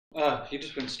you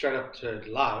just went straight up to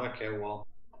live. Okay, well,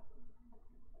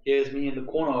 here's me in the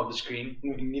corner of the screen. We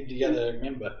need the other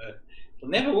member. It'll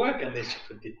never work unless you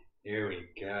put the... Here we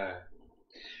go.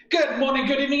 Good morning,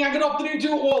 good evening, and good afternoon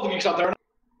to all the geeks out there.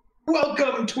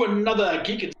 Welcome to another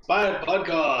Geek-Inspired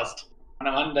podcast on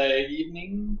a Monday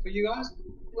evening for you guys.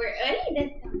 We're early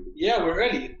this time. Yeah, we're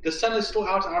early. The sun is still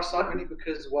out on our side only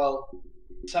because, well,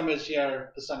 summer's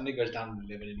here. The sun only goes down at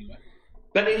 11 anyway.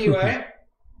 But anyway,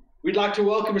 we'd like to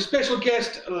welcome a special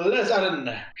guest, Liz Allen,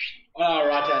 on our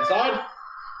right-hand side.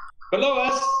 Below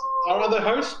us, our other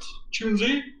host,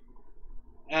 Chunzi.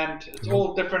 And it's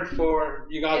all different for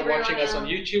you guys watching us on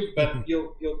YouTube, but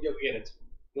you'll get it.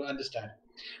 You'll understand.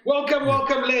 Welcome,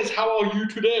 Liz. How are you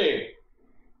today?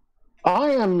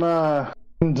 I am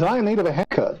in dire need of a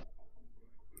haircut.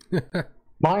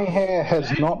 My hair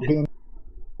has not been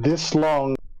this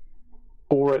long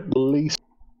for at least...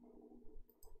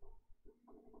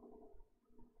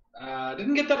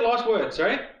 Didn't get that last word,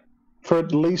 sorry? For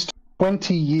at least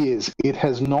 20 years, it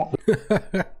has not...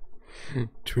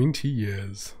 20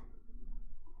 years.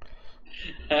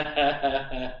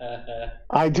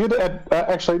 I did...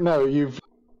 actually, no,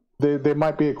 there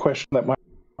might be a question that might...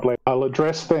 I'll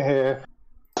address the hair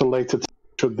to later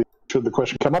should the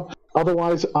question come up.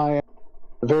 Otherwise, I am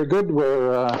very good.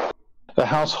 We're the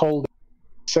household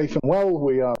is safe and well.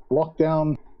 We are locked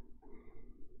down,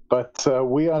 but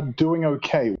we are doing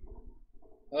okay.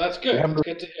 Well, that's good. That's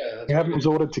good to hear. We haven't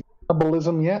resorted to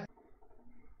cannibalism yet.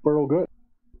 We're all good.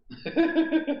 I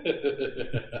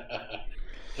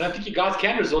don't think you guys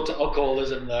can resort to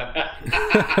alcoholism, though.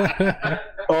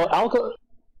 Alcohol.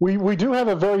 We do have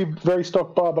a very, very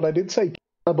stocked bar, but I did say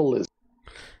cannibalism.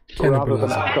 Rather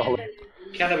than alcohol.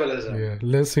 Cannibalism. Yeah,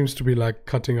 Les seems to be like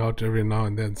cutting out every now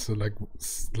and then, so like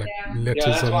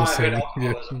letters are missing.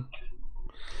 Yeah.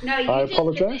 No, you I just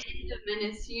apologize.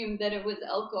 and assumed that it was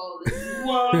alcoholism.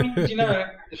 Well, I mean, you know,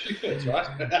 the shoe fits, right?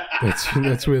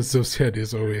 That's where Zos head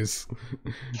is always.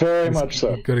 Very much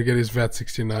so. Got to get his VAT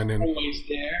 69 in. Always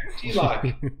there. Gee,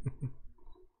 like,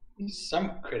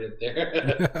 some credit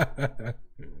there.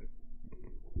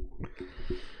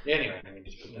 Anyway, let me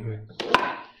just put that away.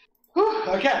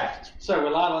 Okay, so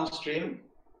we're live on stream.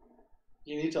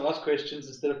 You need to ask questions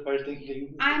instead of posting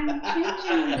links. I'm changing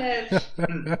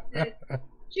the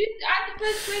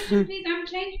first question, please. I'm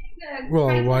changing the...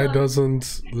 Well, why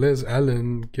doesn't Liz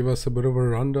Allen give us a bit of a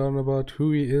rundown about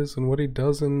who he is and what he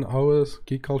does in our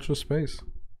geek culture space?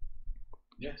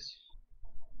 Yes.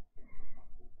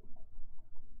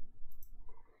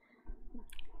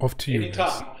 Off to you.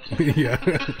 Anytime. Yeah.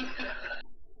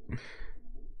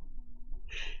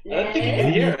 I don't think you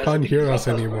can hear us. You can't hear us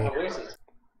anymore.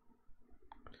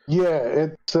 Yeah,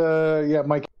 it's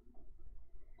Mike.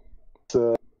 It's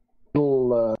a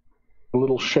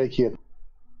little shaky. You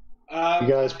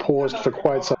guys paused for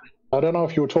quite some. I don't know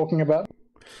if you were talking about.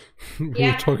 We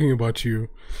were talking about you.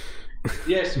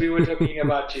 Yes, we were talking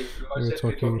about you. We were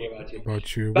talking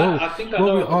about you. But I think I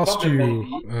know we what the asked problem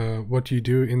you what you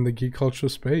do in the geek culture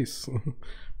space.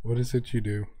 What is it you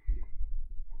do?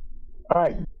 All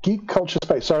right, geek culture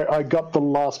space. Sorry, I got the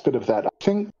last bit of that. I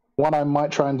think what I might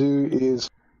try and do is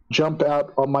jump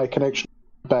out on my connection,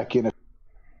 back in it.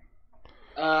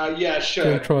 Yeah, sure.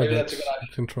 You can try Maybe that. that's a good idea.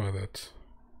 You can try that.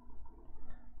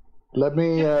 Let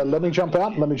me jump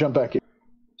out. Let me jump back in.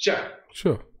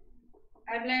 Sure.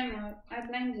 I blame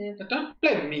Ziv. But don't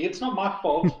blame me. It's not my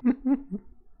fault.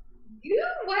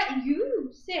 You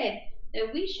said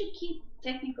that we should keep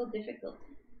technical difficulties.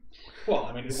 Well,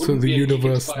 I mean, it So wouldn't the be a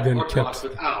universe Geek-Inspired then podcast kept-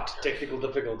 without technical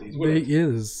difficulties. There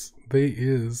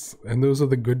is, and those are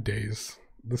the good days.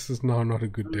 This is now not a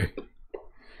good day.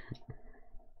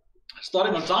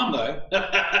 Starting on time, though.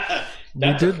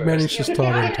 We did manage to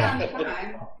start on Yeah, time. on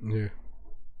time. Yeah.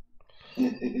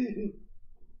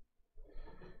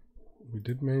 We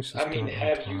did manage to I start mean, on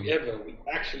have time. you ever? We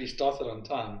actually started on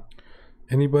time.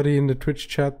 Anybody in the Twitch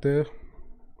chat there?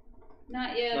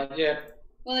 Not yet. Not yet.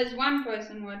 Well, there's one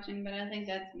person watching, but I think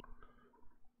that's me.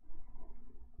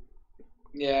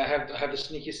 Yeah, I have a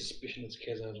sneaky suspicion it's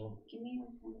Keza as well. Give me your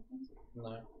phone, please.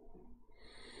 No.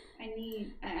 I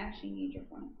actually need your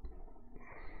phone.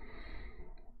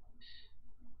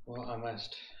 Well, I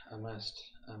must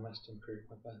improve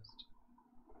my best.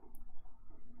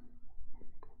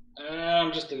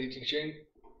 I'm just deleting Shane.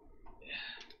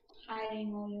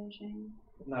 Hiding all your shame.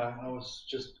 No, I was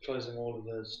just closing all of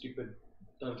the stupid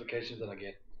notifications that I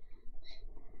get.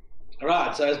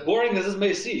 Alright, so as boring as this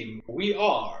may seem, we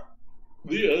are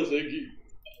the As a Geek.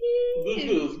 This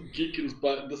is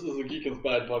Geek-Inspired. This is a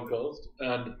Geek-Inspired podcast,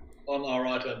 and on our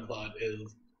right-hand side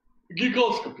is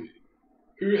GeekXP,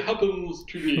 who happens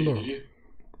to be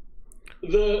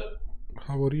the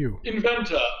How are you?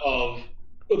 Inventor of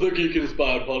the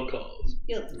Geek-Inspired podcast.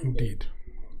 Yes. Indeed.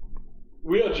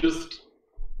 We are just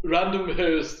random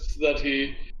hosts that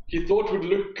he thought would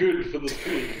look good for the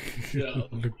stream. Yeah.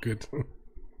 Look good.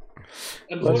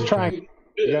 Let's try.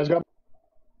 You guys got?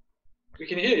 We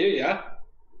can hear you, yeah?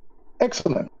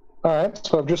 Excellent. All right,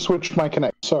 so I've just switched my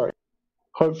connect. Sorry.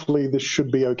 Hopefully this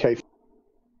should be okay.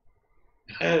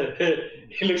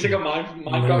 He looks like a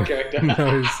Minecraft character. No,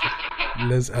 it's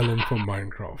Les Allen from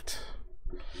Minecraft.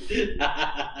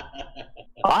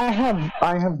 I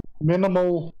have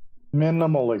minimal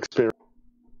experience.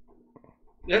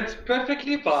 That's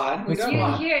perfectly fine. We It's don't You're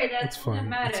mind. here, that's It's all that fine. It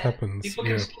matters. happens. People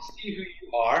Yeah. can still see who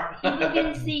you are. People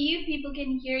can see you, people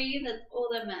can hear you, that's all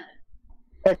that matters.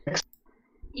 Excellent.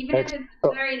 Even if it's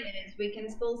blurry Liz, we can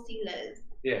still see Liz.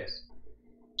 Yes.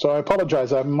 So I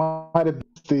apologize. I might have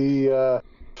missed the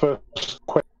first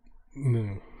question.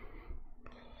 No.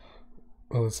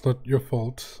 Well, it's not your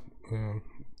fault.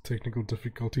 Technical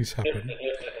difficulties happen.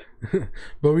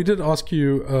 But we did ask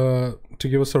you to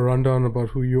give us a rundown about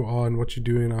who you are and what you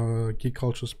do in our geek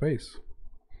culture space.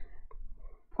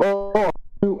 Oh,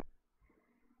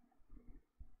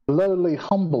 lowly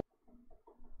humble.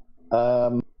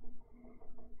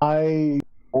 I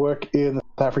work in the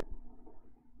South African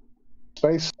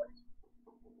space.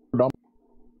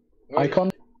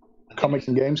 Icon, comics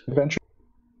and games convention.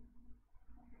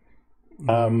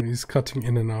 He's cutting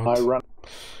in and out. I run.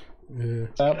 Yeah.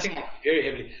 I think very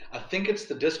heavily. I think it's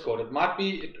the Discord. It might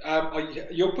be.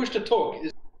 You're pushed to talk.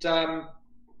 Is it,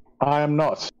 I am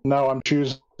not. No, I'm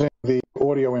choosing the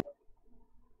audio.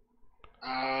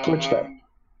 Switch that.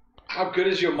 How good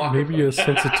is your microphone? Maybe your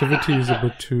sensitivity is a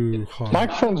bit too high.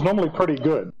 Microphone's normally pretty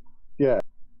good. Yeah,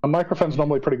 a microphone's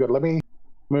normally pretty good. Let me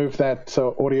move that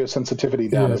audio sensitivity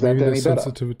down. Yeah, Is that maybe any the better?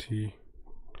 sensitivity.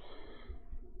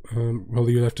 Well,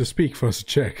 you'll have to speak for us to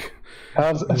check.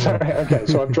 Sorry. Okay,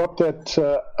 so I've dropped it.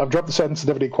 I've dropped the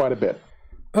sensitivity quite a bit.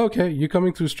 Okay, you're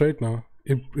coming through straight now.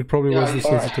 It probably was the he's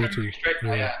sensitivity. straight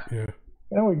now, yeah. Yeah.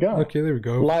 There we go. Okay, there we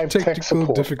go. Live tech Technical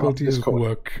support, difficulties not Discord.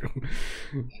 work.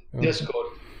 Discord.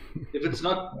 If it's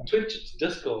not Twitch, it's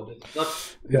Discord. It's not.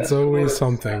 It's Discord, always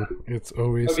something. It's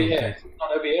always OBS. something. It's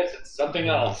not OBS. It's something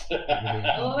else.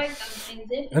 Always something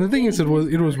different. And the thing is, it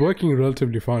was working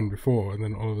relatively fine before, and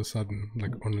then all of a sudden,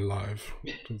 like on live.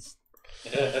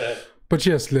 But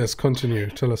yes, Les, continue.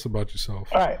 Tell us about yourself.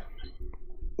 All right.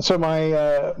 So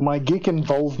my geek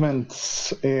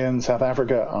involvements in South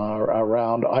Africa are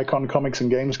around Icon Comics and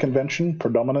Games Convention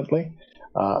predominantly.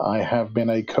 I have been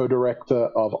a co-director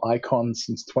of Icon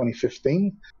since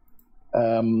 2015.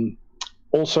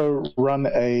 Also run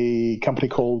a company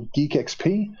called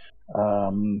GeekXP.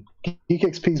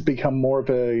 GeekXP has become more of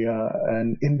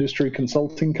an industry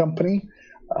consulting company,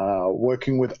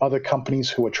 working with other companies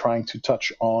who are trying to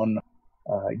touch on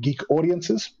geek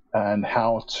audiences and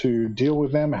how to deal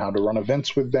with them, how to run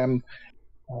events with them.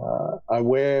 I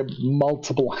wear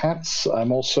multiple hats.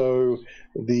 I'm also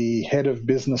the head of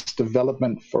business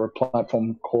development for a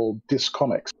platform called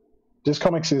Discomics.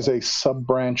 Discomics is a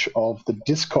sub-branch of the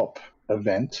Discop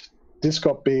event,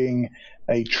 Discop being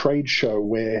a trade show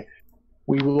where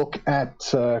we look at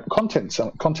content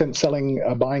selling,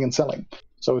 buying and selling.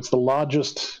 So it's the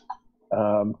largest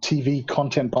TV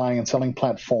content buying and selling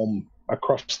platform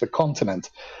across the continent.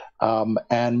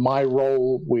 And my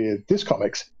role with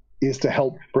Discomics is to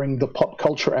help bring the pop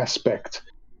culture aspect,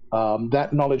 that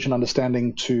knowledge and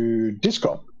understanding to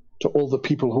Discop, to all the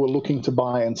people who are looking to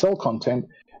buy and sell content,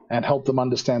 and help them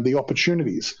understand the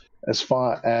opportunities as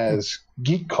far as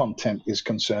geek content is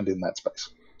concerned in that space.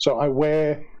 So I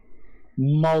wear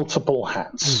multiple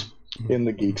hats in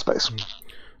the geek space.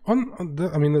 I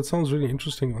mean, that sounds really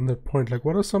interesting on that point. Like,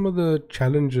 what are some of the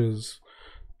challenges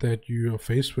that you are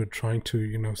faced with trying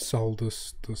to, sell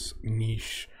this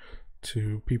niche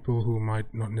to people who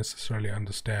might not necessarily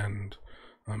understand,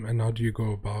 and how do you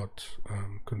go about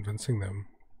convincing them?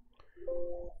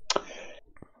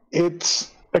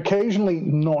 It's occasionally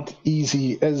not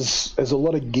easy, as a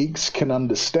lot of geeks can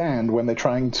understand when they're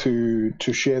trying to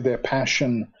share their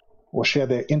passion or share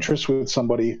their interest with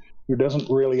somebody who doesn't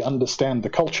really understand the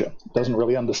culture, doesn't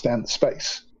really understand the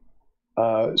space.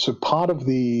 So part of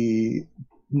the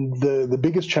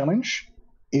biggest challenge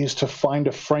is to find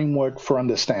a framework for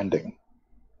understanding.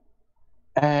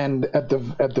 And at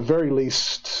the very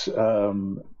least,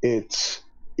 it's,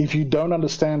 if you don't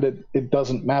understand it, it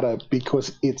doesn't matter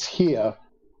because it's here.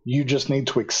 You just need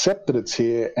to accept that it's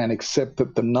here and accept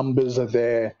that the numbers are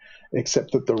there,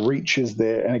 accept that the reach is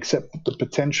there, and accept that the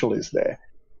potential is there.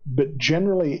 But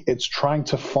generally, it's trying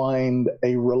to find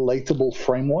a relatable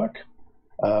framework.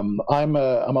 I'm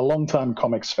a longtime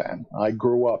comics fan. I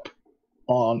grew up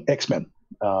on X-Men.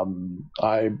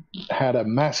 I had a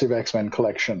massive X-Men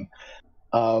collection.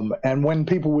 And when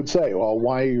people would say, "Well,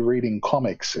 why are you reading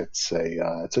comics? It's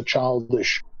a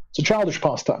childish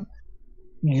pastime."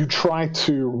 You try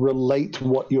to relate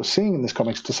what you're seeing in this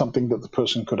comics to something that the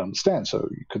person could understand. So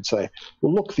you could say,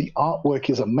 "Well, look, the artwork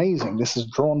is amazing. This is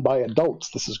drawn by adults.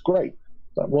 This is great."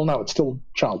 But, well, no, it's still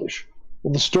childish.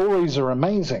 Well, the stories are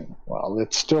amazing. Well,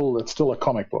 it's still a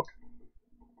comic book.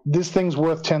 This thing's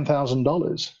worth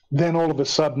 $10,000. Then all of a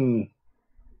sudden,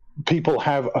 people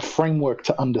have a framework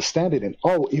to understand it in.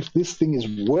 Oh, if this thing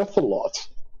is worth a lot,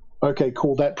 okay,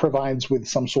 cool. That provides with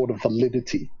some sort of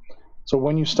validity. So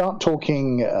when you start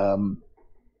talking,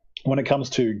 when it comes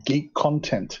to geek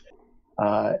content,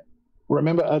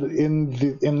 remember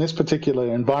in this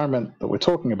particular environment that we're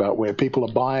talking about, where people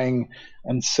are buying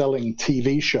and selling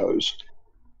TV shows,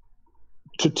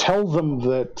 to tell them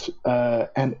that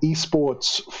an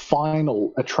esports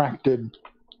final attracted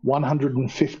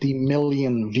 150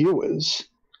 million viewers,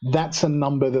 that's a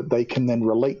number that they can then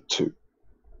relate to.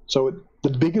 So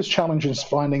the biggest challenge is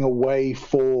finding a way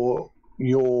for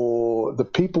the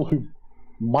people who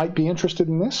might be interested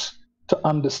in this to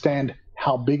understand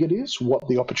how big it is, what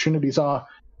the opportunities are,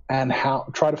 and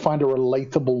try to find a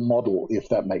relatable model, if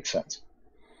that makes sense.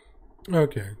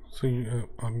 Okay, so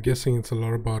I'm guessing it's a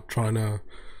lot about trying to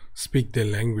speak their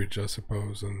language, I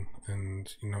suppose, and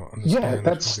understand. Yeah,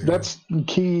 that's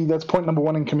key. That's point number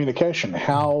one in communication.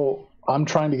 How I'm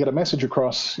trying to get a message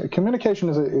across. Communication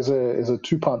is a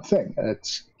two-part thing.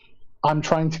 I'm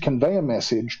trying to convey a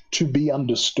message to be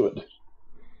understood.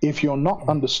 If you're not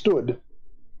understood,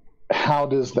 how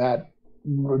does that?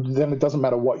 Then it doesn't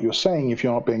matter what you're saying if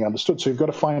you're not being understood. So you've got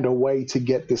to find a way to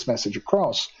get this message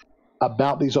across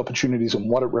about these opportunities and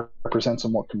what it represents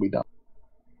and what can be done.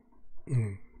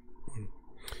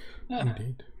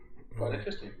 Indeed. Quite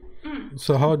interesting.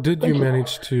 So how did you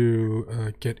manage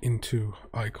to get into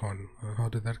Icon? How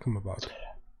did that come about?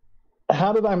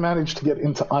 How did I manage to get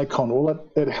into Icon?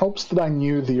 Well, it helps that I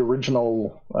knew the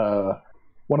original,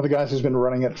 one of the guys who's been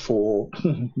running it for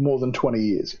more than 20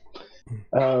 years.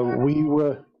 We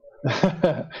were,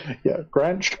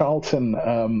 Grant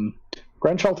Charlton.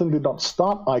 Grant Charlton did not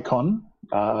start Icon.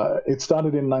 It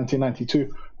started in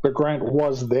 1992, but Grant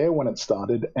was there when it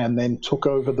started and then took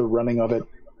over the running of it,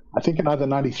 I think in either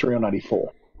 93 or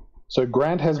 94. So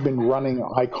Grant has been running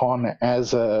Icon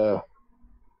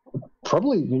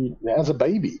probably as a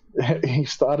baby. He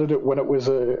started it when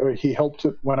he helped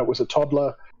it when it was a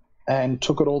toddler and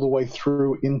took it all the way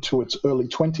through into its early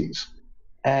 20s.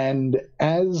 And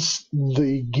as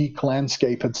the geek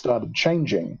landscape had started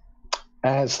changing,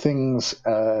 as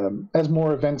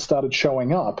more events started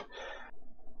showing up,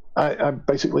 I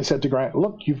basically said to Grant,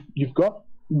 look, you've got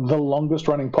the longest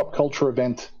running pop culture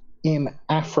event in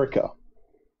Africa,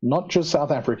 not just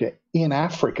South Africa, in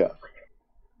Africa.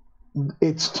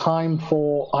 It's time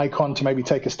for Icon to maybe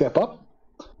take a step up.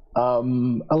 A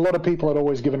lot of people had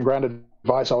always given Grant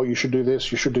advice, oh, you should do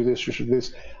this, you should do this, you should do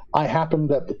this. I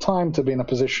happened at the time to be in a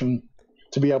position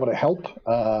to be able to help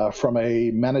from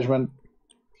a management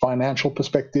financial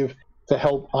perspective to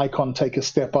help Icon take a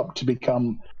step up to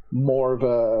become more of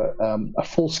a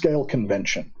full-scale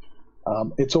convention.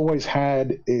 It's always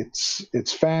had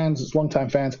its fans, its longtime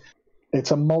fans.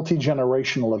 It's a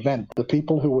multi-generational event. The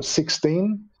people who were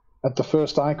 16 at the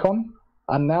first Icon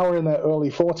are now in their early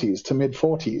 40s to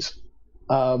mid-40s.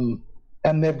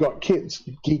 And they've got kids.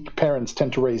 Geek parents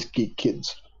tend to raise geek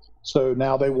kids. So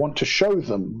now they want to show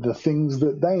them the things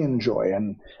that they enjoy,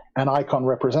 and Icon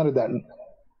represented that. And,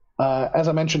 as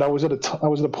I mentioned, I was at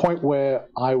a point where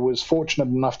I was fortunate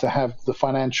enough to have the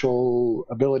financial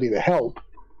ability to help,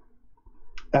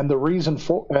 and the reason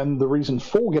for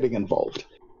getting involved.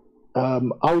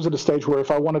 I was at a stage where if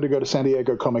I wanted to go to San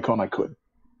Diego Comic-Con, I could.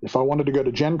 If I wanted to go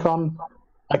to Gen Con,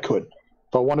 I could.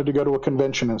 If I wanted to go to a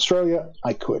convention in Australia,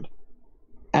 I could.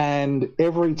 And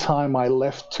every time I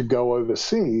left to go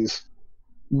overseas,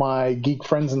 my geek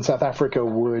friends in South Africa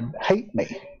would hate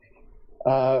me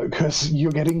because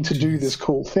you're getting to do this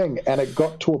cool thing. And it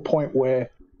got to a point where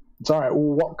it's all right,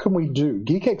 well, what can we do?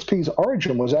 GeekXP's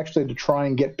origin was actually to try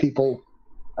and get people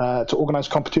to organize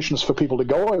competitions for people to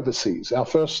go overseas. Our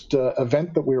first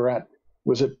event that we were at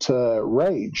was at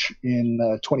Rage in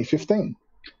 2015.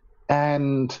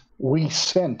 And we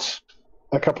sent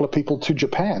a couple of people to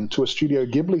Japan to a Studio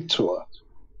Ghibli tour.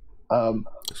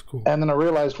 That's cool. And then I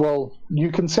realized, well,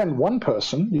 you can send one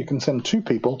person, you can send two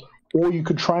people, or you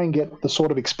could try and get the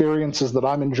sort of experiences that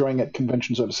I'm enjoying at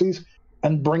conventions overseas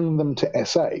and bring them to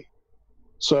SA.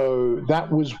 So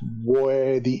that was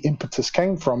where the impetus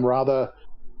came from, rather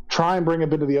try and bring a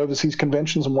bit of the overseas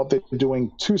conventions and what they're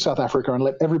doing to South Africa and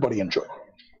let everybody enjoy.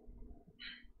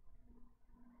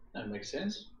 That makes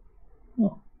sense.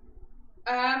 Oh.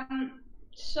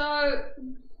 So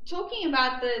talking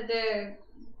about the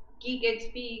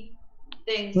GeekXP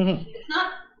things, it's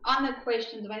not on the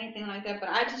questions or anything like that, but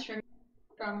I just remember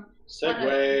from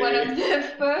one of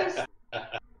the first,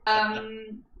 I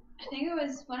think it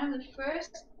was one of the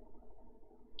first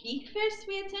Geek Fest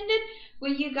we attended,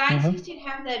 where you guys used to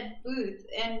have that booth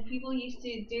and people used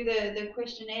to do the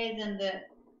questionnaires and the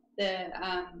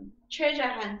treasure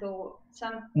hunt or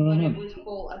what it was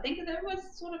called. I think that was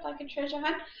sort of like a treasure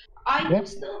hunt. Are you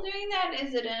still doing that?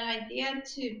 Is it an idea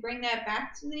to bring that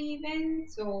back to the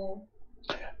events, or?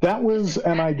 That was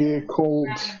an idea called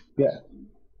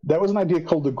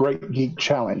the Great Geek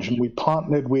Challenge, and we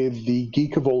partnered with the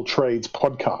Geek of All Trades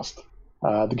podcast.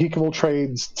 The Geek of All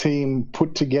Trades team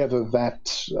put together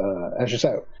that, as you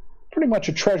say, pretty much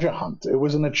a treasure hunt. It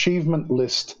was an achievement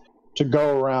list to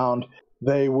go around.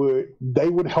 They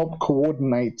would help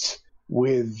coordinate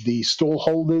with the stall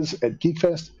holders at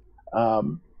GeekFest,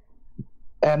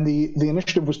 and the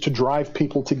initiative was to drive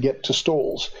people to get to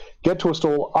stalls. Get to a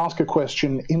stall, ask a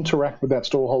question, interact with that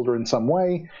stall holder in some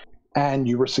way, and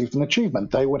you received an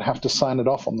achievement. They would have to sign it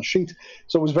off on the sheet.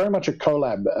 So it was very much a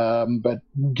collab, but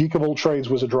Geek of All Trades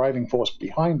was a driving force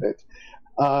behind it.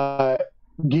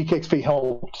 GeekXP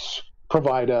helped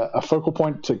provide a focal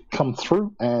point to come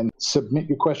through and submit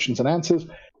your questions and answers,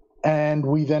 and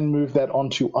we then moved that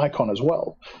onto Icon as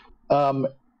well.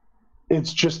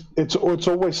 It's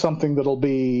always something that'll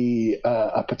be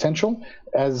a potential,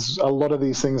 as a lot of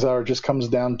these things are. It just comes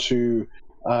down to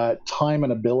time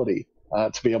and ability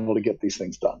to be able to get these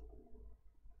things done.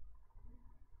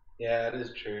 Yeah, it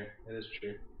is true. It is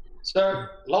true. So,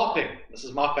 LARPing. This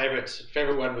is my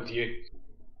favorite one with you.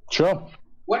 Sure.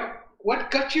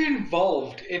 What got you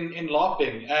involved in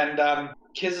LARPing? And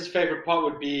Kiz's favorite part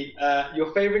would be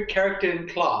your favorite character in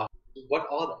class. What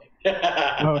are they?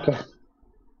 Okay.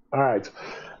 All right.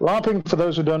 LARPing, for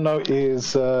those who don't know,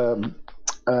 is an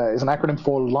acronym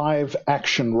for Live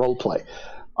Action Roleplay.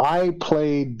 I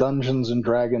played Dungeons and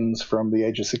Dragons from the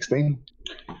age of 16.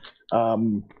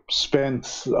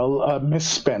 Misspent.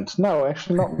 No,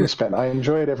 actually not misspent. I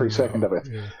enjoyed every second of it.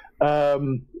 Yeah.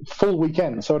 Full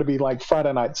weekend. So it'd be like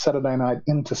Friday night, Saturday night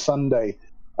into Sunday.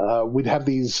 We'd have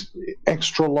these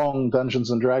extra long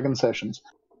Dungeons and Dragons sessions.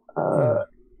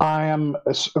 I am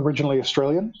originally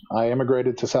Australian. I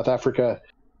immigrated to South Africa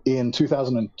in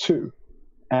 2002.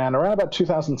 And around about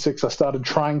 2006, I started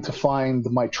trying to find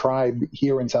my tribe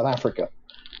here in South Africa.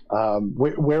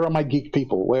 Where are my geek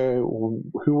people?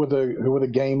 Who are the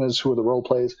gamers? Who are the role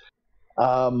players?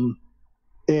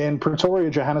 In Pretoria,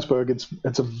 Johannesburg,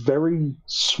 it's a very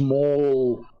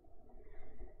small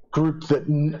group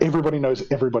that everybody knows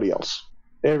everybody else.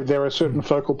 There are certain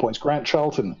focal points. Grant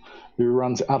Charlton, who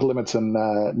runs Outer Limits and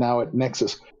now at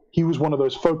Nexus, he was one of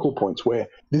those focal points where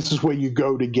this is where you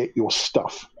go to get your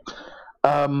stuff.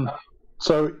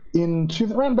 So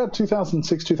around about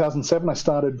 2006, 2007, I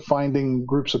started finding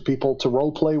groups of people to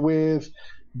role play with.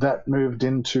 That moved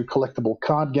into collectible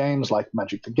card games like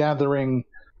Magic the Gathering,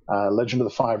 Legend of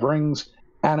the Five Rings.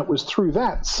 And it was through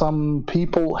that some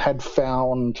people had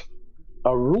found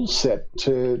a rule set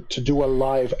to do a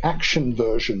live action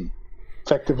version,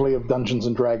 effectively, of Dungeons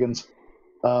and Dragons,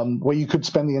 where you could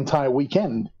spend the entire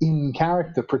weekend in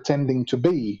character pretending to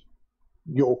be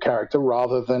your character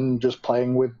rather than just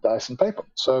playing with dice and paper.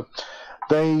 So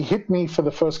they hit me for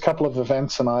the first couple of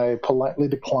events and I politely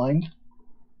declined.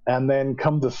 And then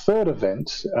come the third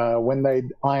event, when they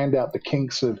ironed out the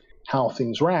kinks of how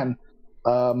things ran,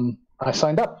 I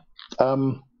signed up.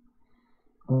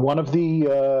 One of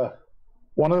the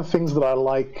things that I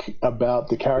like about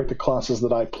the character classes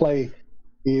that I play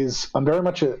is I'm very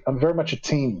much a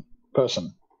team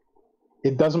person.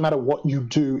 It doesn't matter what you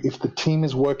do. If the team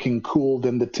is working cool,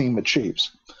 then the team achieves.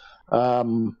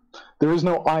 There is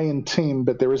no I in team,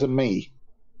 but there is a me.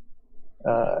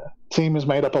 Team is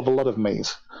made up of a lot of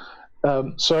me's.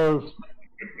 So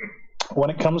when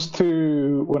it came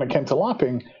to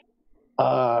LARPing,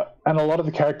 and a lot of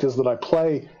the characters that I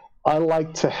play, I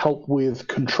like to help with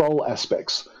control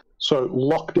aspects. So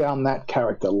lock down that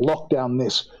character, lock down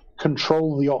this,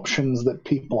 control the options that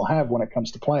people have when it comes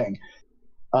to playing.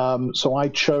 So I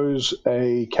chose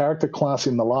a character class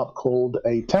in the LARP called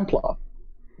a Templar,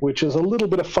 which is a little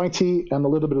bit of fighty and a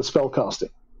little bit of spellcasting.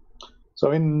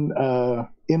 So in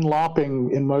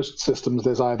LARPing, in most systems,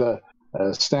 there's either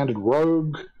a standard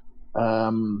rogue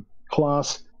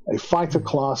class, a fighter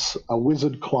class, a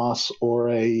wizard class, or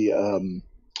a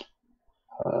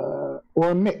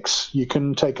mix. You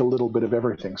can take a little bit of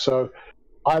everything. So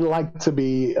I like to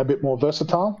be a bit more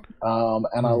versatile,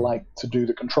 and I like to do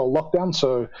the control lockdown.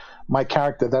 So my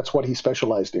character, that's what he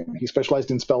specialized in. He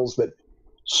specialized in spells that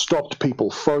stopped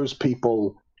people, froze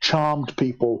people, charmed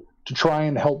people, to try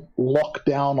and help lock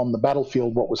down on the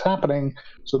battlefield what was happening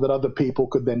so that other people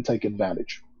could then take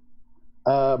advantage.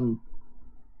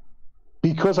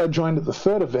 Because I joined at the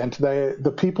third event,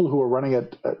 the people who are running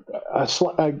it,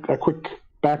 a quick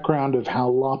background of how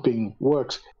LARPing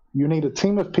works. You need a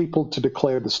team of people to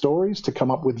declare the stories, to come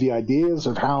up with the ideas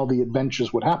of how the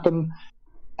adventures would happen.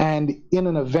 And in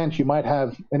an event, you might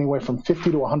have anywhere from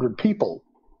 50 to 100 people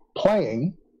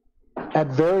playing at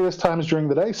various times during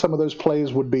the day. Some of those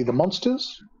players would be the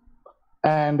monsters,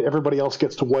 and everybody else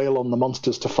gets to wail on the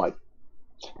monsters to fight.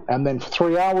 And then for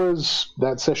 3 hours,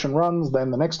 that session runs.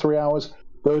 Then the next 3 hours,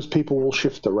 those people will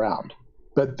shift around.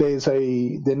 But there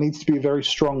needs to be a very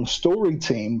strong story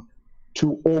team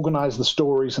to organize the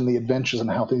stories and the adventures and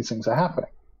how these things are happening.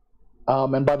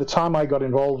 And by the time I got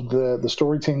involved, the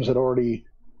story teams had already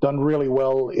done really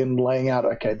well in laying out,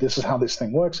 okay, this is how this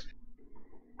thing works.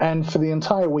 And for the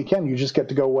entire weekend, you just get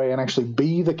to go away and actually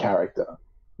be the character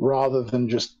rather than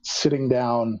just sitting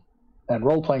down and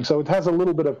role-playing. So it has a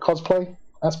little bit of cosplay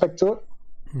aspect to it,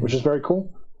 which is very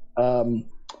cool.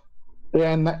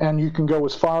 And you can go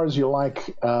as far as you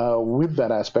like with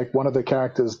that aspect. One of the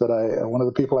characters one of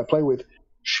the people I play with,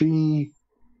 she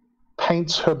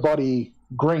paints her body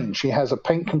green. She has a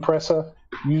paint compressor,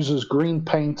 uses green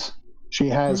paint. She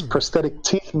has prosthetic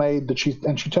teeth made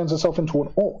and she turns herself into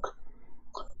an orc.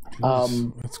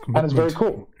 And it's very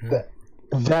cool. Yeah.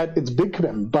 That it's big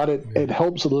commitment, but it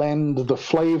helps lend the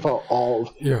flavor of,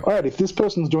 all right, if this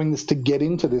person's doing this to get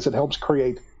into this, it helps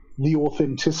create the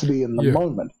authenticity in the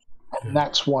moment. And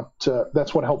that's what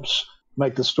helps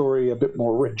make the story a bit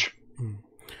more rich.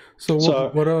 So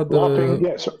what are the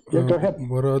LARPing, go ahead.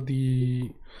 What are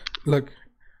the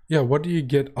what do you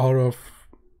get out of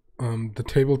the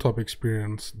tabletop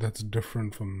experience that's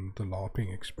different from the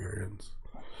LARPing experience?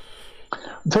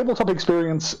 Tabletop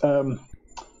experience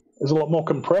is a lot more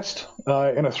compressed.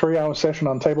 In a 3-hour session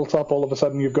on tabletop, all of a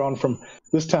sudden you've gone from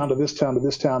this town to this town to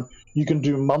this town. You can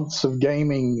do months of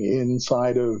gaming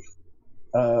inside of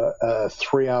a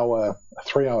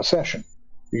 3-hour session.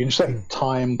 You can say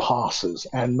time passes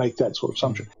and make that sort of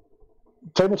assumption.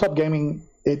 Tabletop gaming,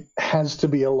 it has to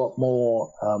be a lot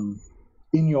more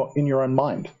in your own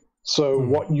mind. So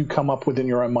what you come up with in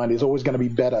your own mind is always going to be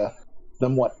better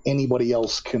than what anybody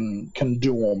else can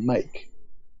do or make.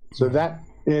 So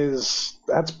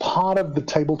that's part of the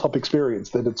tabletop experience,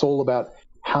 that it's all about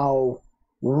how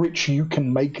rich you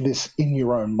can make this in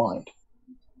your own mind.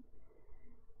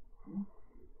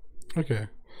 Okay.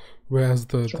 Whereas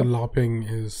the LARPing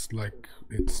is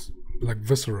it's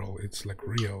visceral, it's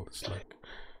real, it's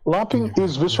LARPing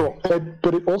is visceral,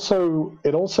 but it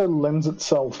also lends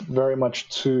itself very much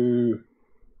to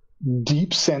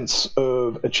deep sense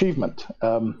of achievement.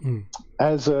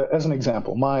 As an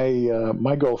example,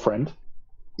 my girlfriend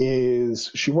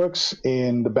she works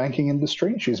in the banking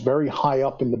industry. She's very high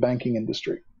up in the banking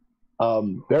industry,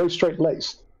 very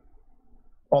straight-laced.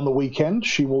 On the weekend,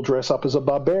 she will dress up as a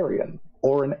barbarian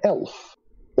or an elf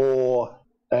or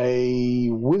a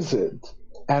wizard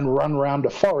and run around a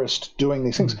forest doing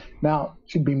these things. Now,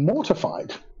 she'd be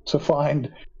mortified to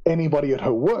find anybody at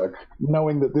her work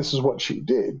knowing that this is what she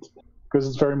did, because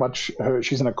it's very much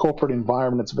she's in a corporate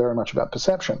environment. It's very much about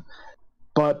perception.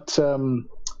 But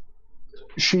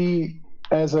she,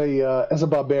 as a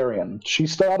barbarian, she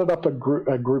started up a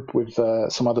group with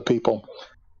some other people,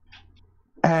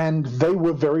 and they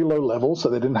were very low level, so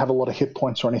they didn't have a lot of hit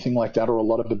points or anything like that, or a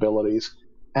lot of abilities.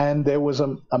 And there was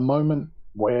a moment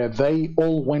where they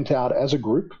all went out as a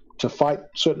group to fight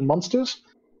certain monsters,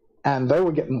 and they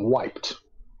were getting wiped.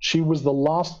 She was the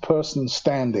last person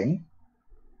standing,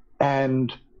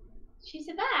 and she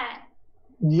survived.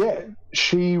 Yeah,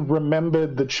 she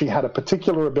remembered that she had a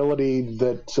particular ability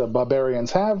that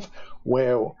barbarians have,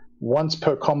 where once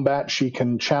per combat she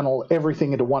can channel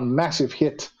everything into one massive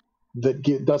hit that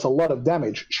does a lot of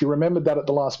damage. She remembered that at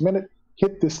the last minute,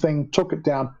 hit this thing, took it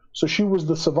down. So she was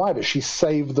the survivor. She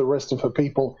saved the rest of her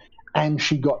people, and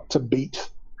she got to beat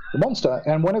the monster.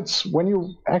 And when you're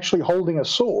actually holding a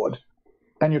sword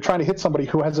and you're trying to hit somebody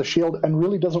who has a shield and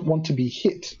really doesn't want to be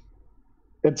hit,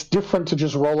 it's different to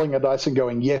just rolling a dice and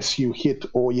going, yes, you hit,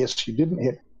 or yes, you didn't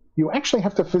hit. You actually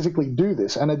have to physically do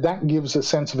this, and that gives a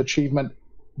sense of achievement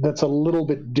that's a little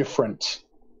bit different,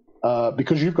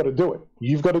 because you've got to do it.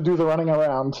 You've got to do the running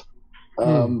around,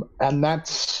 and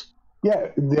that's,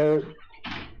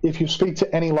 if you speak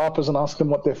to any LARPers and ask them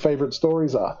what their favorite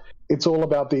stories are, it's all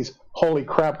about these, holy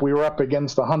crap, we were up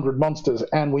against 100 monsters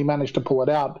and we managed to pull it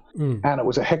out, and it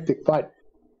was a hectic fight.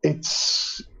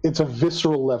 It's a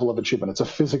visceral level of achievement. It's a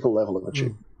physical level of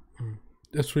achievement.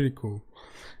 That's really cool.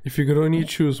 If you could only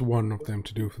choose one of them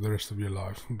to do for the rest of your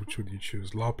life, which would you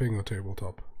choose, LARPing or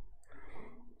tabletop?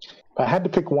 If I had to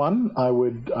pick one, I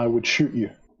would shoot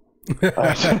you.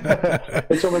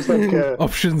 It's almost like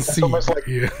option C. Almost like,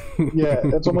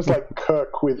 it's almost like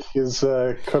Kirk with his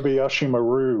Kobayashi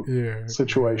Maru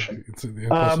situation. It's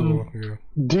impossible.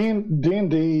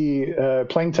 D&D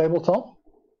playing tabletop,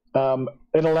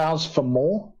 it allows for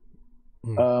more.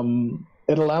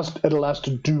 It allows to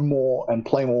do more and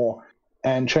play more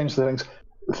and change the things.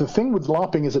 The thing with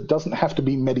LARPing is it doesn't have to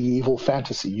be medieval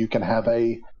fantasy. You can have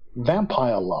a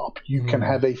vampire LARP. You can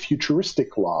have a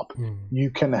futuristic LARP.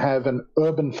 You can have an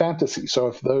urban fantasy. So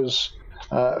if those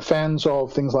fans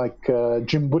of things like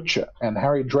Jim Butcher and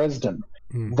Harry Dresden,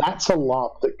 that's a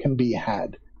LARP that can be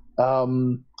had.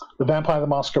 The Vampire the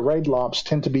Masquerade LARPs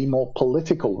tend to be more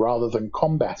political rather than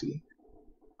combat-y.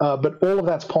 But all of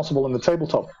that's possible in the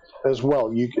tabletop as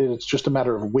well. It's just a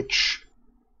matter of which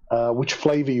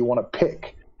flavor you want to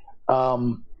pick.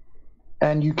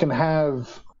 And you can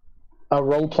have a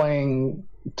role-playing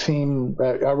team,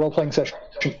 a role-playing session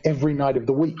every night of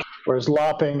the week. Whereas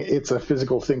LARPing, it's a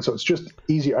physical thing, so it's just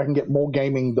easier. I can get more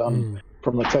gaming done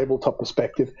from the tabletop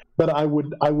perspective. But I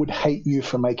would hate you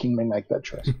for making me make that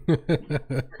choice.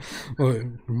 Well, it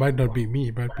might not be me.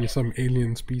 It might be some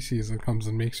alien species that comes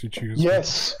and makes you choose.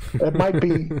 Yes, it might be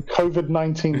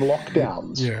COVID-19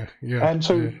 lockdowns. Yeah. And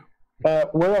so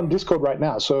we're on Discord right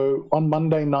now. So on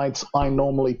Monday nights, I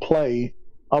normally play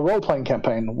a role-playing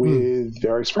campaign with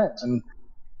various friends, and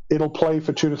it'll play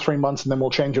for 2 to 3 months, and then we'll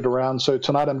change it around. So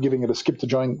tonight I'm giving it a skip to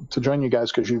join you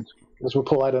guys because were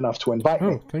polite enough to invite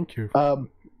me. Oh, thank you. Oh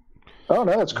no,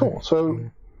 that's cool. So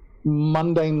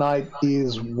Monday night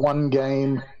is one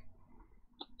game.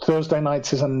 Thursday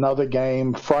nights is another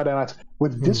game. Friday nights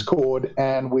with Discord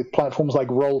and with platforms like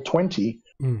Roll20.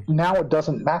 Now it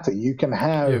doesn't matter. You can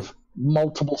have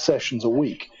multiple sessions a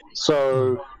week.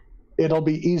 So it'll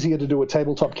be easier to do a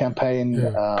tabletop campaign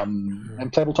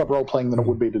and tabletop role-playing than it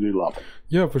would be to do LARP.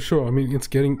 Yeah, for sure. I mean, it's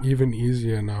getting even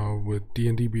easier now with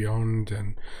D&D Beyond,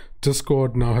 and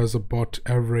Discord now has a bot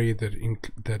array that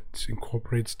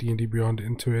incorporates D&D Beyond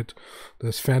into it.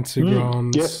 There's Fantasy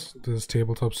Grounds, there's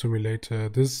Tabletop Simulator.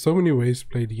 There's so many ways to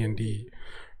play D&D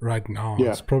right now.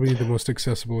 It's probably the most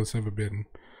accessible it's ever been.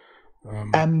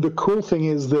 And the cool thing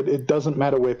is that it doesn't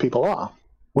matter where people are.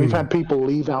 We've had people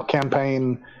leave our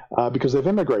campaign because they've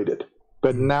immigrated,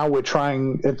 but now we're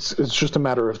trying. It's just a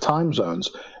matter of time zones.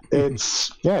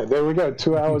 It's there we go.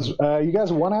 2 hours. You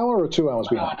guys are 1 hour or 2 hours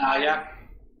behind? 1 hour, yeah.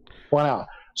 1 hour.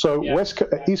 So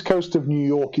East Coast of New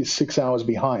York is 6 hours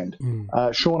behind.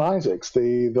 Sean Isaacs,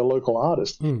 the local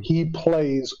artist, he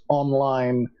plays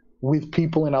online with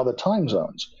people in other time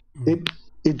zones.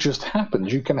 It just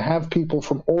happens. You can have people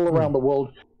from all around the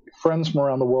world, friends from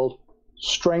around the world,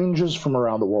 strangers from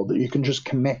around the world that you can just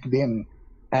connect in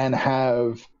and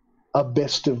have a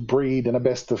best of breed and a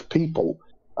best of people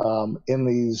in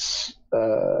these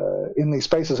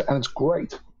spaces, and it's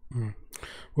great.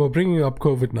 Well, bringing up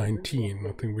COVID-19,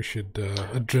 I think we should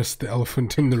address the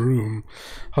elephant in the room.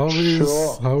 How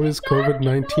is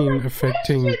COVID-19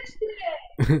 affecting?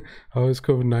 How is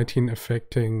COVID-19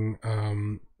 affecting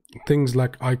things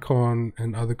like Icon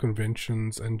and other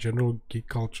conventions and general geek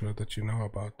culture that you know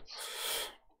about?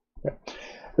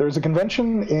 There's a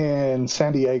convention in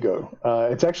San Diego.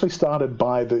 It's actually started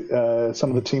by some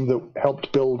of the team that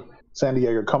helped build San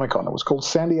Diego Comic-Con. It was called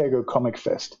San Diego Comic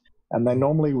Fest, and they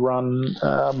normally run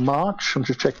March. I'm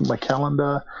just checking my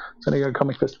calendar. San Diego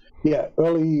Comic Fest. Yeah,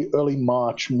 early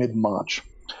March, mid-March.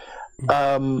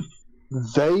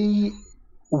 They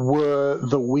were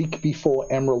the week before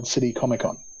Emerald City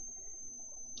Comic-Con.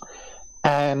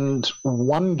 And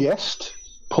one guest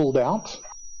pulled out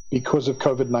because of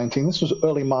COVID-19. This was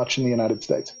early March in the United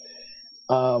States.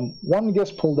 One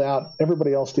guest pulled out,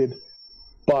 everybody else did.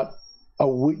 But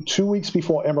 2 weeks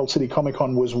before Emerald City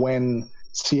Comic-Con was when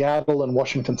Seattle and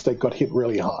Washington State got hit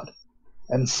really hard.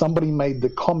 And somebody made the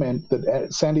comment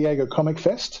that San Diego Comic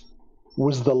Fest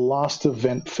was the last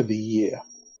event for the year.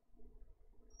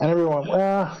 And everyone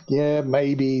went,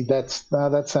 maybe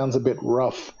that sounds a bit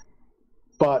rough.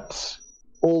 But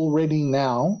already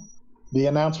now, the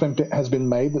announcement has been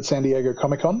made that San Diego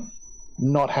Comic-Con,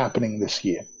 not happening this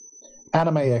year.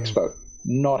 Anime Expo,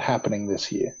 not happening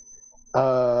this year.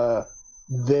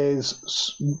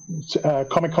 There's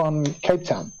Comic-Con Cape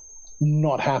Town,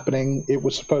 not happening. It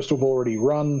was supposed to have already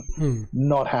run,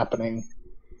 not happening.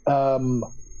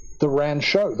 the RAND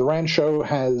show. The RAND show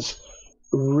has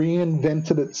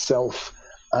reinvented itself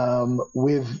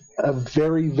with a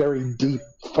very, very deep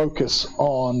focus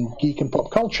on geek and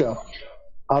pop culture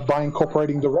by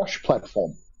incorporating the Rush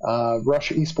platform,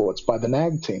 Rush Esports by the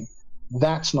NAG team.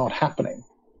 That's not happening.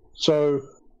 So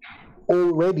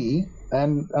already,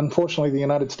 and unfortunately the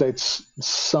United States,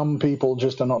 some people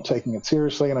just are not taking it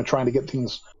seriously and are trying to get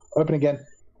things open again.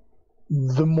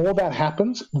 The more that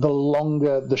happens, the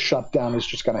longer the shutdown is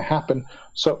just going to happen.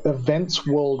 So events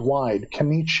worldwide,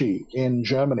 Kenichi in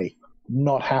Germany,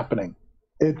 not happening.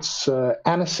 It's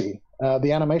Annecy,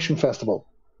 the animation festival,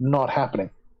 not happening.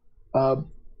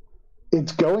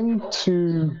 It's going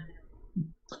to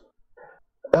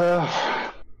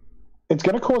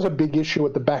cause a big issue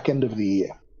at the back end of the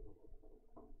year.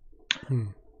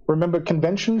 Remember,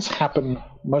 conventions happen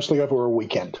mostly over a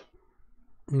weekend.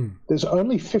 There's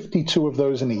only 52 of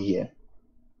those in a year.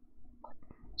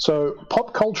 So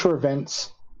pop culture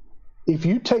events, if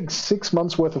you take 6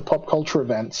 months worth of pop culture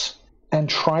events and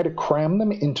try to cram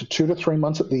them into 2 to 3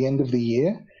 months at the end of the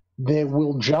year, there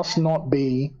will just not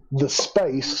be the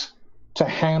space to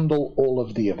handle all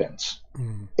of the events.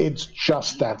 It's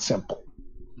just that simple.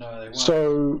 No, they won't.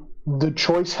 So the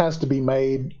choice has to be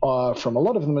made from a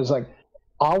lot of them is like,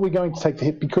 are we going to take the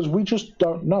hit? Because we just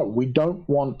don't know. We don't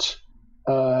want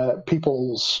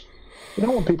people's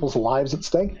lives at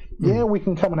stake. Yeah, we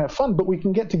can come and have fun, but we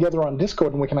can get together on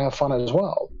Discord and we can have fun as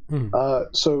well.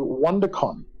 So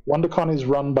WonderCon is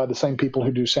run by the same people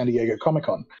who do San Diego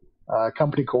Comic-Con, a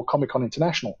company called Comic-Con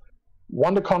International.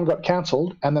 WonderCon got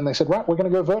cancelled, and then they said, right, we're going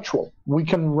to go virtual. We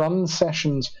can run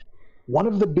sessions. One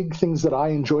of the big things that I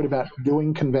enjoyed about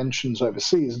doing conventions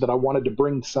overseas that I wanted to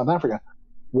bring to South Africa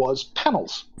was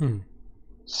panels.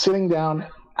 Sitting down,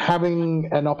 having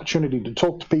an opportunity to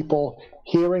talk to people,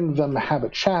 hearing them have a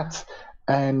chat,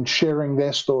 and sharing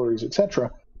their stories,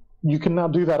 etc. You can now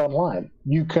do that online.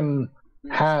 You can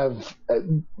have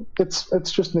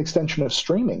it's just an extension of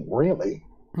streaming, really.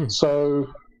 So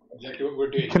exactly what we're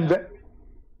doing.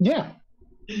 Yeah.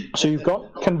 So you've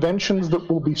got conventions that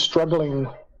will be struggling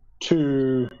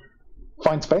to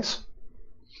find space.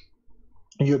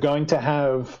 You're going to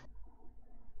have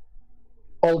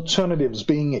alternatives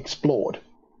being explored.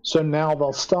 So now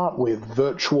they'll start with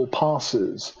virtual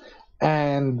passes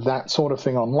and that sort of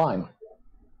thing online.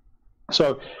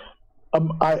 So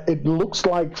it looks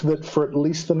like that for at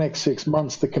least the next 6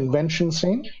 months, the convention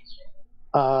scene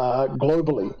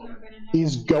globally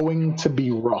is going to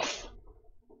be rough.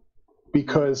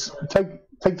 Because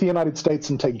take the United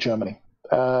States and take Germany.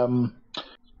 Often,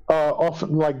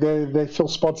 like they fill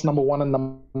spots number 1 and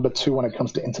number 2 when it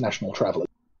comes to international travelers.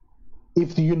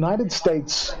 If the United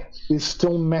States is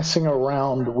still messing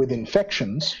around with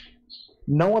infections,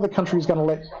 no other country is going to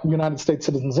let United States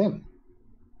citizens in.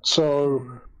 So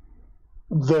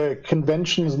the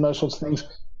conventions and those sorts of things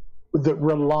that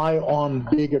rely on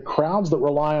bigger crowds, that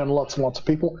rely on lots and lots of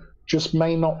people, just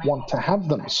may not want to have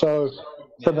them. So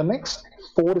for the next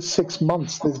 4 to 6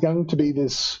 months, there's going to be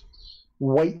this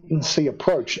wait-and-see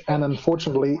approach, and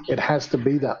unfortunately, it has to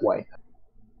be that way.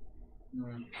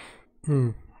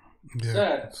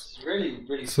 Yeah, it's really,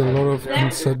 really. It's a lot of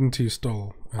uncertainty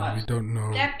still, and we don't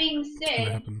know. That being said,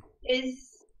 happen. is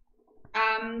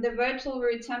the virtual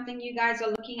route something you guys are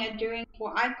looking at doing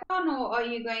for Icon, or are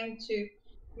you going to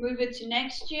move it to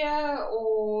next year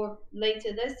or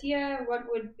later this year? What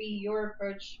would be your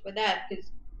approach with that?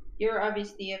 Because you're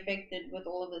obviously affected with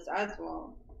all of this as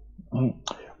well.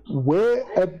 We're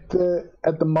at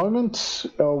the moment,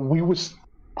 we was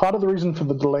part of the reason for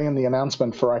the delay in the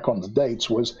announcement for Icon's dates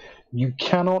was you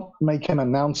cannot make an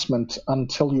announcement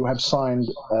until you have signed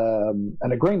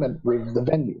an agreement with the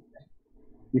venue.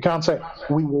 You can't say,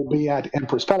 we will be at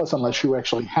Empress Palace unless you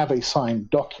actually have a signed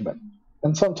document.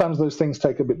 And sometimes those things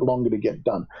take a bit longer to get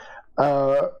done.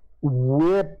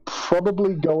 We're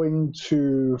probably going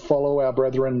to follow our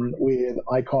brethren with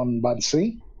Icon by the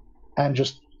Sea and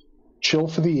just chill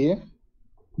for the year.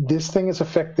 This thing is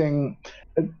affecting,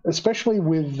 especially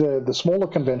with the smaller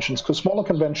conventions, because smaller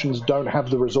conventions don't have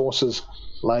the resources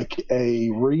like a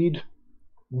Reed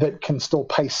that can still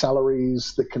pay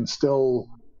salaries, that can still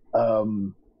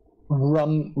run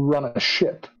a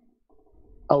ship.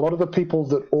 A lot of the people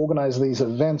that organize these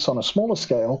events on a smaller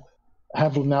scale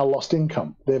have now lost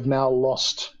income. They've now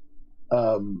lost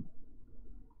income.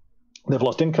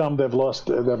 They've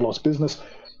lost business.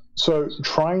 So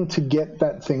trying to get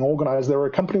that thing organized, there are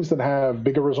companies that have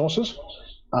bigger resources.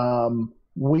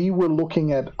 We were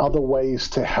looking at other ways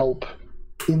to help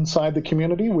inside the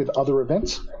community with other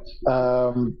events,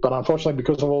 but unfortunately,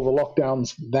 because of all the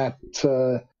lockdowns,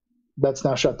 that's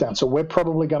now shut down. So we're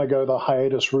probably going to go the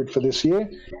hiatus route for this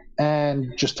year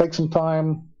and just take some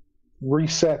time,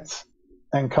 reset,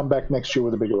 and come back next year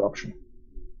with a bigger option.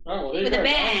 Oh, well, there you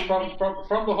go.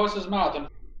 From the horse's mouth. And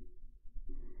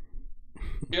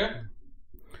yeah.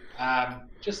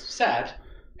 Just sad.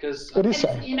 Because it is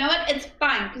sad. You know what? It's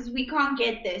fine because we can't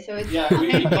get there, so it's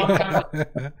we can't come.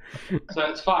 So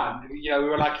it's fine. We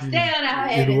were like, stay on our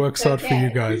head. It works out for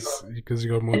you guys because you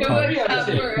got more time. We realized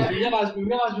we're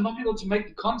not able to make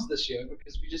the cons this year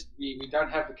because we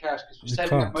don't have the cash because we're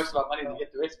saving up most of our money to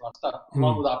get the rest of our stuff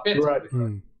along with our pets. Right.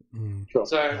 Sure.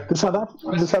 So the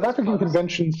South African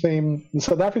convention scene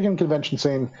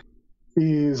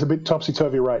is a bit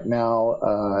topsy-turvy right now.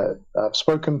 I've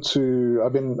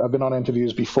been on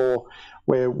interviews before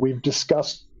where we've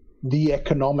discussed the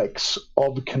economics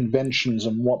of conventions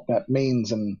and what that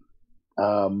means and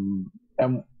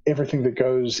everything that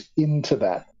goes into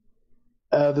that.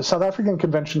 The South African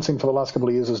convention scene for the last couple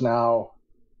of years is now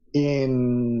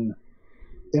in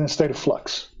a state of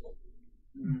flux.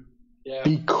 Yeah.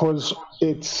 Because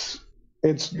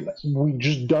we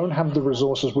just don't have the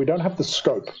resources, we don't have the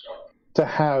scope to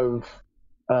have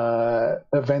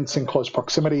events in close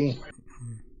proximity,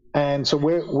 and so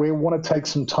we want to take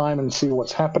some time and see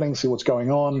what's happening, see what's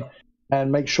going on,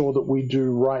 and make sure that we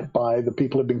do right by the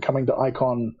people who've been coming to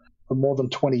Icon for more than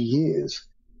 20 years.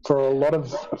 For a lot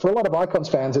of Icons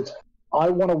fans, it's I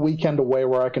want a weekend away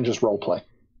where I can just role play,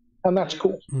 and that's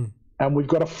cool. And we've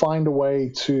got to find a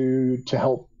way to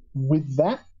help with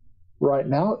that right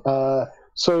now.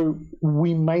 So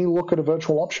we may look at a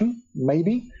virtual option,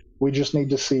 maybe. We just need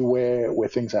to see where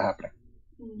things are happening.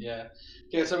 Yeah.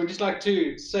 So we'd just like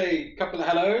to say a couple of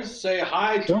hellos. Say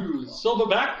hi to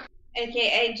Silverback.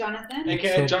 A.K.A. Jonathan.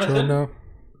 A.K.A. Jonathan.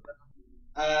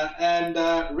 And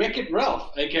Wreck-It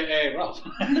Ralph. A.K.A. Ralph.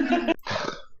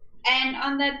 And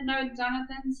on that note,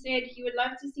 Jonathan said he would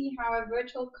love to see how a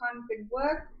virtual con could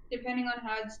work, depending on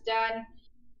how it's done.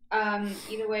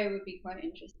 Either way, it would be quite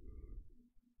interesting.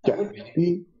 Yeah.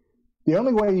 The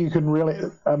only way you can really...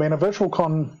 a virtual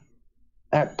con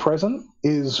at present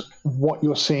is what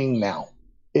you're seeing now.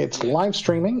 It's live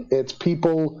streaming. It's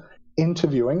people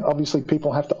interviewing. Obviously,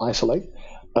 people have to isolate.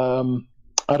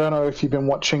 I don't know if you've been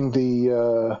watching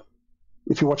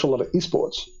if you watch a lot of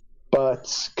esports,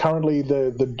 but currently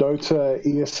the Dota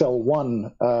ESL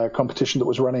 1 competition that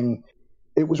was running,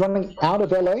 it was running out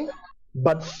of LA,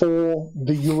 but for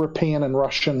the European and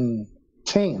Russian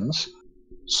teams.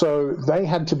 So they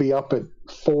had to be up at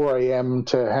 4 a.m.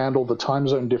 to handle the time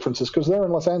zone differences because they're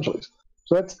in Los Angeles.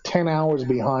 So that's 9 hours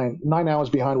behind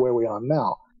where we are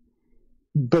now.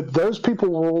 But those people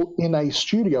were all in a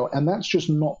studio, and that's just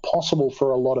not possible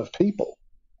for a lot of people.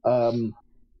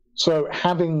 So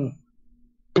having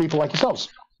people like yourselves,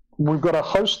 we've got a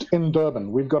host in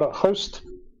Durban, we've got a host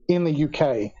in the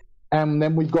UK, and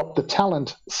then we've got the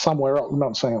talent somewhere else. I'm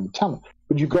not saying I'm the talent,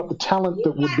 but you've got the talent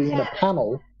that would be in a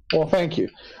panel. Well, thank you.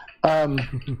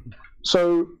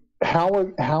 So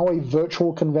how a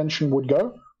virtual convention would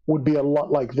go would be a lot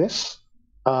like this.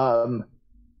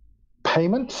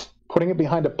 Payment, putting it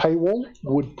behind a paywall,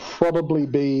 would probably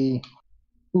be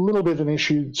a little bit of an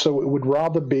issue. So it would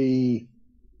rather be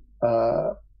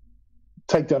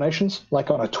take donations,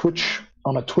 like on a Twitch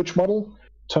model,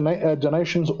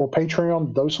 donations or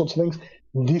Patreon, those sorts of things.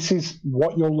 This is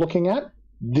what you're looking at.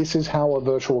 This is how a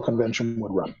virtual convention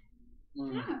would run.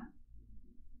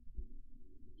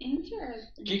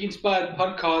 Interesting. Geek-Inspired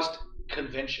podcast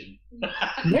convention.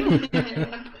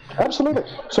 Absolutely.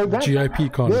 So that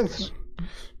GIP con. There's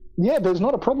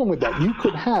not a problem with that. You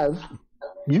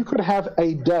could have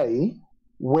a day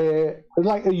where,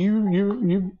 like,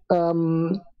 you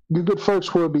good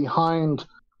folks were behind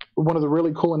one of the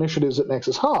really cool initiatives at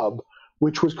Nexus Hub,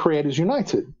 which was Creators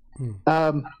United.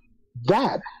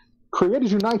 That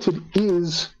Creators United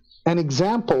is an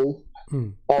example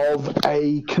of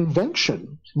a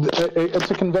convention.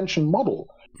 It's a convention model.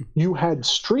 You had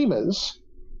streamers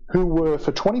who were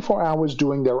for 24 hours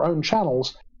doing their own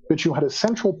channels, but you had a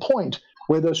central point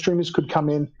where those streamers could come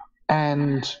in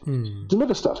and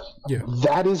deliver stuff. Yeah.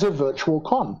 That is a virtual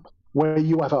con, where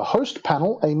you have a host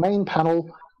panel, a main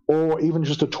panel, or even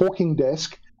just a talking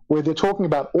desk where they're talking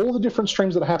about all the different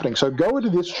streams that are happening. So go to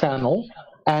this channel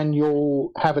and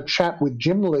you'll have a chat with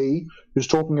Jim Lee, who's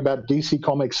talking about DC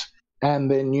Comics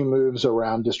and their new moves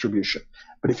around distribution.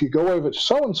 But if you go over to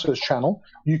so-and-so's channel,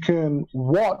 you can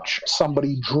watch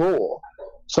somebody draw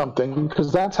something,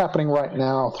 because that's happening right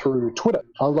now through Twitter.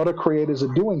 A lot of creators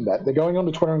are doing that. They're going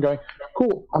onto Twitter and going,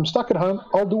 cool, I'm stuck at home,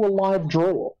 I'll do a live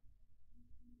draw.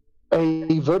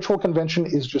 A virtual convention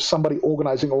is just somebody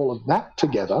organizing all of that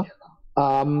together,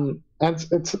 and And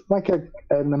it's like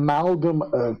an amalgam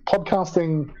of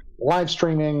podcasting, live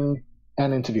streaming,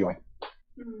 and interviewing.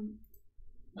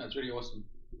 That's really awesome.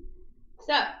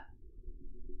 So,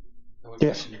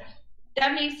 yes.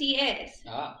 WCS.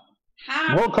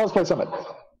 World Cosplay Summit.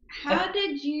 How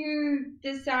did you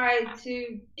decide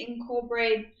to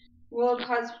incorporate World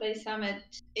Cosplay Summit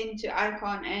into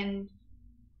Icon? And,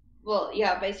 well,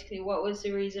 yeah, basically, what was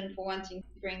the reason for wanting to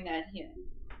bring that here?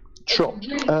 Sure. It's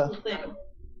a really cool thing.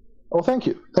 Well, thank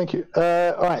you.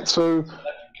 All right, so...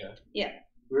 Yeah.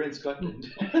 We're in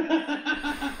Scotland.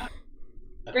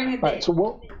 Bring it right, so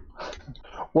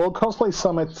World Cosplay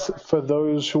Summit, for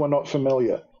those who are not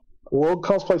familiar, World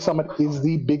Cosplay Summit is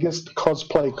the biggest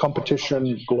cosplay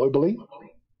competition globally.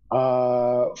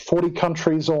 40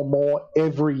 countries or more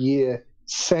every year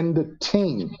send a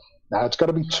team. Now, it's got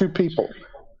to be 2 people.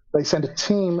 They send a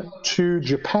team to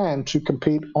Japan to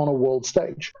compete on a world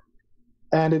stage.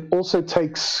 And it also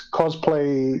takes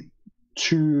cosplay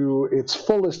to its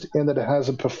fullest in that it has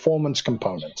a performance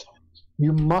component.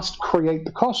 You must create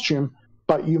the costume,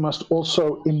 but you must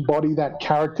also embody that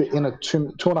character in a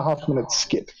 2.5-minute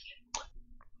skit.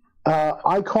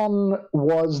 Icon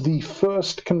was the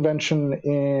first convention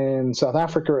in South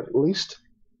Africa, at least,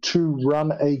 to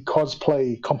run a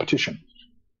cosplay competition.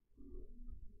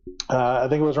 I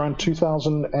think it was around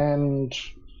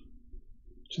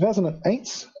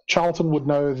 2008. Charlton would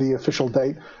know the official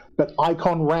date, but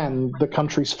Icon ran the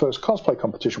country's first cosplay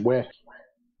competition, where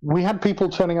we had people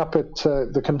turning up at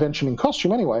the convention in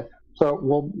costume anyway, so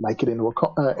we'll make it into a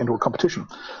competition.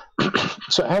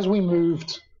 So as we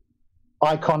moved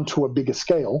Icon to a bigger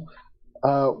scale,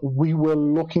 we were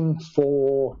looking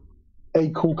for a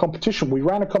cool competition. We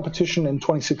ran a competition in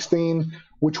 2016,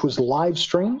 which was live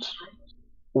streamed.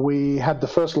 We had the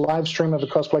first live stream of the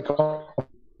cosplay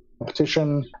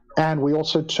competition, and we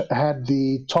also had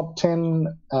the top 10,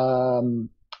 the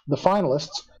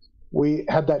finalists. We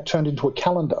had that turned into a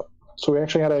calendar. So we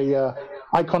actually had a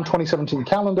Icon 2017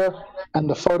 calendar, and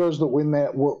the photos that were in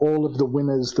there were all of the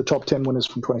winners, the top 10 winners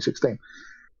from 2016.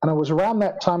 And it was around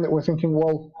that time that we're thinking,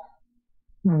 well,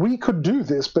 we could do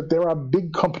this, but there are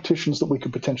big competitions that we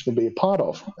could potentially be a part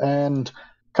of. And a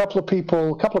couple of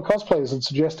cosplayers had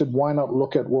suggested, why not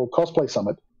look at World Cosplay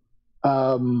Summit?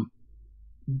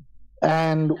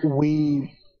 And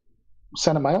we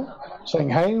sent a mail saying,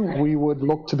 hey, we would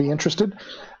look to be interested.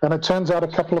 And it turns out a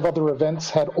couple of other events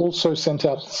had also sent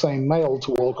out the same mail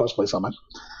to World Cosplay Summit.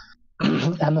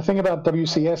 And the thing about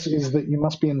WCS is that you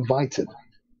must be invited.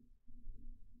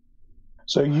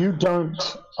 So you don't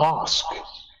ask.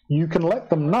 You can let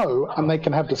them know and they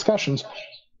can have discussions,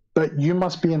 but you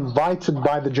must be invited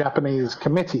by the Japanese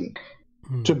committee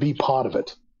to be part of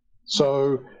it.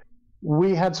 So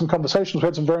we had some conversations. We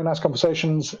had some very nice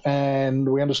conversations, and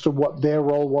we understood what their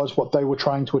role was, what they were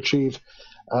trying to achieve.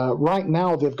 Right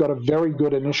now, they've got a very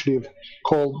good initiative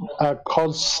called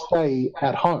Cosstay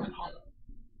at Home.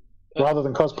 Rather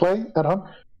than cosplay at home,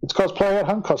 it's cosplay at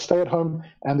home, cosstay at home,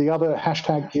 and the other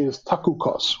hashtag is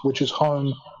takukos, which is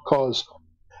home cos.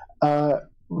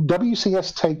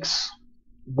 WCS takes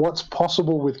what's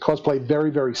possible with cosplay very,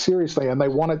 very seriously, and they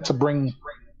want it to bring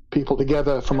people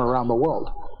together from around the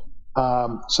world.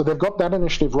 So they've got that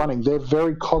initiative running. They're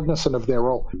very cognizant of their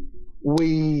role.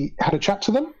 We had a chat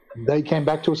to them. They came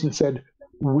back to us and said,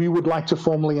 we would like to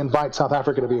formally invite South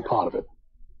Africa to be a part of it.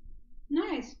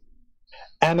 Nice.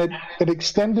 And it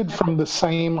extended from the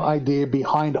same idea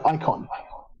behind Icon.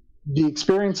 The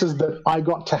experiences that I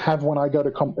got to have when I go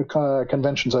to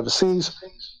conventions overseas,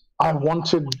 I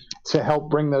wanted to help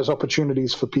bring those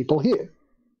opportunities for people here.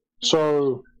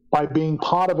 So by being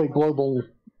part of a global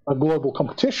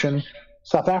competition,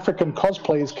 South African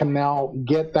cosplayers can now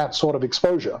get that sort of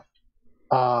exposure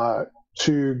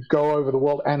to go over the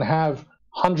world and have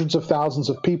hundreds of thousands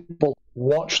of people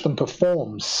watch them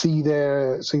perform, see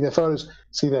their photos,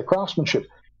 see their craftsmanship.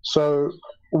 So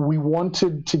we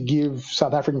wanted to give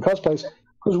South African cosplayers,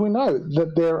 because we know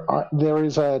that there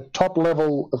is a top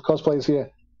level of cosplayers here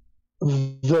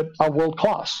that are world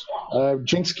class.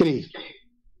 Jinx Kitty,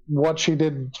 what she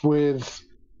did with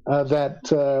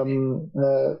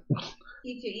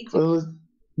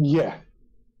yeah,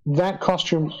 that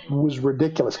costume was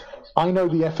ridiculous. I know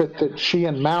the effort that she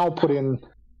and Mao put in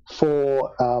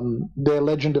for their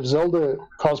Legend of Zelda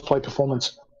cosplay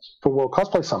performance for World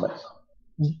Cosplay Summit.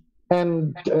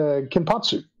 And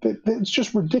Kinpatsu. It's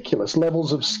just ridiculous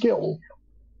levels of skill.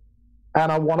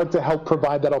 And I wanted to help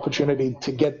provide that opportunity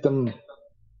to get them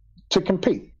to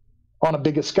compete on a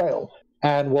bigger scale.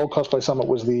 And World Cosplay Summit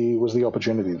was the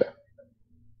opportunity there.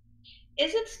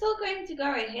 Is it still going to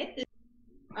go ahead?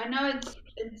 I know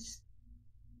it's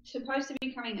supposed to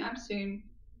be coming up soon.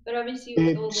 But obviously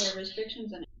with all the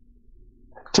restrictions and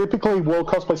typically, World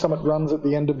Cosplay Summit runs at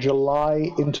the end of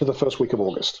July into the first week of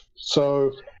August.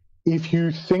 So if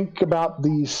you think about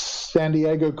the San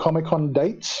Diego Comic-Con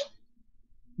dates,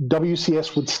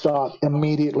 WCS would start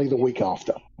immediately the week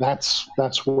after. That's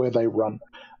where they run.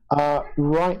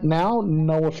 Right now,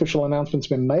 no official announcement's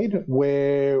been made.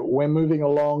 We're moving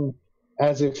along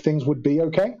as if things would be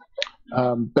okay,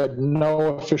 but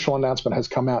no official announcement has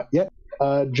come out yet.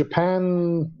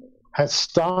 Japan has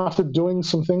started doing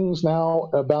some things now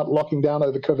about locking down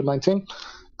over COVID-19.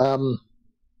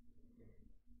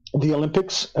 The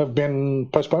Olympics have been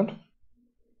postponed.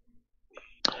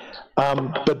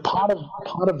 But part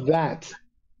of that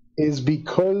is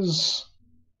because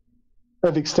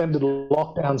of extended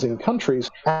lockdowns in countries,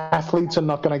 athletes are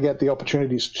not going to get the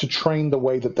opportunities to train the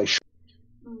way that they should.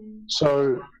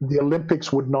 So the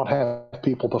Olympics would not have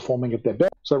people performing at their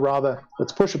best. So rather,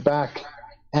 let's push it back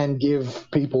and give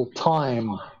people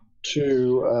time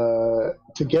to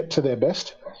get to their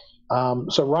best.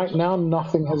 So right now,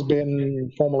 nothing has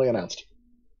been formally announced.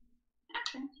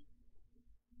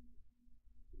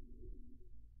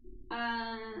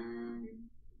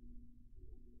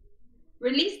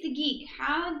 Release the Geek.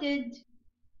 How did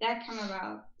that come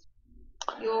about?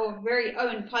 Your very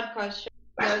own podcast show.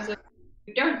 For those of you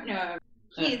who don't know,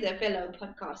 he's a fellow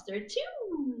podcaster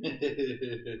too.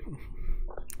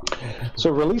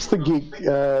 So Release the Geek,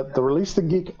 the Release the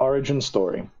Geek origin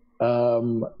story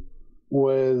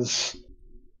was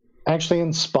actually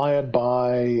inspired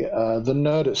by the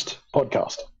Nerdist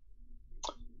podcast.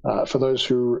 For those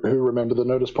who remember the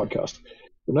Nerdist podcast.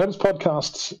 The Nerdist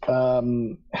podcasts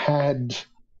had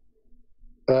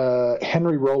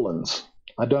Henry Rollins.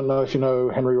 I don't know if you know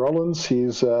Henry Rollins.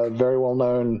 He's a very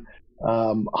well-known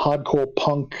hardcore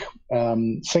punk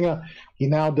singer. He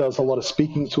now does a lot of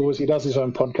speaking tours. He does his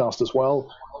own podcast as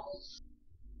well.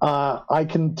 I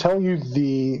can tell you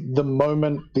the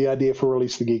moment, the idea for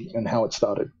Release the Geek and how it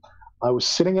started. I was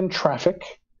sitting in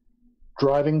traffic,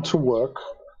 driving to work,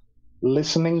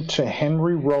 listening to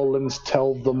Henry Rollins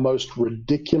tell the most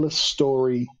ridiculous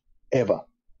story ever.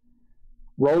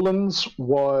 Rollins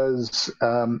was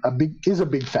is a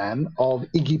big fan of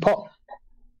Iggy Pop.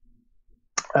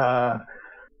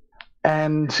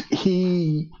 And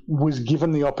he was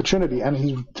given the opportunity, and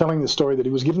he's telling the story that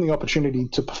he was given the opportunity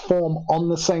to perform on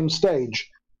the same stage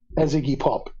as Iggy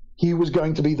Pop. He was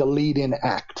going to be the lead-in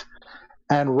act.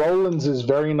 And Rollins is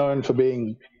very known for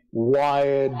being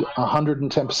wired,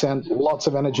 110%, lots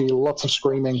of energy, lots of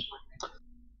screaming.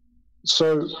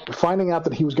 So finding out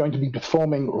that he was going to be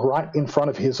performing right in front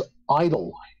of his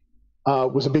idol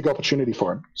was a big opportunity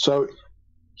for him. So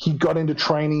he got into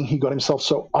training. He got himself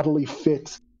so utterly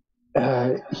fit.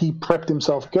 He prepped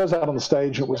himself, goes out on the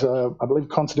stage. It was, I believe, a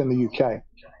concert in the UK.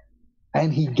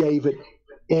 And he gave it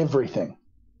everything.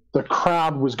 The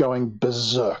crowd was going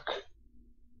berserk.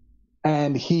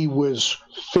 And he was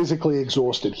physically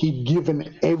exhausted. He'd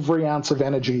given every ounce of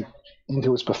energy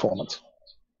into his performance.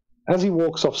 As he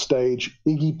walks off stage,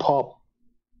 Iggy Pop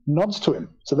nods to him.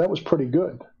 So that was pretty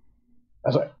good. I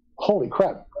was like, holy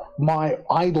crap, my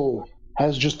idol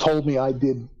has just told me I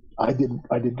did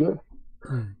good.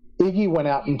 Iggy went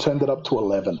out and turned it up to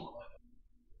 11.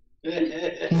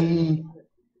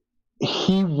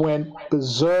 He went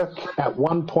berserk. At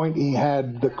one point, he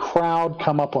had the crowd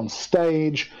come up on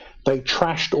stage. They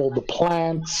trashed all the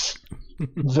plants.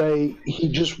 He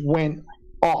just went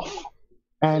off.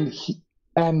 And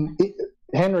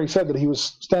Henry said that he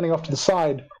was standing off to the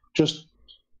side, just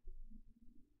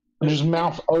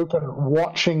mouth open,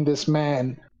 watching this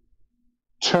man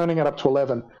turning it up to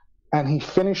 11. And he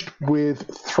finished with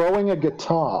throwing a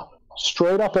guitar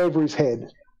straight up over his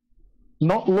head,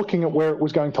 not looking at where it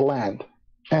was going to land,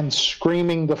 and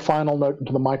screaming the final note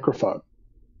into the microphone.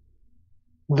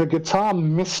 The guitar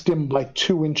missed him by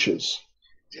 2 inches,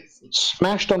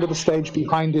 smashed onto the stage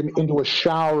behind him into a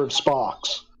shower of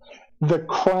sparks. The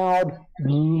crowd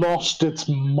lost its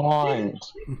mind.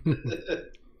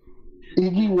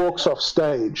 Iggy walks off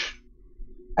stage,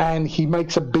 and he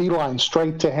makes a beeline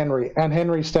straight to Henry, and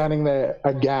Henry's standing there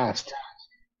aghast.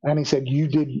 And he said, "You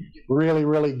did really,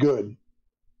 really good,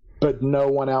 but no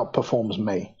one outperforms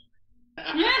me."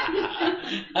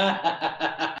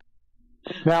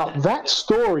 Now, that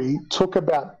story took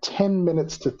about 10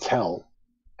 minutes to tell.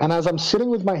 And as I'm sitting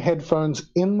with my headphones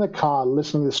in the car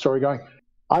listening to the story going,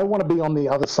 I want to be on the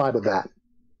other side of that.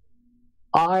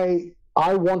 I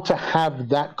want to have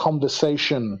that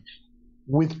conversation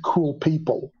with cool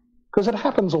people, because it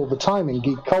happens all the time in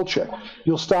geek culture.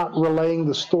 You'll start relaying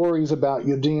the stories about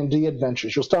your D&D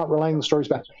adventures. You'll start relaying the stories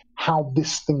about how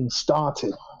this thing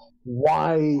started.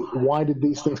 Why did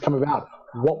these things come about?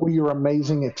 what were your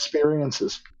amazing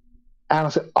experiences? And I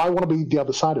said, I want to be the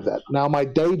other side of that. Now, my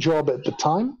day job at the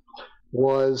time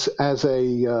was as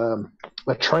a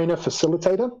trainer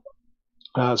facilitator.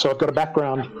 So I've got a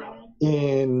background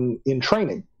in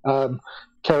training.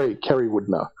 Kerry would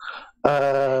know.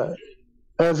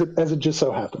 As it just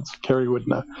so happens, Kerry would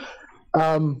know.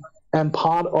 And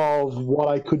part of what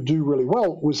I could do really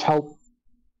well was help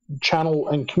channel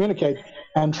and communicate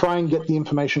and try and get the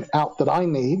information out that I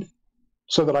need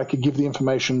so that I could give the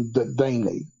information that they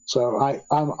need. So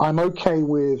I'm okay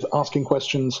with asking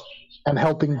questions and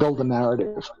helping build a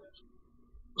narrative.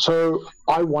 So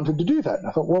I wanted to do that. And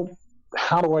I thought, well,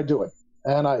 how do I do it?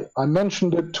 And I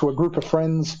mentioned it to a group of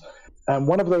friends, and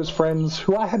one of those friends,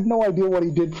 who I had no idea what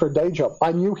he did for a day job,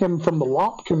 I knew him from the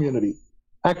LARP community,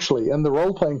 actually, and the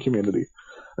role-playing community.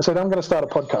 I said, I'm going to start a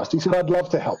podcast. He said, I'd love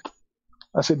to help.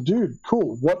 I said, dude,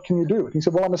 cool, what can you do? He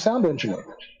said, well, I'm a sound engineer.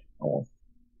 Oh,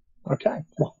 okay,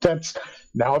 well,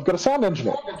 now I've got a sound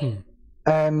engineer.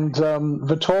 And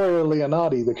Vittorio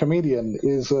Leonardi, the comedian,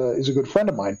 is a good friend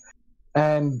of mine.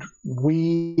 And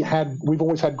we've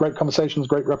always had great conversations,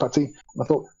 great repartee. And I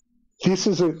thought, this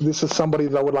is somebody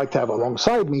that I would like to have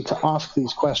alongside me to ask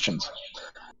these questions.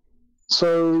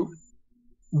 So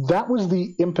that was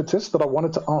the impetus that I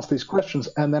wanted to ask these questions.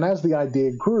 And then as the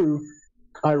idea grew,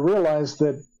 I realized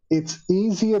that it's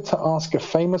easier to ask a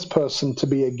famous person to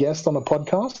be a guest on a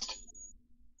podcast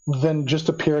than just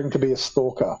appearing to be a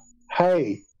stalker.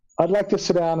 Hey, I'd like to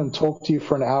sit down and talk to you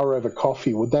for an hour over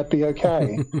coffee. Would that be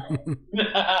okay?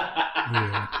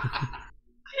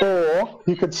 Or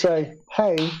you could say,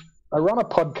 hey, I run a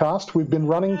podcast. We've been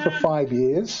running for 5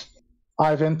 years.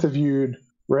 I've interviewed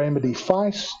Remedy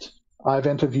Feist. I've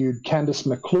interviewed Candice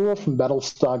McClure from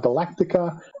Battlestar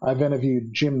Galactica. I've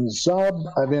interviewed Jim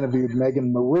Zub. I've interviewed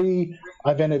Megan Marie.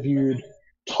 I've interviewed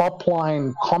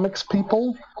top-line comics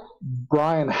people.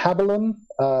 Brian Haberlin,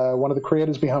 one of the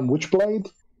creators behind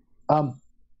Witchblade.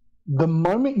 The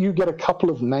moment you get a couple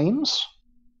of names,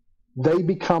 they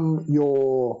become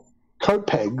your coat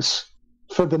pegs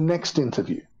for the next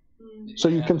interview. So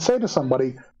you can say to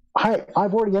somebody, hey,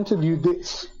 I've already interviewed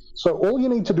this. So all you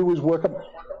need to do is work up,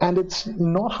 and it's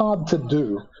not hard to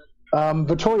do.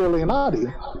 Vittorio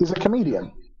Leonardi is a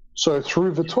comedian. So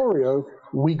through Vittorio,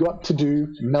 we got to do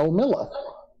Mel Miller,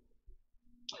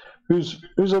 who's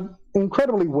an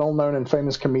incredibly well-known and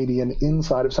famous comedian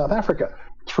inside of South Africa.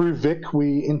 Through Vic,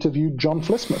 we interviewed John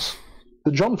Flismus.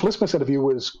 The John Flismus interview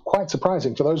was quite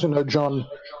surprising. For those who know John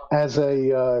as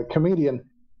a comedian,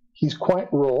 he's quite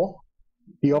raw.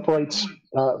 He operates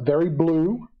very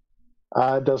blue,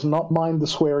 does not mind the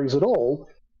swearies at all.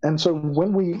 And so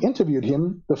when we interviewed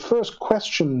him, the first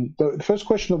question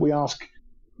that we ask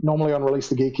normally on Release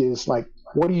the Geek is like,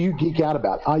 what do you geek out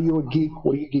about? Are you a geek?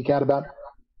 What do you geek out about?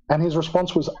 And his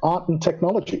response was art and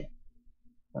technology.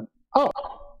 And,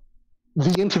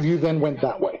 the interview then went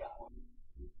that way.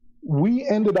 We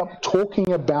ended up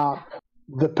talking about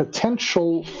the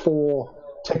potential for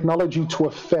technology to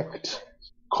affect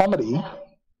comedy.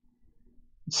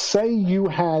 Say you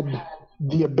had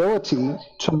the ability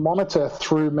to monitor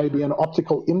through maybe an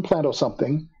optical implant or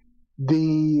something,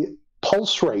 the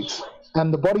pulse rate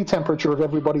and the body temperature of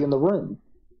everybody in the room.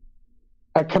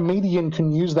 A comedian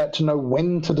can use that to know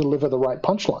when to deliver the right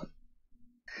punchline.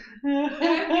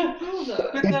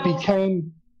 It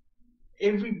became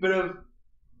every bit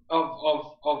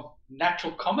of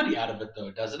natural comedy out of it,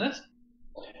 though, doesn't it?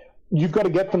 You've got to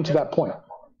get them to that point.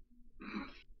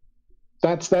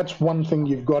 That's one thing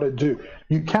you've got to do.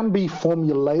 You can be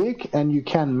formulaic and you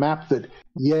can map that,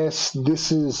 yes,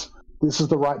 this is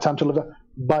the right time to deliver,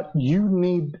 but you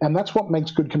need, and that's what makes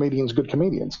good comedians,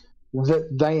 that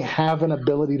they have an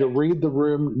ability to read the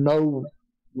room, know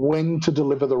when to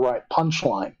deliver the right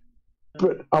punchline.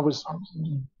 But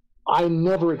I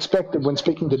never expected when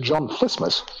speaking to John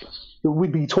Flismus that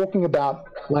we'd be talking about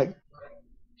like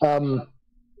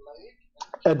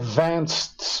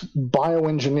advanced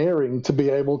bioengineering to be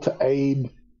able to aid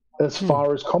as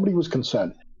far as comedy was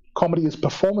concerned. Comedy is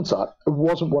performance art. It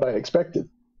wasn't what I expected.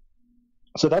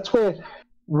 So that's where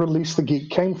Release the Geek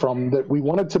came from, that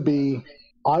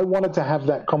I wanted to have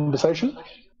that conversation.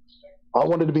 I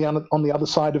wanted to be on the other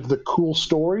side of the cool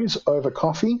stories over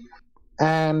coffee.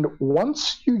 And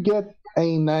once you get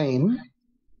a name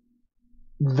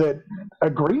that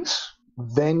agrees,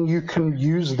 then you can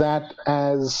use that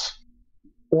as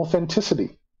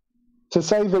authenticity. To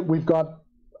say that we've got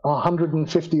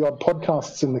 150 odd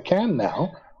podcasts in the can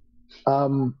now,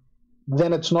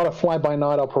 then it's not a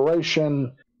fly-by-night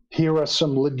operation. Here are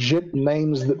some legit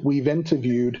names that we've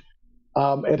interviewed.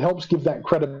 It helps give that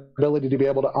credibility to be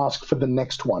able to ask for the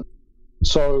next one.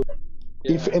 So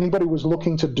If anybody was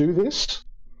looking to do this,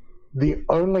 the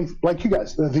only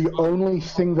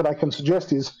thing that I can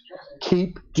suggest is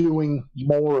keep doing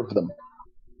more of them.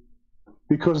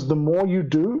 Because the more you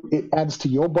do, it adds to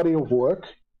your body of work.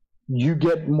 You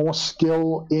get more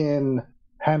skill in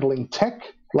handling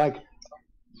tech. Like,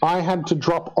 I had to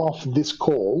drop off this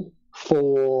call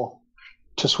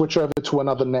to switch over to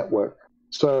another network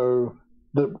so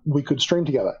that we could stream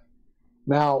together.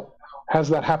 Now, has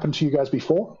that happened to you guys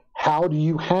before? How do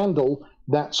you handle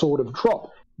that sort of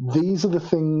drop? These are the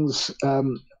things.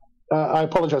 I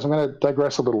apologize. I'm going to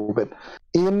digress a little bit.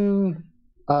 In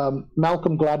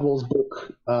Malcolm Gladwell's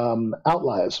book,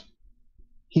 Outliers,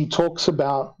 he talks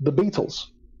about the Beatles.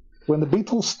 When the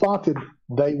Beatles started,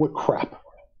 they were crap.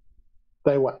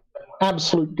 They were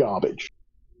absolute garbage.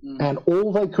 And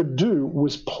all they could do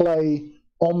was play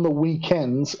on the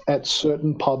weekends at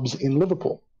certain pubs in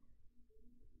Liverpool.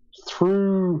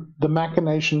 Through the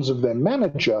machinations of their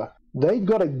manager, they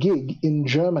got a gig in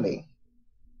Germany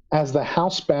as the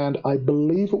house band. I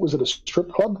believe it was at a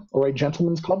strip club or a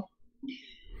gentleman's club.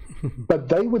 But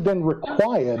they were then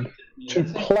required to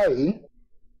play.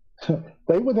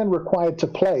 They were then required to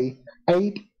play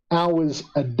 8 hours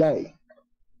a day.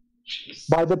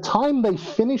 By the time they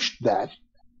finished that,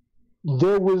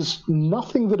 there was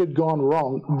nothing that had gone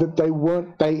wrong that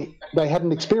they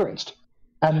hadn't experienced,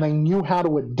 and they knew how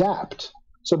to adapt.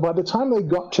 So by the time they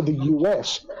got to the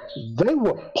US, they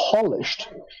were polished,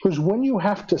 because when you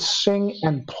have to sing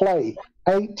and play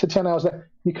 8 to 10 hours a day,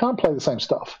 you can't play the same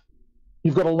stuff.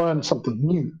 You've got to learn something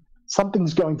new.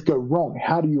 Something's going to go wrong.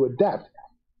 How do you adapt?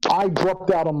 I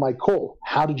dropped out on my call.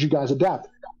 How did you guys adapt?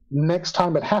 Next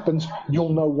time it happens,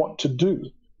 you'll know what to do.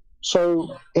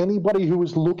 So anybody who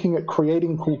is looking at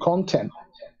creating cool content,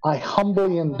 I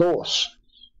humbly endorse,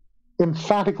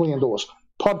 emphatically endorse,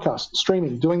 podcasts,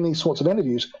 streaming, doing these sorts of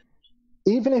interviews.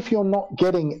 Even if you're not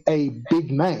getting a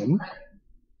big name,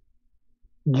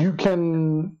 you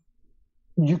can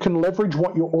leverage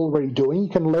what you're already doing. You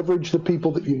can leverage the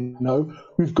people that you know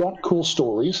who've got cool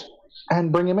stories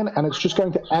and bring them in, and it's just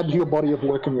going to add to your body of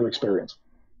work and your experience.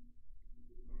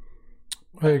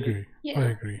 I agree. Yeah. I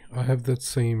agree. I have that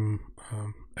same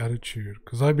attitude,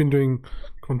 because I've been doing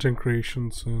content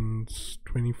creation since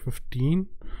 2015.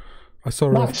 I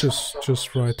started off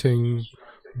just writing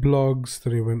blogs,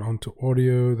 then it went on to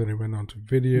audio, then it went on to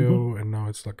video, and now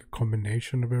it's like a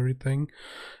combination of everything.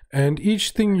 And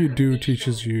each thing you do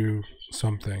teaches you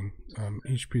something,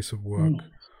 each piece of work.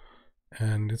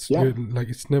 And it's like,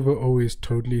 it's never always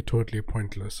totally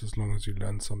pointless as long as you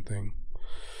learn something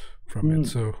from it.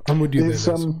 So I'm with you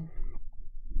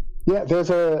there. There's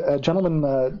a gentleman,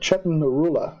 Chetan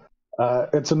Narula.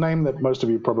 It's a name that most of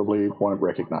you probably won't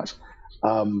recognize.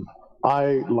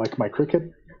 I like my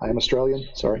cricket. I am Australian.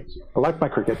 Sorry, I like my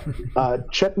cricket.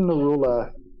 Chetan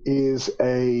Narula is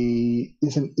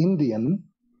an Indian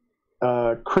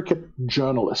cricket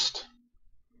journalist,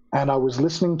 and I was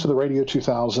listening to the Radio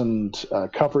 2000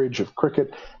 coverage of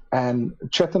cricket. And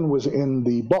Chetan was in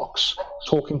the box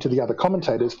talking to the other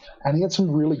commentators, and he had some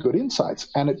really good insights.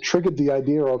 And it triggered the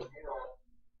idea of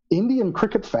Indian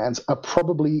cricket fans are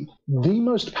probably the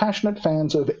most passionate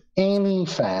fans of any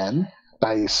fan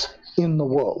base in the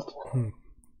world.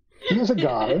 Here's a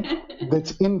guy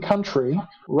that's in country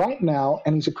right now,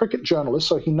 and he's a cricket journalist,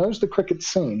 so he knows the cricket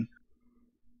scene.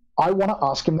 I want to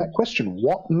ask him that question.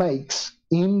 What makes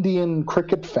Indian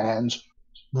cricket fans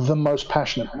the most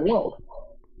passionate in the world?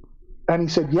 And he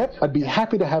said, yep, I'd be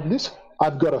happy to have this.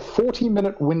 I've got a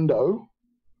 40-minute window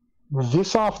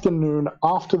this afternoon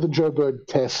after the Joburg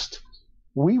test.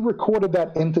 We recorded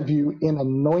that interview in a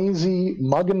noisy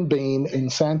Mug and Bean in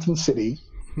Santon City.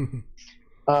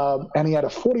 And he had a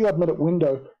 40-odd minute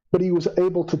window, but he was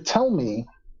able to tell me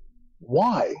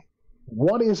why.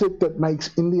 What is it that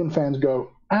makes Indian fans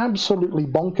go absolutely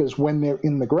bonkers when they're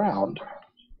in the ground?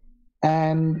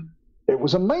 And it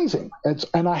was amazing.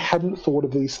 And I hadn't thought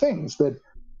of these things, that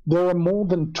there are more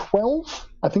than 12,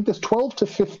 I think there's 12 to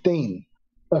 15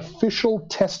 official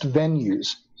test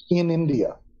venues in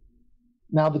India.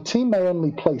 Now, the team may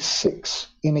only play 6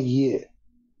 in a year.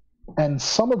 And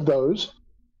some of those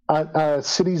are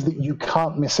cities that you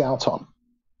can't miss out on.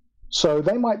 So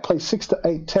they might play 6 to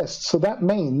 8 tests. So that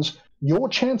means your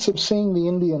chance of seeing the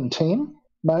Indian team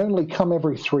may only come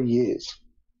every 3 years.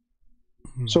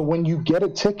 So when you get a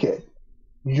ticket,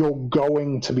 you're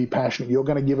going to be passionate. You're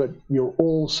going to give it, you're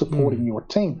all supporting your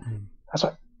team. I was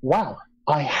like, wow,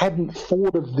 I hadn't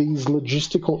thought of these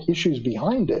logistical issues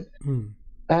behind it.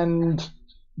 And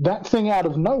that thing out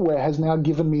of nowhere has now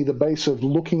given me the base of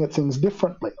looking at things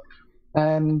differently.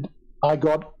 And I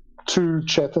got to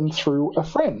Chetan through a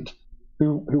friend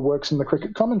who works in the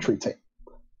cricket commentary team.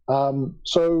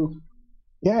 So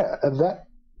yeah, that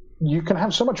you can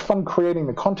have so much fun creating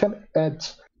the content.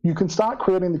 You can start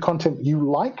creating the content you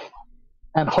like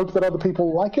and hope that other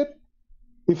people like it.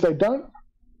 If they don't,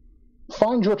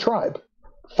 find your tribe.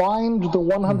 Find the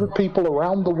 100 people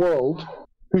around the world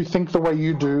who think the way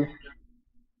you do,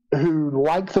 who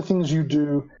like the things you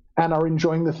do, and are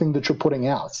enjoying the thing that you're putting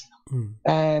out.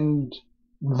 And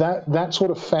that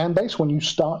sort of fan base, when you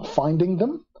start finding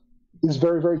them, is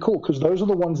very, very cool, because those are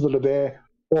the ones that are there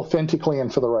authentically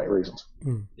and for the right reasons.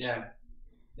 Yeah.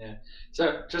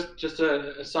 So just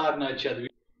a side note here. The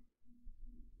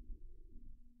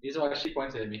reason why she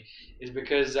pointed at me is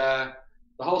because the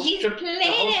whole strip club.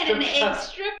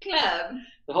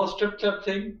 The whole strip club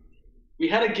thing. We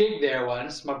had a gig there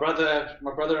once. My brother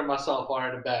and myself are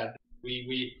in a band.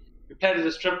 We played at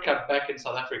a strip club back in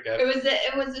South Africa. It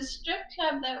was a strip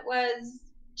club that was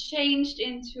changed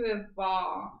into a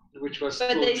bar, which was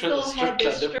but they still had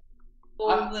the strip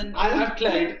poles and I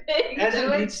played as a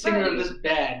lead singer of this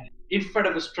band in front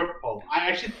of a strip pole. I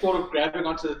actually thought of grabbing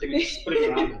onto the thing and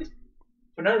spinning around it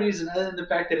for no reason other than the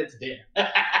fact that it's there.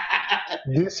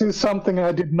 This is something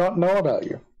I did not know about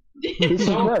you. This is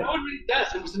no, great. No one really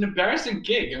does. It was an embarrassing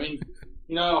gig. I mean,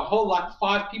 a whole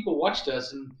 5 people watched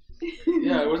us, and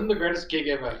yeah, it wasn't the greatest gig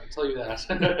ever. I can tell you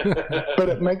that. But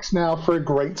it makes now for a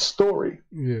great story.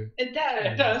 Yeah, it does.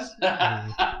 It does.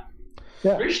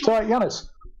 Yeah. So,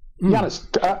 Giannis,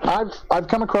 I've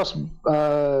come across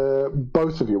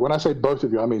both of you. When I say both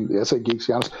of you, I mean SA Geeks,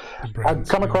 Giannis. I've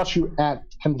come across you at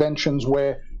conventions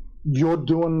where you're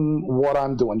doing what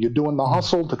I'm doing. You're doing the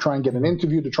hustle to try and get an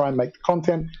interview, to try and make the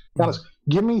content. Giannis,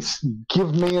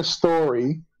 give me a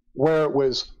story where it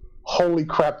was, holy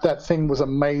crap, that thing was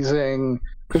amazing.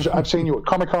 Because I've seen you at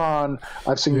Comic-Con,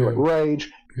 I've seen you at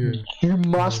Rage. You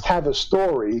must have a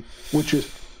story which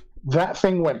is, that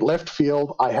thing went left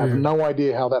field. I have no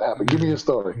idea how that happened. Give me a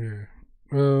story.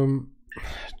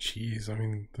 Jeez, I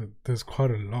mean, there's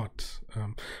quite a lot.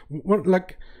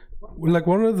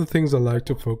 One of the things I like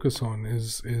to focus on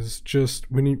is just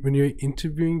when you're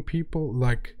interviewing people,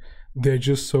 like, they're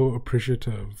just so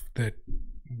appreciative that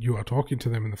you are talking to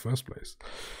them in the first place.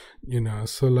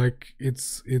 So like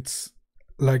it's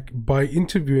like, by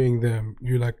interviewing them,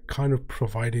 you're like kind of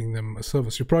providing them a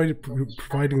service. You're probably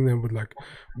providing them with like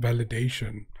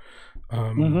validation.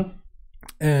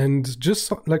 And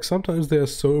just like, sometimes they're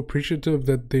so appreciative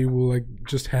that they will like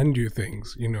just hand you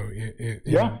things, in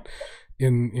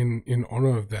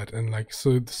honor of that. And like,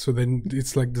 so then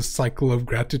it's like the cycle of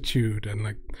gratitude, and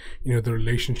like, the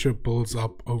relationship builds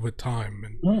up over time.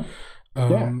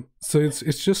 And so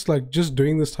it's just like, just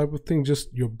doing this type of thing, just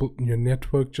your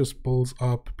network just builds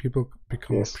up. People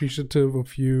become appreciative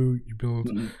of you. You build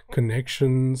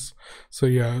connections. So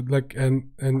yeah, like, and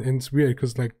it's weird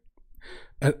because like,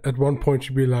 at one point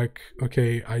you'd be like,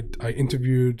 okay, I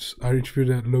interviewed a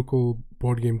local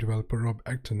board game developer, Rob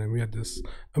Acton, and we had this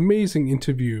amazing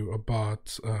interview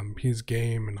about his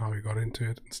game and how he got into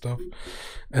it and stuff.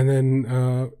 And then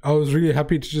I was really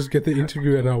happy to just get the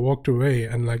interview, and I walked away,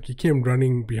 and like, he came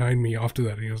running behind me after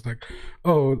that, and he was like,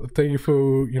 oh, thank you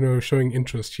for showing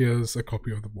interest, here's a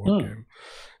copy of the board game.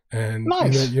 And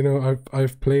nice.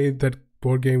 I've played that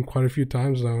board game quite a few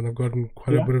times now, and I've gotten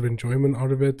quite a bit of enjoyment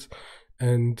out of it.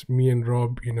 And me and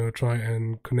Rob, try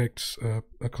and connect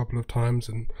a couple of times,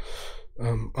 and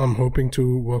I'm hoping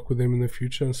to work with him in the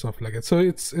future and stuff like that. So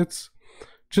it's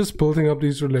just building up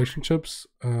these relationships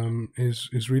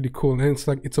is really cool, and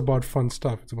it's about fun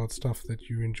stuff. It's about stuff that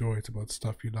you enjoy. It's about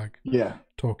stuff you like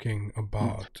talking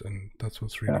about, and that's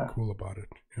what's really cool about it.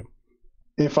 Yeah.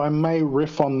 If I may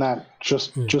riff on that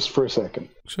just for a second.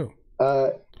 Sure.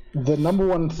 The number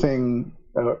one thing,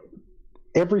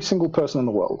 every single person in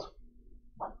the world,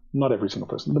 not every single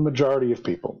person, the majority of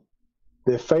people,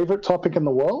 their favorite topic in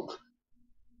the world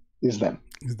is them.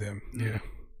 Is them, yeah.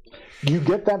 You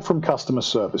get that from customer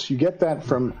service. You get that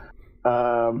from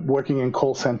working in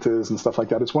call centers and stuff like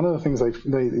that. It's one of the things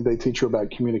they teach you about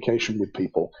communication with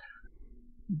people.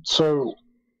 So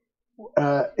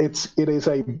it is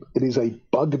a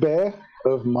bugbear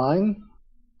of mine.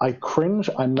 I cringe.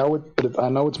 I know it, but I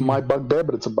know it's my bugbear,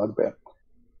 but it's a bugbear.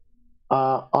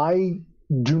 I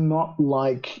do not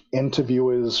like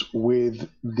interviewers with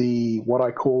what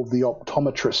I call the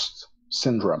optometrist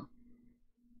syndrome.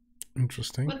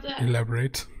 Interesting.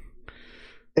 Elaborate.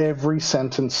 Every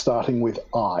sentence starting with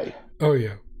I. Oh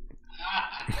yeah.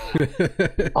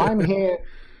 I'm here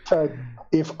to,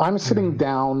 if I'm sitting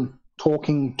down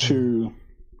talking to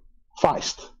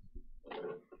Feist,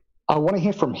 I want to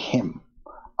hear from him.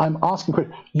 I'm asking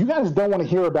questions. You guys don't want to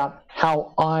hear about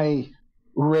how I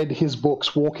read his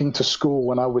books walking to school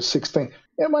when I was 16.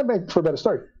 It might make for a better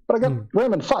story. But I got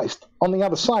Raymond Feist on the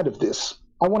other side of this.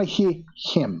 I want to hear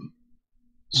him.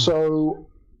 So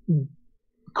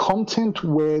content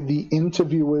where the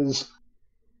interviewers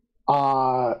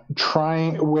are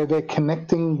where they're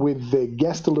connecting with their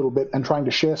guest a little bit and trying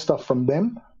to share stuff from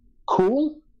them,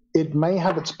 cool. It may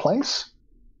have its place,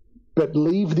 but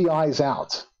leave the eyes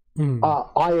out.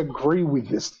 I agree with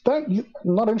this. I'm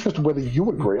not interested whether you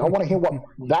agree. I want to hear what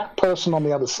that person on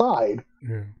the other side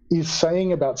is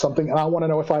saying about something, and I want to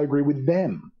know if I agree with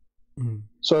them.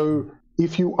 So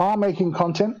if you are making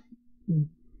content,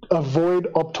 avoid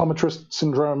optometrist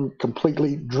syndrome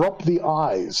completely. Drop the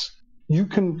eyes. You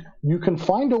can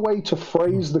find a way to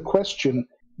phrase the question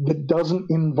that doesn't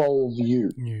involve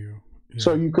you.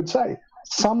 So you could say,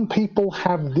 some people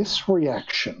have this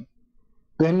reaction.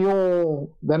 Then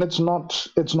it's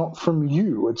not from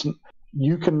you.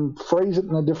 You can phrase it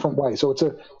in a different way. So it's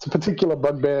a particular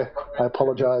bugbear. I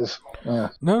apologize.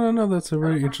 No, that's a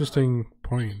very interesting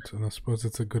point, and I suppose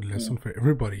it's a good lesson for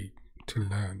everybody to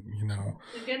learn. It's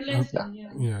a good lesson.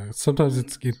 Yeah. Sometimes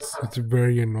it's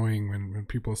very annoying when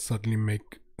people suddenly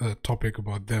make a topic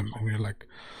about them, and you're like,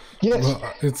 yes, well,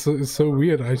 it's so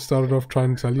weird. I started off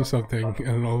trying to tell you something,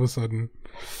 and all of a sudden,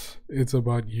 it's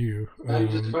about you. I'm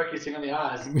just focusing on the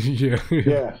eyes.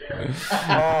 Yeah.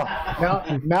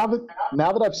 Now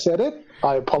that I've said it,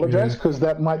 I apologize, because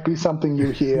that might be something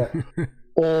you hear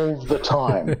all the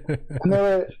time. And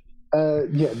there are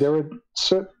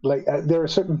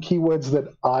certain keywords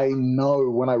that I know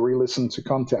when I re-listen to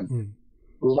content.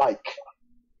 Like,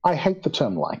 I hate the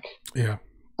term like. Yeah.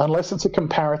 Unless it's a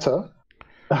comparator,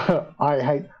 I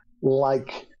hate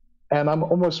like. And I'm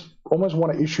almost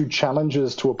want to issue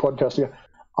challenges to a podcast here.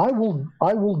 I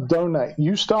will donate.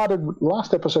 You started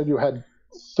last episode. You had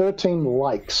 13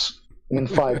 likes in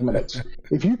 5 minutes.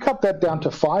 If you cut that down to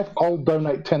 5, I'll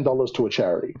donate $10 to a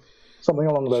charity. Something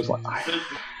along those lines.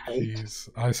 Jeez.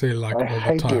 I say like all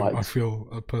the time. Likes. I feel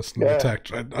personally attacked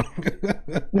right now.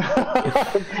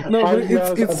 No, but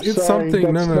it's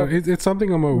something. It's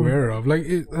something I'm aware of.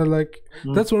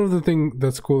 That's one of the things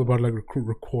that's cool about like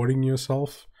recording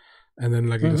yourself. And then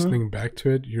listening back to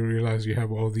it, you realize you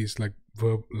have all these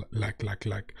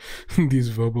these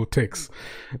verbal tics,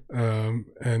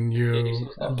 and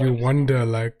you wonder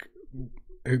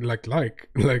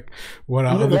what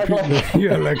are other people?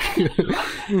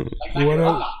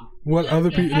 What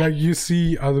other people you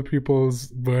see other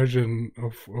people's version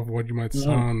of what you might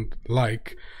sound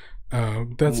like.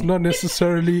 That's not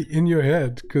necessarily in your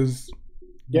head, because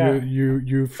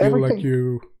you feel like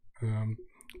you.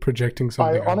 Projecting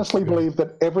something. I honestly believe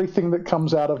that everything that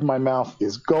comes out of my mouth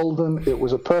is golden. It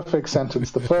was a perfect sentence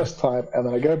the first time, and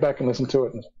then I go back and listen to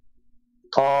it, and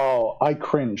I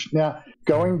cringe. Now,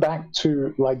 going back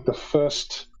to like the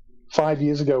first 5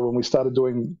 years ago when we started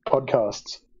doing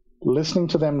podcasts, listening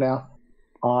to them now,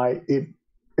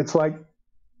 it's like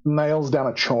nails down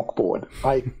a chalkboard.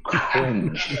 I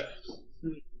cringe.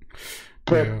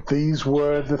 But these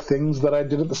were the things that I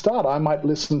did at the start. I might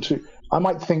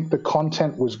think the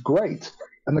content was great,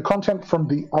 and the content from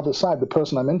the other side, the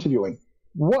person I'm interviewing,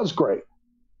 was great.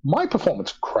 My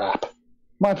performance, crap.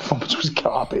 My performance was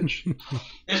garbage.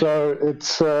 So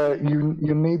it's you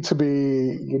need to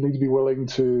be willing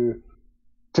to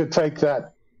take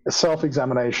that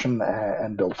self-examination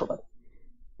and build from it.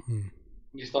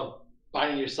 You stop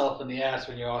biting yourself in the ass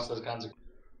when you ask those kinds of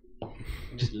questions.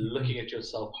 Just looking at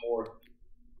yourself more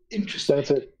interesting.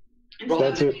 That's it.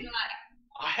 That's it.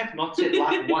 I have not said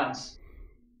like once,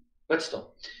 but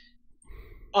still.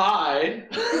 I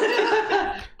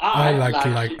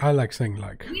like saying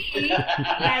like.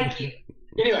 Like you.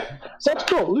 Anyway, that's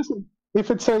cool. Listen,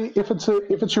 if it's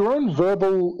your own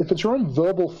verbal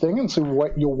thing, and so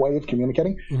what your way of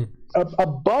communicating,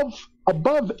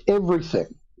 above everything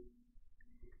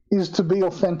is to be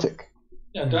authentic.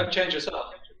 Yeah, don't change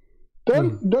yourself.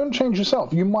 Don't change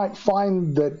yourself. You might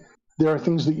find that there are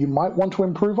things that you might want to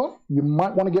improve on, you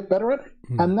might want to get better at,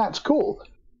 and that's cool.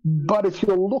 But if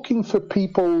you're looking for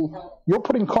people, you're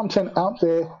putting content out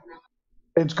there,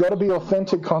 it's got to be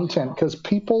authentic content, because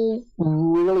people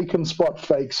really can spot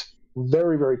fakes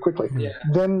very, very quickly. Yeah.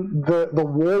 Then the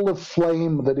wall of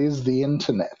flame that is the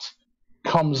internet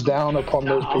comes down upon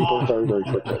those people very, very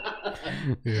quickly.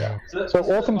 Yeah. So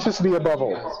authenticity above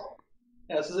all.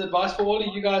 Yeah, this is advice for all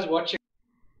of you guys watching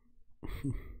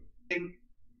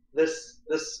this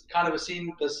kind of a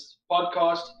scene, this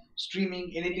podcast,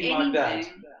 streaming, anything like that.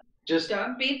 Just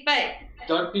don't be fake.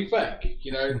 Don't be fake.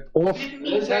 You know,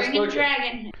 Liz has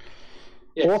spoken.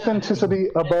 Yes. Authenticity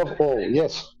above all.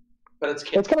 Yes. But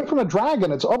it's coming from a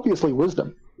dragon. It's obviously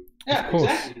wisdom. Yeah,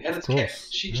 exactly. And it's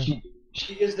kept.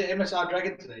 She is the MSR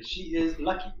dragon today. She is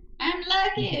lucky. I'm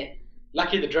lucky.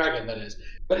 Lucky the dragon, that is.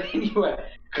 But anyway,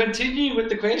 continuing with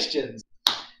the questions.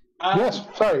 Yes,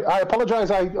 sorry. I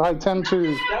apologize. I tend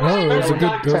to. No, it was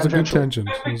a good tangent.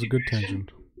 It was a good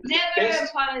tangent. Never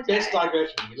apologize. Best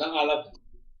digression. I loved it.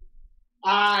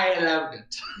 I loved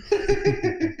it.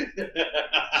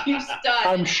 You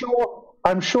started.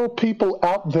 I'm sure people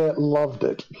out there loved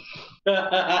it.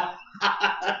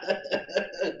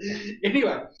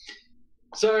 Anyway,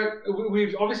 so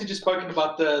we've obviously just spoken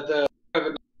about the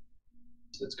COVID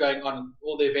that's going on,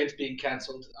 all the events being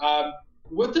cancelled.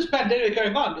 With this pandemic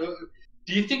going on,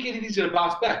 do you think anything's going to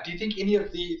bounce back? Do you think any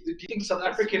of do you think South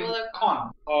African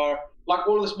cons, or like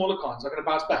all of the smaller cons, are going to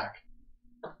bounce back?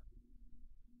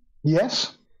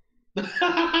 Yes.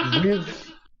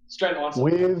 Straight answer.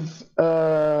 With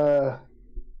a,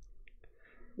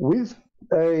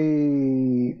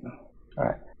 all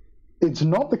right. It's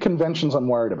not the conventions I'm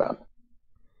worried about.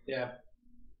 Yeah.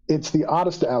 It's the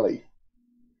artist alley.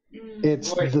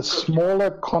 It's the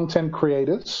smaller content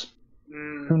creators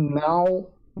who now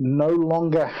no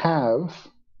longer have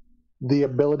the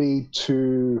ability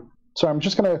to. Sorry, I'm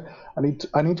just gonna. I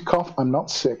need to cough. I'm not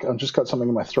sick. I've just got something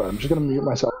in my throat. I'm just gonna mute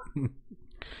myself.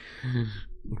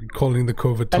 Calling the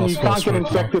COVID task force. And you can't get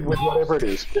infected with whatever it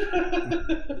is,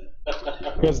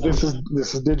 because this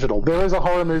is digital. There is a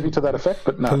horror movie to that effect,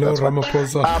 but no. Hello,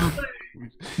 Ramaphosa.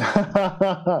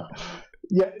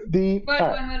 Yeah. The. Wait.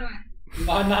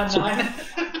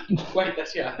 999. Wait,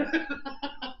 that's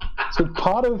So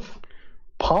part of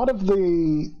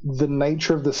the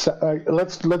nature of the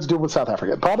let's deal with South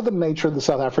Africa. Part of the nature of the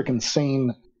South African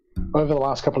scene over the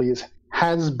last couple of years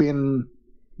has been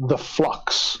the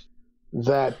flux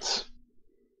that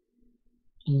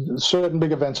certain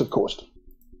big events have caused.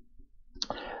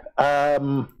 I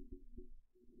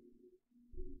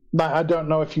don't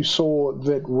know if you saw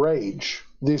that Rage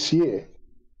this year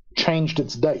changed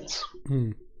its dates.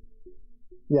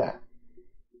 Yeah.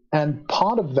 And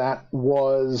part of that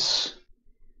was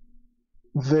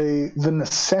the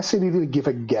necessity to give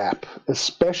a gap,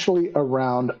 especially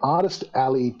around artist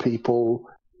alley people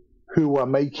who are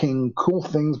making cool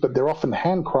things, but they're often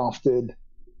handcrafted.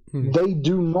 They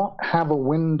do not have a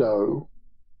window.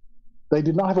 They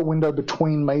did not have a window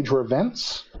between major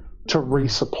events to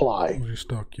resupply.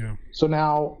 Restock, yeah. So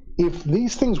now, if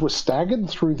these things were staggered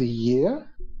through the year,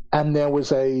 and there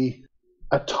was a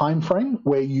time frame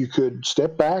where you could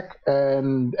step back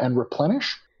and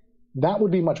replenish, that would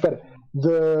be much better.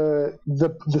 The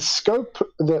scope,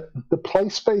 the play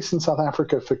space in South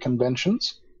Africa for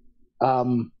conventions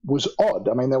was odd.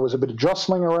 I mean, there was a bit of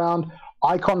jostling around.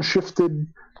 Icon shifted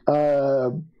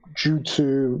due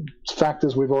to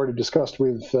factors we've already discussed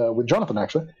with Jonathan,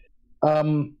 actually.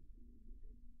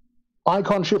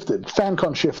 Icon shifted,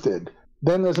 FanCon shifted.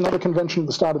 Then there's another convention at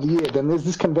the start of the year. Then there's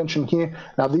this convention here.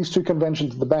 Now these two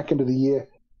conventions at the back end of the year.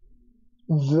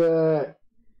 The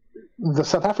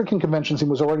South African convention scene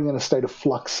was already in a state of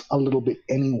flux a little bit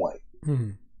anyway.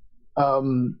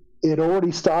 It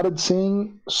already started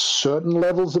seeing certain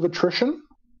levels of attrition.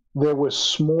 There were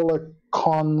smaller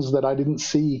cons that I didn't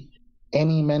see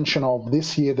any mention of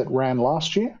this year that ran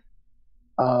last year.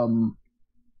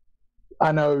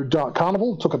 I know Dark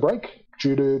Carnival took a break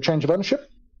due to change of ownership.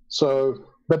 So,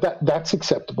 but that's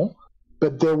acceptable.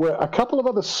 But there were a couple of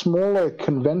other smaller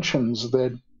conventions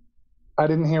that I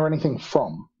didn't hear anything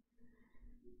from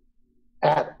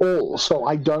at all. So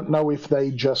I don't know if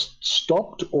they just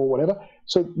stopped or whatever.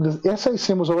 So the SA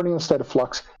sim was already in a state of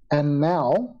flux, and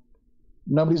now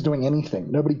nobody's doing anything.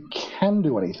 Nobody can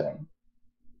do anything.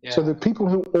 Yeah. So the people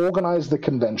who organize the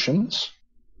conventions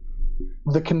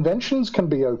can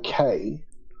be okay.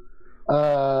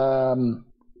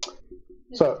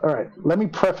 So, all right, let me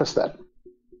preface that.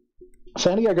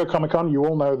 San Diego Comic-Con, you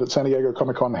all know that San Diego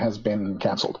Comic-Con has been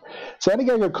canceled. San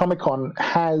Diego Comic-Con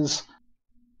has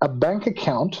a bank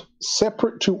account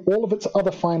separate to all of its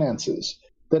other finances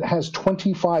that has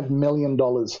 $25 million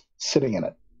sitting in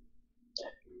it.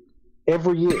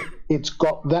 Every year, it's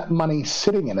got that money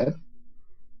sitting in it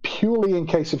purely in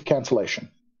case of cancellation.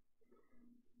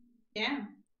 Yeah.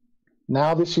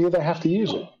 Now this year, they have to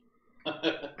use it.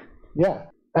 Yeah.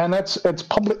 And it's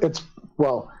public.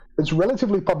 It's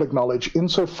relatively public knowledge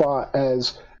insofar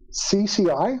as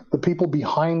CCI, the people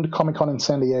behind Comic-Con in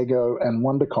San Diego and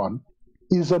WonderCon,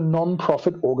 is a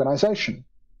non-profit organization.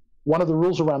 One of the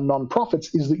rules around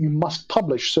non-profits is that you must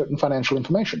publish certain financial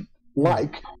information,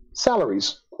 like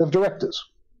salaries of directors.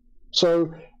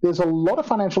 So there's a lot of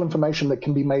financial information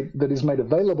that is made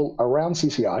available around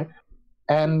CCI,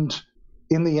 and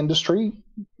in the industry,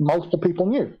 multiple people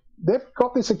knew. They've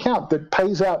got this account that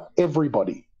pays out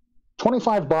everybody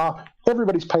 25 bar,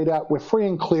 everybody's paid out, we're free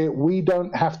and clear, we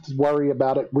don't have to worry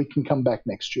about it, we can come back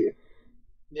next year.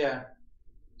 Yeah.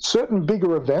 Certain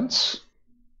bigger events,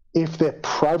 if they're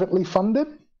privately funded,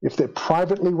 if they're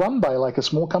privately run by like a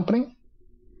small company,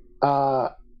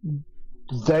 their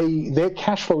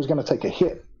cash flow is going to take a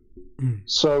hit.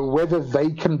 So whether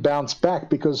they can bounce back,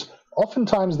 because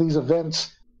oftentimes these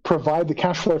events provide the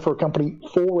cash flow for a company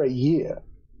for a year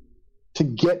to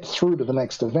get through to the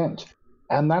next event.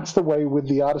 And that's the way with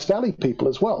the Artist Alley people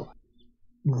as well.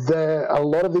 There are a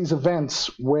lot of these events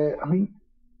where,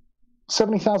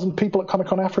 70,000 people at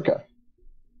Comic-Con Africa.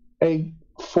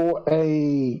 For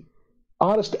a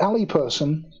Artist Alley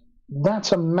person,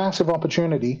 that's a massive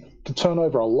opportunity to turn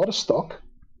over a lot of stock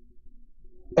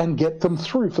and get them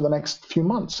through for the next few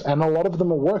months. And a lot of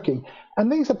them are working.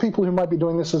 And these are people who might be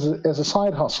doing this as a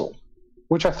side hustle,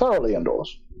 which I thoroughly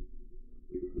endorse.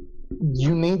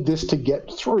 You need this to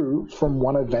get through from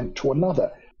one event to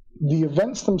another. The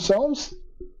events themselves,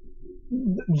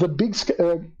 the big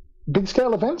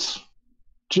scale events,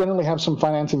 generally have some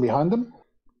financing behind them.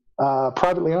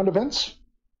 Privately owned events,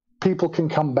 people can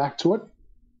come back to it.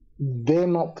 They're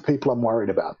not the people I'm worried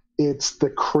about. It's the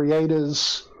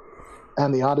creators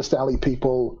and the Artist Alley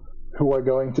people who are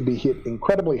going to be hit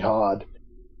incredibly hard.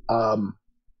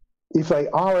 If they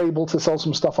are able to sell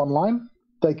some stuff online,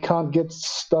 they can't get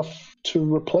stuff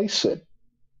to replace it.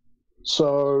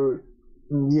 So,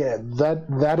 yeah,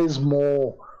 that is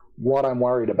more what I'm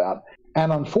worried about.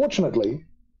 And unfortunately,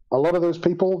 a lot of those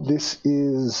people, this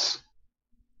is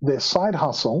their side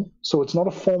hustle, so it's not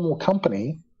a formal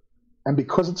company. And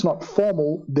because it's not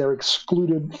formal, they're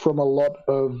excluded from a lot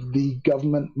of the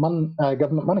government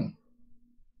money.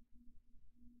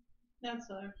 That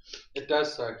sucks. It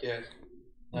does suck, yeah.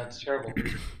 That's terrible.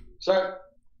 So,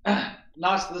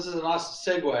 nice. This is a nice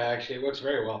segue. Actually, it works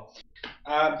very well.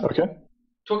 Okay.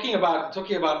 Talking about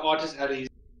Artist Alleys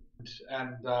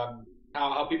and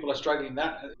how people are struggling in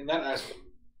that aspect.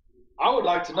 I would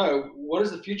like to know, what is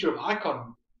the future of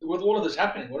Icon with all of this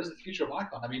happening? What is the future of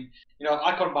Icon?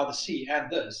 Icon by the Sea and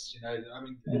this.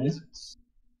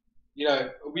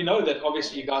 We know that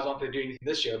obviously you guys aren't going to do anything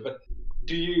this year, but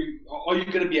are you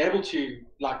going to be able to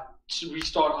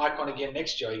restart Icon again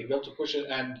next year? Are you going to be able to push it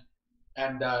and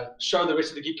show the rest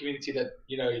of the geek community that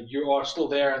you are still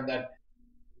there and that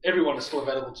everyone is still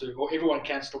available to, or everyone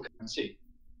can still come and see?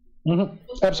 Mm-hmm.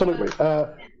 Absolutely.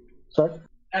 Sorry.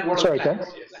 And what are the plans?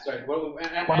 Yes, sorry. What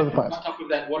are the plans? On top of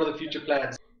that, what are the future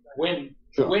plans? When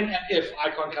and if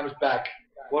Icon comes back,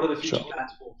 what are the future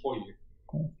plans for you?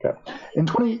 Okay. In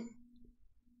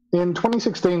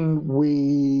 2016,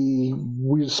 we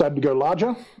decided to go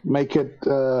larger, make it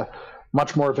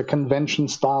much more of a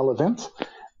convention-style event,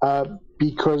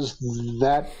 because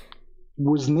that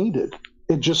was needed.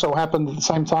 It just so happened at the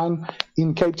same time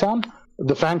in Cape Town,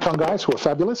 the FanCon guys, who are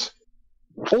fabulous,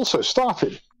 also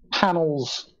started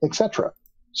panels, etc.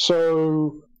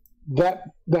 So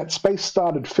that space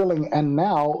started filling, and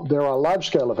now there are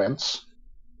large-scale events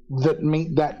that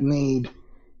meet that need,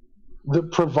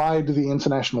 that provide the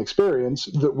international experience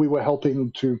that we were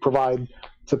helping to provide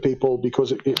to people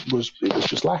because it was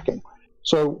just lacking.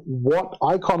 So what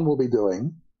Icon will be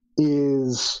doing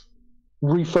is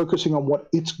refocusing on what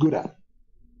it's good at,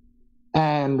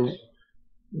 and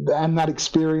that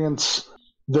experience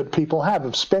that people have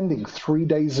of spending 3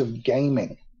 days of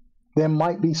gaming. There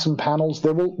might be some panels.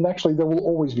 There will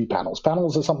always be panels.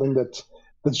 Panels are something that's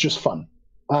just fun.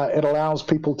 It allows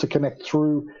people to connect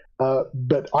through,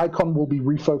 but Icon will be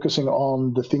refocusing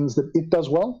on the things that it does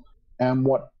well and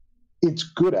what it's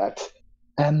good at,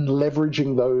 and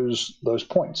leveraging those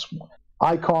points.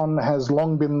 Icon has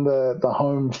long been the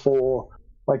home for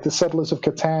the Settlers of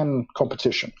Catan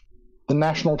competition, the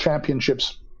national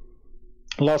championships.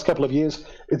 Last couple of years,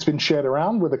 it's been shared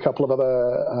around with a couple of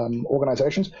other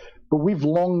organizations, but we've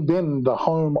long been the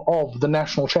home of the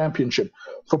national championship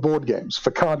for board games,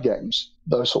 for card games,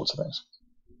 those sorts of things.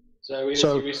 So we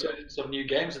see resurgence of new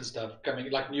games and stuff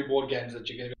coming, like new board games that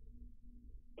you're going to.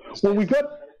 Well,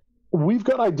 we've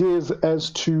got ideas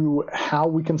as to how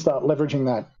we can start leveraging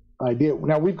that idea.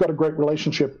 Now, we've got a great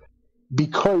relationship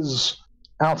because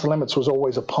Outer Limits was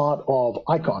always a part of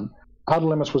Icon. Outer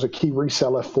Limits was a key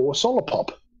reseller for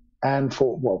Solarpop, and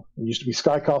it used to be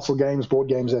Sky Castle Games, Board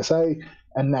Games SA,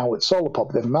 and now it's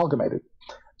Solarpop. They've amalgamated.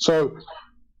 So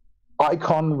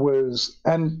Icon was,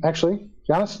 and actually,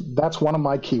 Giannis, that's one of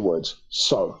my keywords.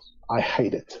 So I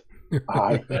hate it.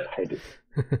 I hate it.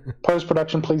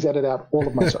 Post-production, please edit out all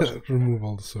of my so's. Remove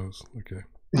all the so's. Okay.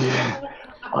 Yeah.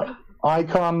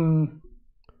 Icon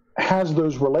has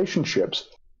those relationships,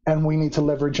 and we need to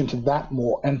leverage into that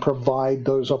more and provide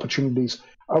those opportunities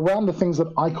around the things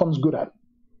that Icon's good at.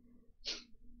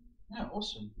 Yeah,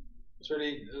 awesome. It's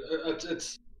really,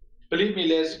 it's believe me,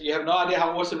 Les, you have no idea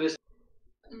how awesome this is.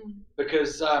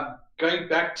 Because going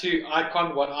back to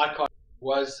Icon, what Icon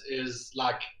is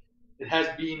like, it has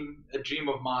been a dream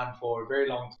of mine for a very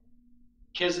long time.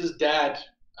 Kez's dad,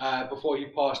 before he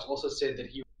passed, also said that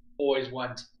he always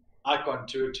wants Icon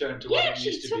to return to what it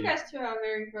used to be. He actually took us to our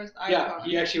very first Icon. Yeah,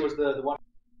 he actually was the one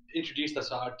who introduced us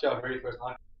to our very first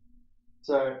Icon.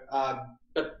 So,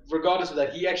 but regardless of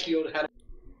that, he actually had,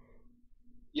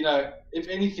 if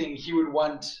anything, he would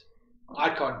want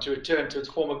Icon to return to its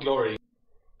former glory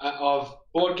of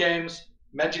board games,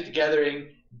 Magic the Gathering,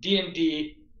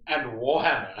 D&D, and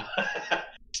Warhammer.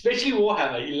 Especially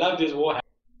Warhammer. He loved his Warhammer.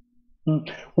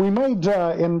 We made,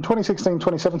 in 2016,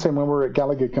 2017, when we were at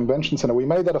Gallagher Convention Center, we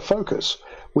made that a focus.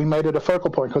 We made it a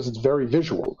focal point because it's very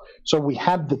visual. So we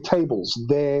had the tables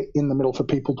there in the middle for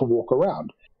people to walk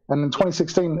around. And in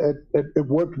 2016, it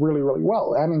worked really, really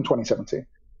well, and in 2017.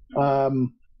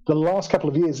 The last couple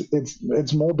of years,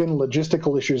 it's more been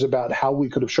logistical issues about how we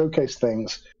could have showcased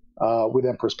things with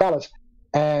Emperor's Palace,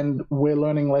 and we're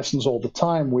learning lessons all the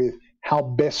time with how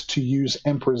best to use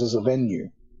Emperor's as a venue,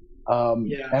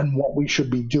 and what we should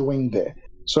be doing there.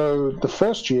 So the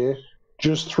first year,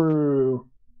 just through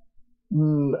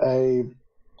a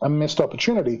missed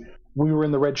opportunity, we were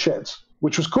in the red sheds,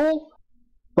 which was cool,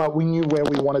 but we knew where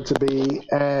we wanted to be,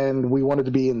 and we wanted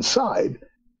to be inside.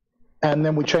 And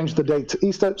then we changed the date to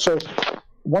Easter. So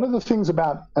one of the things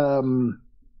about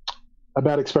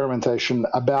experimentation,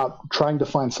 about trying to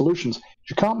find solutions,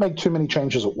 you can't make too many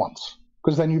changes at once,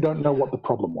 because then you don't know what the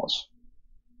problem was.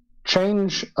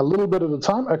 Change a little bit at a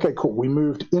time. Okay, cool. We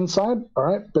moved inside, all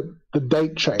right, but the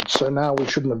date changed. So now we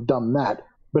shouldn't have done that.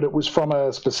 But it was from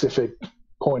a specific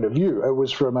point of view. It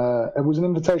was an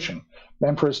invitation,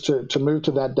 Emperors, to move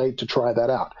to that date to try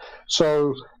that out.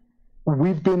 So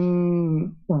we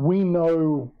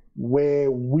know where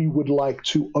we would like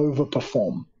to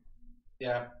overperform.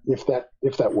 Yeah. If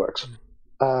that works.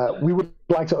 We would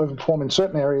like to overperform in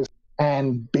certain areas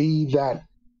and be that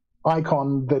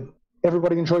icon that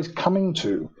everybody enjoys coming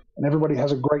to, and everybody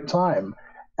has a great time.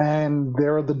 And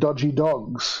there are the dodgy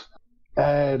dogs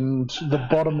and the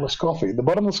bottomless coffee. The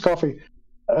bottomless coffee.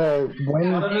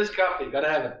 Bottomless coffee, gotta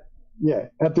have it. Yeah,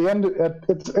 at the end,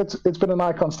 it's been an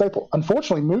icon staple.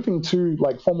 Unfortunately, moving to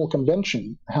like formal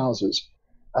convention houses,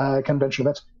 convention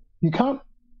events, you can't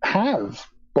have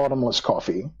bottomless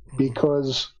coffee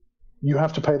because you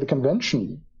have to pay the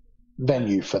convention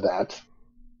venue for that,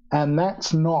 and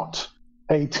that's not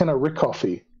a tin of Rick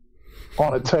coffee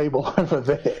on a table over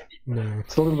there. No.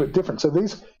 It's a little bit different. So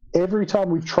every time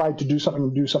we've tried to do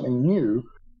something new,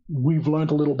 we've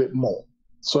learned a little bit more.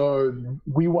 So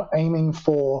we were aiming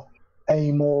for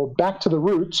a more back to the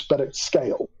roots, but at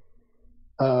scale,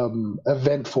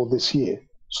 event for this year.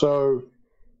 So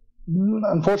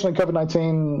unfortunately,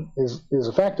 COVID-19 is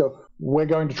a factor. We're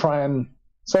going to try and,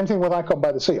 same thing with Icon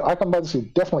by the Sea. Icon by the Sea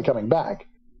definitely coming back.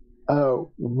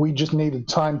 We just needed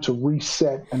time to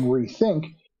reset and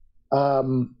rethink,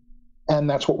 and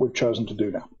that's what we've chosen to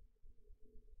do now.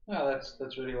 Oh,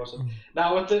 that's really awesome.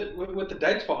 Now, with the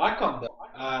dates for Icon,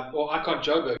 though, or Icon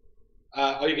Joburg,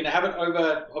 are you going to have it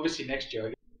over, obviously next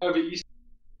year, over Easter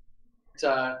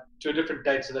to a different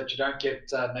date so that you don't get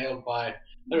nailed by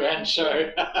the Rand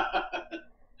show?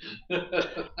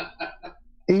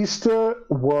 Easter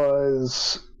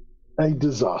was a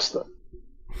disaster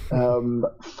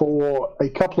for a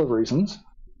couple of reasons.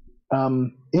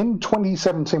 In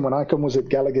 2017, when Icon was at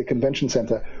Gallagher Convention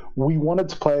Center, we wanted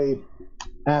to play,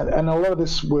 and a lot of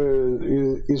this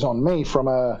is on me from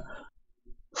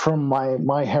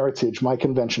my heritage, my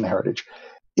convention heritage.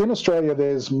 In Australia,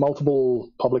 there's multiple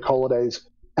public holidays,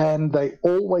 and they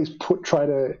always try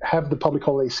to have the public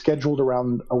holidays scheduled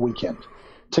around a weekend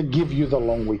to give you the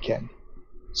long weekend.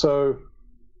 So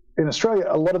in Australia,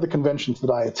 a lot of the conventions that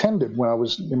I attended when I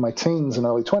was in my teens and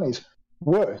early 20s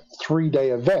were 3-day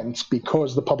events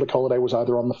because the public holiday was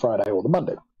either on the Friday or the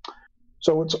Monday.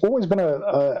 So it's always been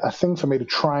a thing for me to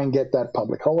try and get that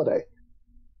public holiday.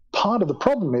 Part of the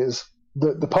problem is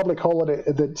that the public holiday,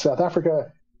 that South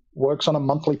Africa works on a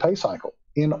monthly pay cycle.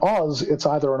 In Oz, it's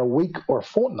either on a week or a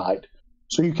fortnight,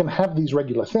 so you can have these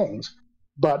regular things,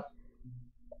 but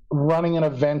running an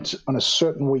event on a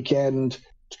certain weekend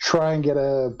to try and get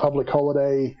a public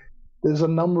holiday, there's a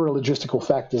number of logistical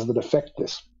factors that affect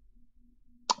this.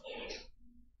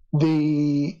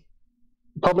 The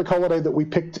public holiday that we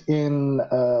picked in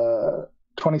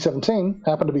 2017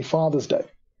 happened to be Father's Day.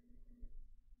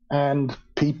 And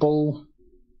people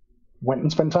went and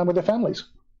spent time with their families.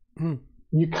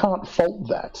 You can't fault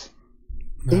that.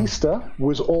 No. Easter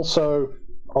was also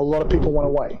a lot of people went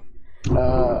away.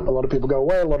 A lot of people go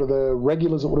away. A lot of the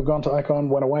regulars that would have gone to Icon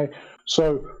went away.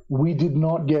 So we did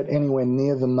not get anywhere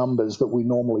near the numbers that we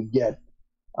normally get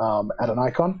at an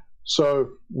Icon. So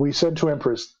we said to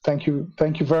Empress, thank you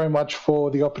very much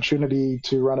for the opportunity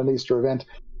to run an Easter event.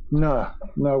 No,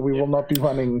 we will not be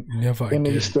running an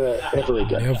Easter ever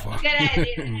again.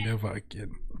 Never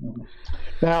again.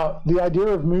 Now, the idea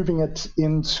of moving it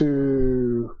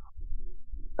into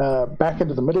back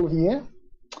into the middle of the year,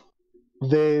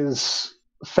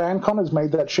 FanCon has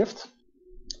made that shift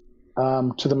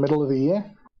to the middle of the year.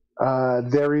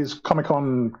 There is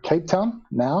Comic-Con Cape Town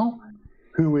now,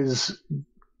 who is...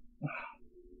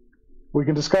 We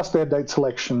can discuss their date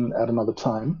selection at another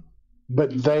time,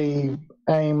 but they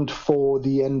aimed for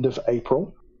the end of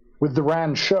April. With the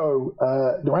RAND show,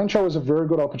 the RAND show is a very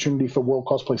good opportunity for World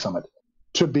Cosplay Summit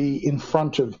to be in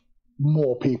front of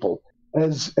more people.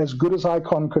 As good as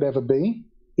Icon could ever be,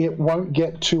 it won't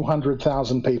get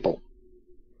 200,000 people,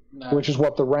 which is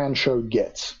what the RAND show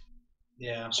gets.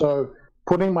 Yeah. So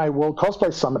putting my World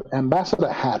Cosplay Summit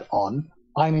ambassador hat on,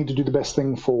 I need to do the best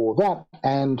thing for that.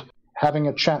 And having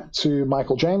a chat to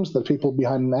Michael James, the people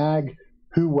behind NAG,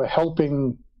 who were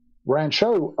helping RAND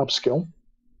show upskill,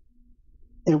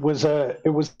 it was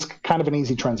kind of an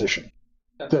easy transition.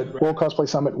 That World Cosplay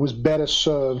Summit was better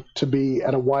served to be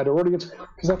at a wider audience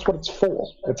because that's what it's for.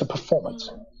 It's a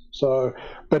performance. So,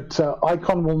 but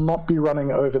Icon will not be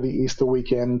running over the Easter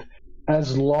weekend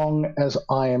as long as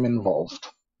I am involved.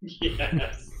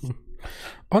 Yes.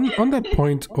 On that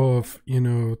point of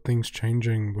things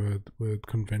changing with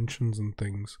conventions and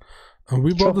things,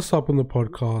 we brought this up in the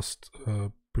podcast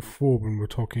before when we're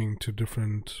talking to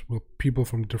people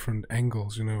from different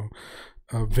angles,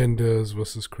 vendors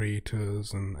versus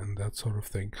creators and that sort of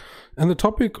thing, and the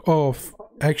topic of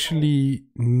actually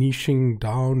niching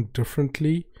down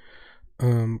differently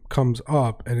comes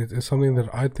up, and it is something that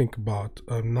I think about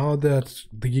now that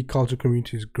the geek culture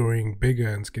community is growing bigger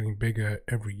and it's getting bigger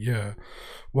every year.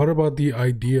 What about the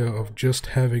idea of just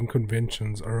having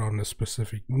conventions around a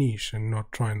specific niche and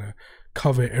not trying to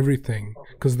cover everything?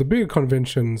 Because the bigger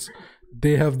conventions,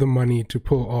 they have the money to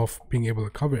pull off being able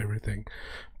to cover everything,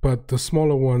 but the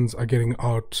smaller ones are getting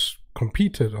out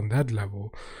competed on that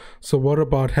level. So what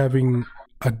about having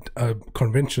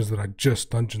conventions that are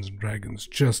just Dungeons and Dragons,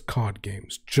 just card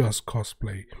games, just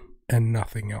cosplay, and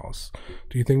nothing else?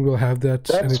 Do you think we'll have that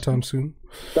anytime soon?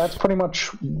 That's pretty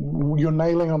much, you're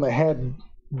nailing on the head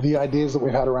the ideas that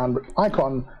we've had around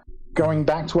Icon, going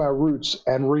back to our roots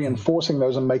and reinforcing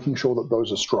those and making sure that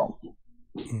those are strong.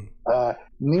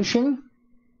 Niching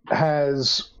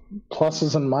has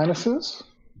pluses and minuses.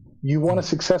 You want a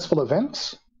successful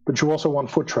event, but you also want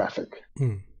foot traffic.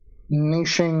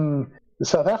 Niching, the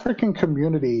South African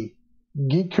community,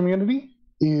 geek community,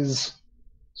 is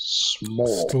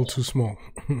small. Still too small.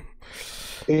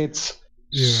 It's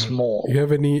small. You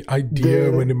have any idea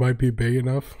when it might be big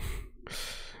enough?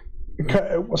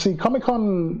 See,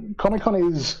 Comic-Con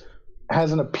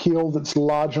has an appeal that's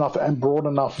large enough and broad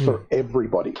enough for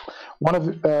everybody. One of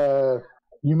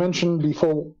you mentioned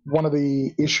before, one of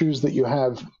the issues that you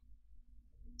have,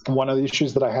 one of the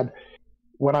issues that I had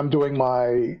when I'm doing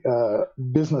my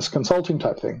business consulting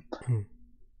type thing.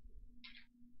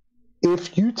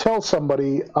 If you tell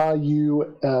somebody, are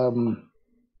you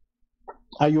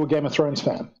a Game of Thrones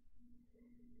fan?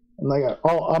 And they go,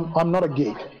 oh, I'm not a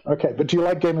geek. Okay, but do you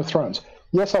like Game of Thrones?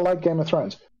 Yes, I like Game of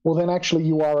Thrones. Well, then actually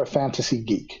you are a fantasy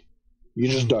geek. You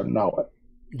just don't know it.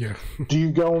 Yeah. Do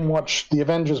you go and watch the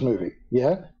Avengers movie?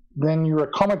 Yeah. Then you're a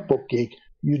comic book geek.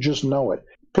 You just know it.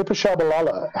 Pippa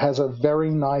Shabalala has a very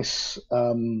nice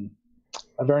point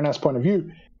of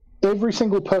view. Every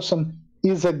single person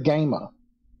is a gamer.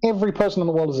 Every person in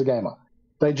the world is a gamer.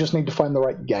 They just need to find the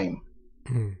right game.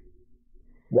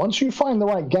 Once you find the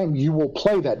right game, you will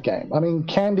play that game. I mean,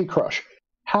 Candy Crush.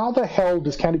 How the hell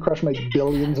does Candy Crush make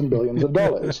billions and billions of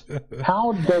dollars?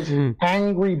 How does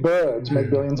Angry Birds make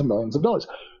billions and billions of dollars?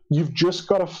 You've just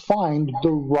got to find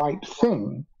the right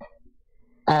thing.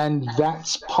 And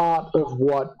that's part of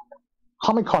what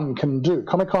Comic-Con can do.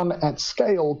 Comic-Con at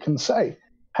scale can say,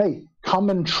 hey, come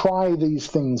and try these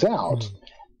things out.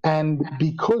 And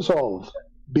because of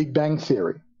Big Bang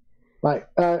Theory, like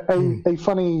a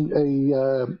funny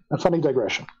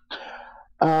digression.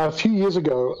 A few years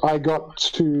ago, I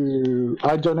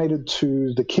donated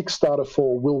to the Kickstarter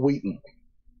for Will Wheaton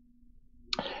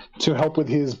to help with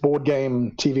his board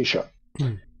game TV show.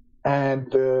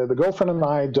 And the girlfriend and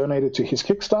I donated to his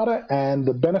Kickstarter, and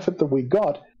the benefit that we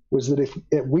got was that if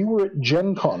we were at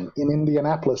Gen Con in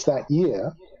Indianapolis that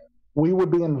year, we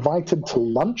would be invited to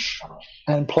lunch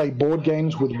and play board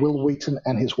games with Will Wheaton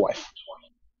and his wife.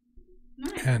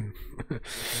 And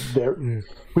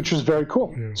which was very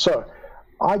cool. Yeah. So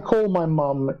I called my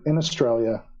mum in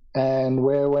Australia, and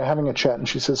we're having a chat, and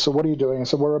she says, "So what are you doing?" I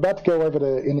said, "We're about to go over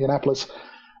to Indianapolis."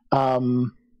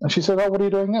 And she said, "Oh, what are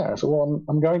you doing there?" I said, "Well,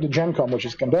 I'm going to Gen Con, which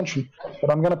is a convention, but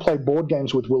I'm going to play board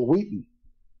games with Will Wheaton."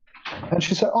 And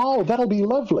she said, "Oh, that'll be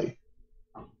lovely."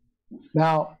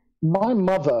 Now, my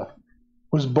mother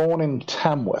was born in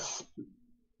Tamworth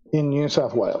in New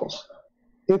South Wales.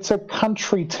 It's a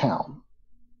country town.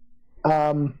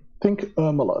 Think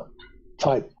Ermelo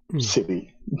type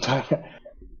city.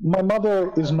 My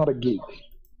mother is not a geek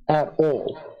at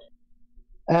all.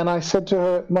 And I said to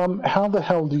her, "Mum, how the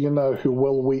hell do you know who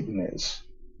Will Wheaton is?"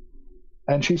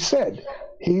 And she said,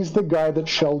 "He's the guy that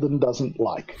Sheldon doesn't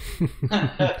like."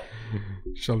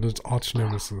 Sheldon's arch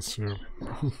nemesis. Yeah.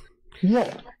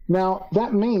 Yeah. Now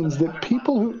that means that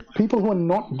people who are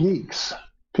not geeks,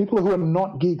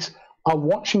 are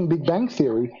watching Big Bang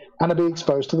Theory and are being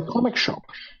exposed to the comic shop.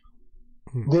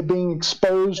 They're being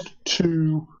exposed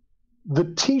to the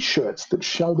T-shirts that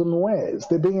Sheldon wears.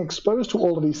 They're being exposed to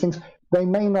all of these things. They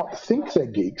may not think they're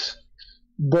geeks,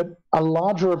 but a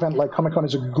larger event like Comic-Con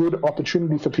is a good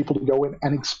opportunity for people to go in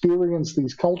and experience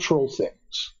these cultural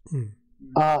things.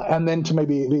 And then to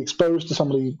maybe be exposed to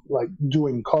somebody like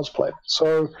doing cosplay.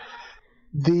 So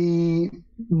the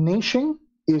niching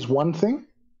is one thing,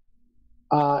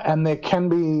 and there can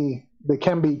be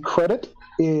credit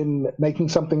in making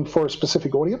something for a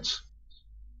specific audience.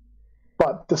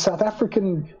 But the South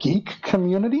African geek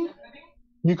community,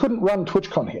 you couldn't run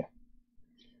TwitchCon here.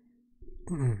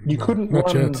 You couldn't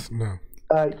run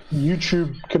a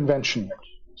YouTube convention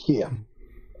here.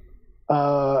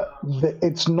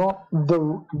 It's not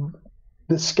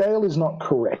the scale is not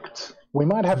correct. We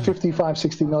might have 55,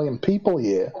 60 million people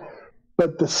here,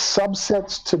 but the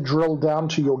subsets to drill down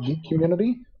to your geek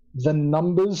community, the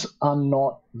numbers are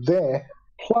not there.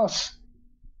 Plus,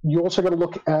 you also got to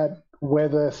look at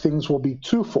whether things will be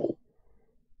too full.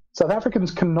 South African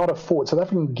geeks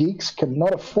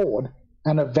cannot afford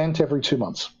an event every 2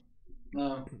 months.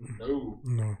 No.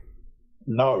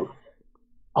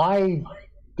 I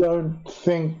don't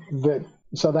think that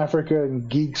South African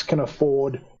geeks can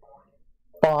afford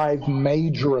 5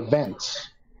 major events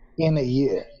in a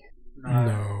year.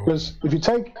 No. Because if you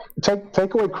take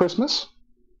away Christmas,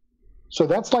 so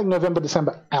that's like November,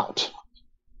 December out.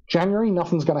 January,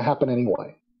 nothing's going to happen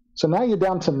anyway. So now you're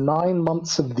down to 9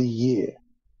 months of the year.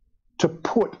 To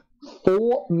put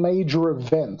 4 major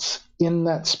events in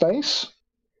that space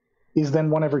is then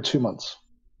one every 2 months.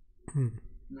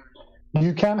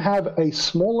 You can have a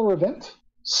smaller event,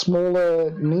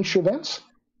 smaller niche events,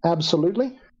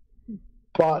 absolutely.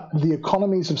 But the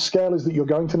economies of scale is that you're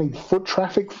going to need foot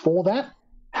traffic for that.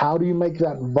 How do you make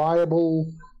that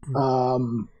viable?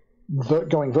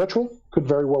 Going virtual could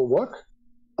very well work.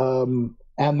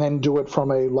 And then do it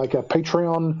from a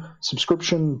Patreon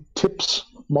subscription tips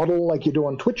model like you do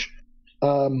on Twitch.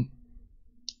 But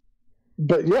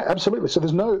yeah, absolutely. So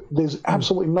there's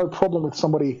absolutely no problem with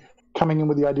somebody coming in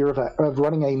with the idea of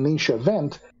running a niche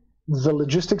event. The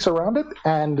logistics around it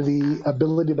and the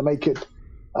ability to make it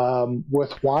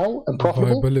worthwhile and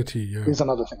profitable is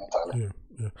another thing entirely.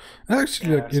 Yeah.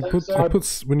 Actually,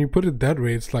 when you put it that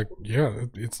way, it's like,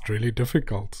 it's really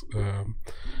difficult.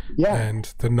 And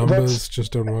the numbers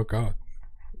just don't work out.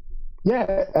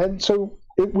 Yeah, and so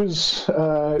it was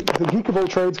the Geek of All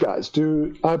Trades guys.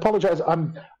 I apologize.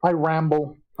 I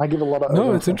ramble. I give a lot of.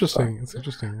 No, it's interesting. It's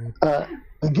interesting.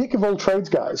 The Geek of All Trades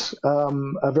guys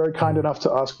are very kind enough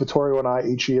to ask Vittorio and I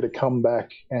each year to come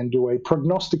back and do a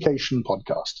prognostication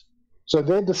podcast. So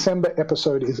their December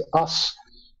episode is us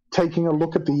taking a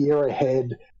look at the year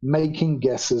ahead, making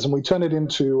guesses, and we turn it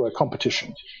into a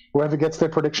competition. Whoever gets their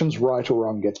predictions right or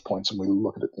wrong gets points, and we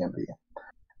look at it at the end of the year.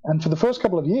 And for the first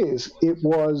couple of years,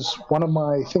 one of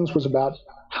my things was about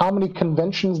how many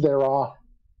conventions there are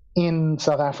in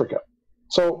South Africa.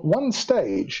 So one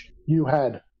stage, you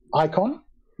had Icon,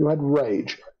 you had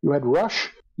Rage, you had Rush,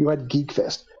 you had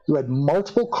Geekfest, you had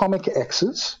multiple Comic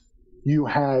X's, you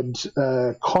had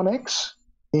Connex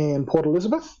in Port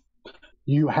Elizabeth,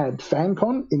 you had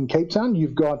FanCon in Cape Town.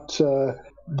 You've got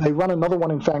they run another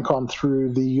one in FanCon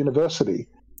through the university.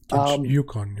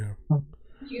 Yukon,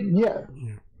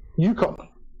 Yukon.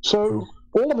 So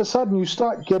all of a sudden you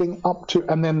start getting up to,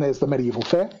 and then there's the Medieval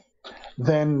Fair.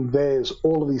 Then there's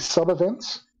all of these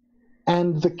sub-events.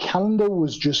 And the calendar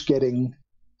was just getting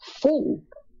full.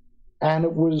 And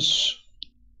it was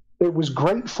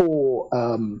great for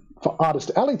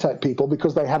Artist Alley type people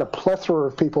because they had a plethora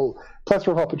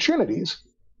of opportunities,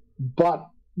 but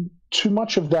too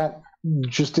much of that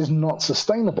just is not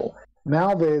sustainable.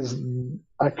 now there's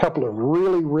a couple of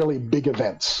really, really big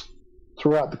events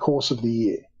throughout the course of the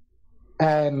year.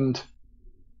 And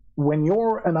when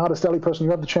you're an Artist Alley person,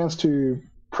 you have the chance to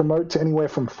promote to anywhere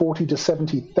from 40 to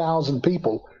 70,000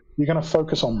 people. You're going to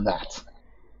focus on that.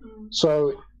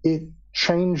 So it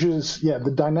changes,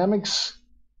 the dynamics.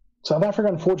 South Africa,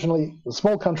 unfortunately, a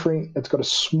small country. It's got a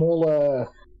smaller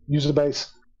user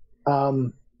base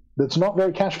that's not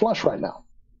very cash flush right now.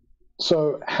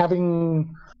 So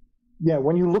having,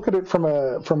 when you look at it from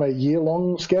a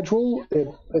year-long schedule,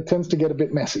 it tends to get a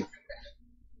bit messy.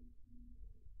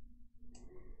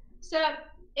 So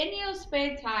in your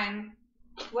spare time,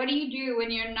 what do you do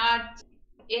when you're not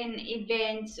in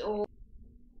events or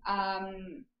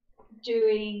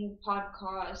doing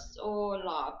podcasts or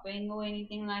laughing or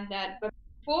anything like that? But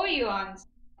before you answer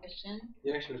the question,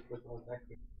 yeah, she was put on that.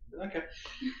 Okay.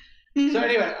 So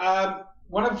anyway,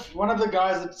 one of the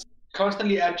guys that's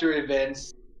constantly at your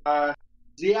events,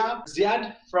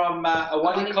 Ziad from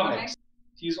Awali Comics.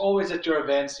 He's always at your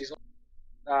events. He's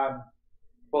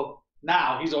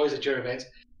now he's always at your events,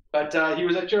 but he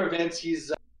was at your events.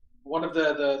 He's one of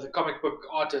the comic book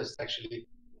artists actually.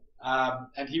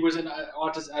 And he was an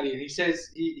Artist Alley, and he says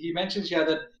he mentions here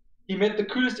that he met the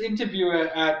coolest interviewer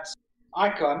at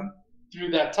Icon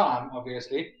through that time.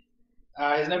 Obviously,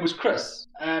 his name was Chris,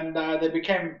 and they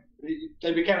became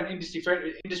an industry friend,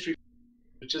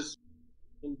 which is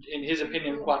in his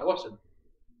opinion quite awesome.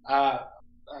 I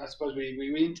suppose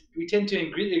we tend to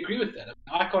agree with that. I mean,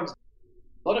 Icon's a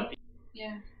lot of people.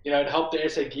 Yeah. It helped the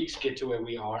SA Geeks get to where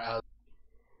we are.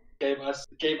 Gave us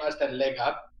that leg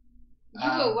up.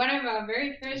 One of our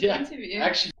very first interviews.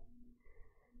 Actually,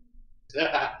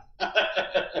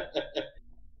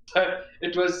 so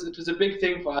it was a big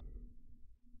thing for us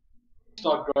to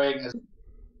start growing as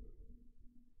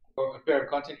a pair of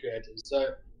content creators.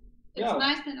 So it's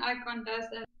nice that Icon does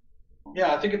that.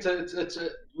 Yeah, I think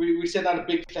we send out a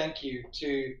big thank you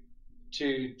to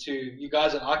you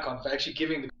guys at Icon for actually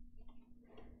giving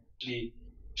the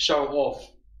show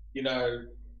off,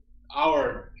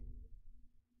 our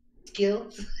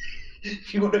skills,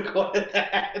 if you want to call it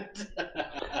that.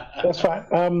 That's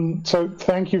fine. So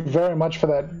thank you very much for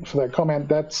that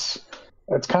comment.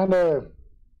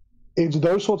 It's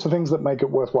those sorts of things that make it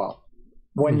worthwhile.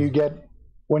 When you hear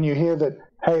that,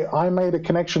 hey, I made a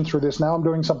connection through this. Now I'm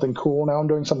doing something cool. Now I'm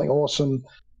doing something awesome,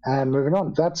 and moving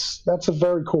on. That's a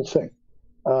very cool thing.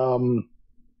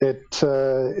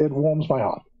 It warms my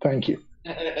heart. Thank you.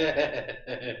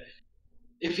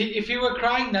 If you were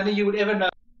crying, none of you would ever know.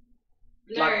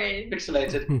 Like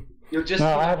pixelated. You'll just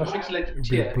have a pixelated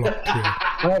tear.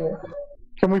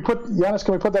 Can we put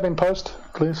that in post,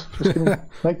 please? Just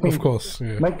make me, of course.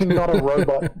 Yeah. Make me not a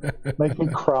robot. Make me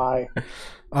cry.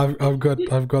 I've got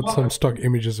some stock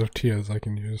images of tears I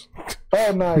can use.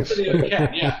 Oh, nice. You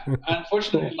can, yeah.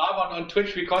 Unfortunately, live on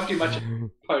Twitch we can't do much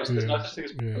post. There's no such thing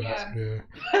as post.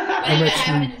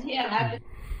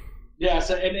 Yeah.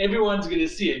 So and everyone's gonna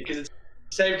see it because it's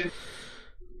saved in.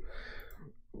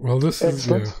 Well, this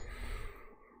Excellent. is.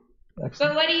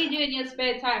 So what do you do in your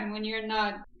spare time when you're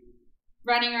not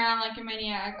running around like a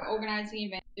maniac, organizing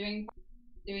events, doing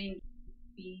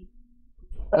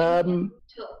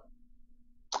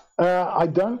I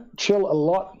don't chill a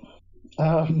lot.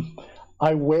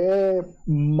 I wear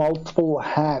multiple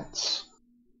hats,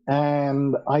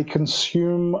 and I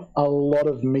consume a lot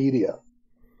of media,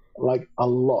 like a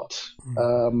lot.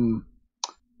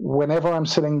 Whenever I'm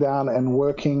sitting down and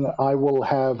working, I will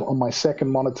have on my second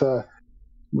monitor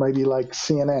maybe like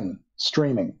CNN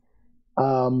streaming.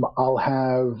 I'll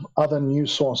have other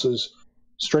news sources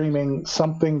streaming,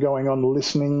 something going on,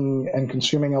 listening and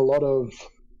consuming a lot of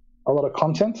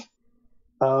content.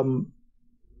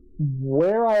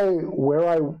 Where I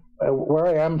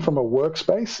am from a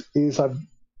workspace is I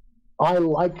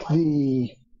like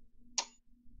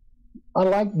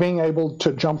being able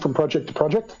to jump from project to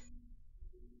project.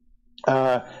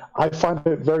 I find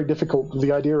it very difficult,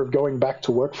 the idea of going back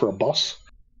to work for a boss.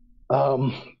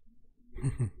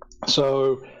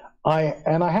 So I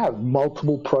have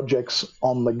multiple projects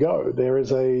on the go. There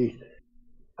is and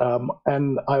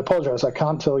I apologize, I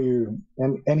can't tell you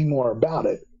any more about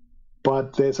it,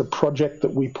 but there's a project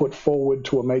that we put forward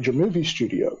to a major movie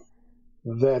studio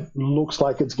that looks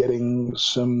like it's getting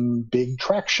some big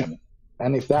traction.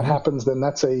 And if that happens, then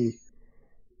that's and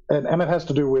it has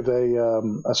to do with a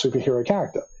superhero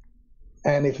character.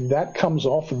 And if that comes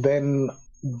off, then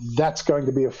that's going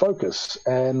to be a focus.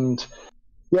 And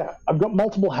yeah, I've got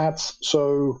multiple hats,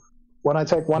 so when I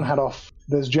take one hat off,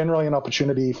 there's generally an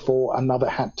opportunity for another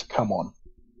hat to come on.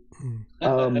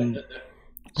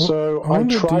 So I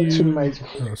try to make...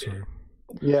 Oh, sorry.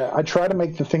 Yeah, I try to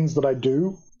make the things that I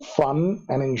do fun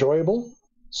and enjoyable.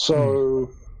 So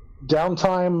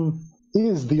downtime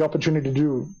is the opportunity to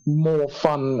do more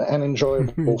fun and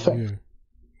enjoyable things.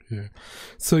 Yeah.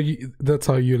 So that's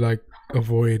how you like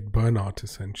avoid burnout.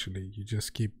 Essentially, you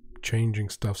just keep changing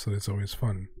stuff so it's always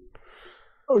fun.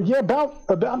 Oh yeah,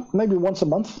 about maybe once a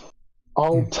month,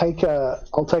 I'll take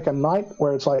a night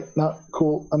where it's like, no,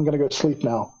 cool, I'm gonna go sleep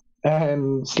now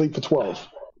and sleep for 12.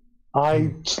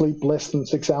 I sleep less than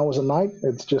 6 hours a night.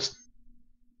 It's just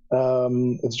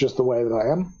the way that I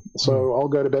am. So I'll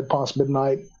go to bed past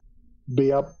midnight,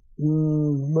 be up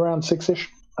around 6ish,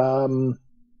 and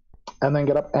then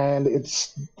get up. And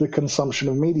it's the consumption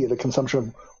of media, the consumption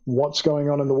of what's going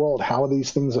on in the world. How are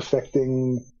these things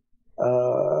affecting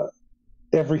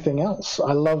everything else?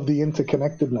 I love the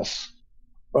interconnectedness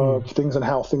of things and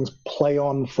how things play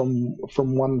on from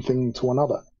one thing to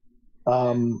another.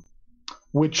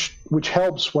 Which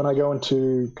helps when I go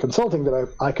into consulting, that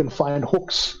I can find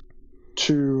hooks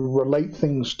to relate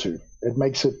things to. It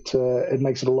makes it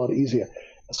a lot easier.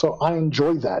 So I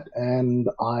enjoy that, and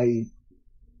I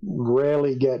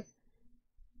rarely get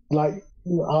I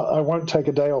won't take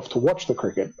a day off to watch the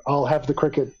cricket. I'll have the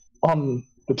cricket on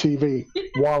the TV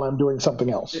while I'm doing something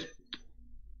else.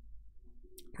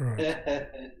 Right.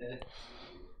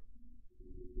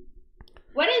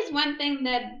 What is one thing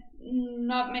that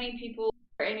not many people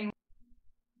or anyone?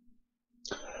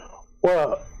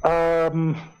 Well,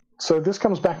 so this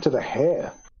comes back to the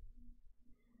hair.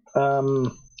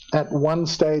 At one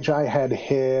stage, I had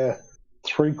hair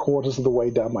 3/4 of the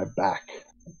way down my back.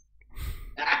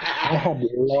 I had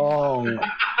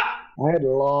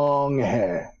long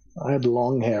hair.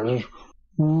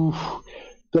 Oof.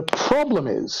 The problem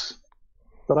is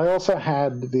that I also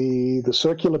had the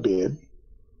circular beard.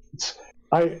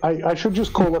 I should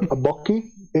just call it a bocky.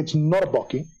 It's not a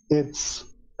bocky. It's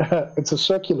a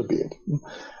circular beard.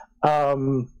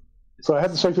 So I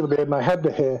had the circular beard and I had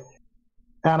the hair,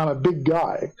 and I'm a big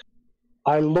guy.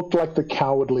 I looked like the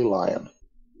Cowardly Lion.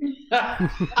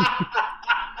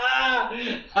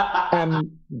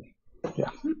 And yeah.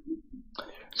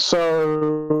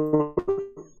 So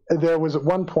there was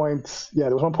one point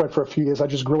for a few years I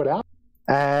just grew it out,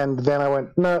 and then I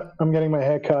went, no, I'm getting my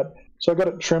hair cut. So I got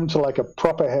it trimmed to like a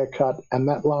proper haircut, and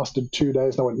that lasted 2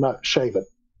 days, and I went, no, shave it.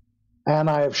 And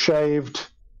I have shaved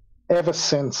ever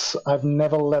since. I've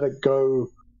never let it go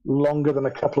longer than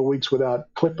a couple of weeks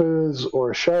without clippers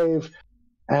or a shave,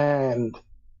 and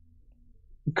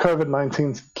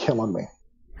COVID-19's killing me.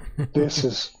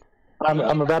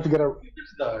 I'm about to get a...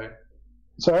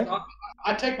 Sorry?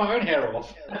 I take my own hair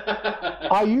off.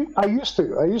 I used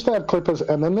to have clippers,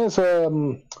 and then there's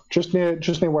just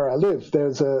near where I live,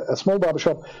 there's a small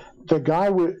barbershop.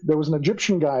 There was an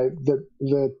Egyptian guy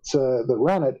that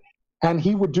ran it, and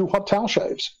he would do hot towel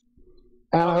shaves.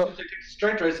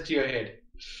 Straight razor to your head.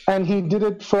 And he did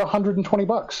it for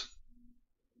 $120.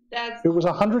 It was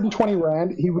 120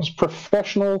 rand. He was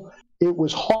professional. It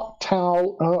was hot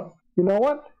towel. You know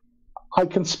what? I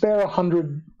can spare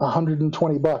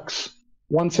 $120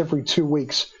 once every 2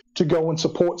 weeks to go and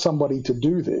support somebody to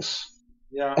do this.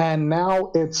 Yeah. And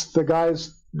now it's the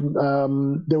guys.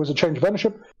 There was a change of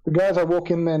ownership. The guys, I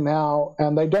walk in there now,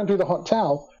 and they don't do the hot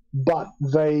towel, but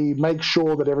they make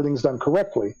sure that everything's done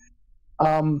correctly.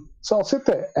 So I'll sit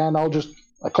there and I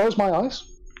close my eyes,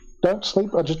 don't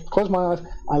sleep. I just close my eyes.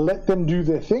 I let them do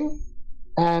their thing,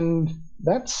 and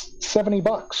that's $70.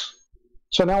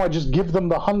 So now I just give them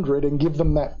the 100 and give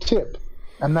them that tip,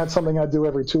 and that's something I do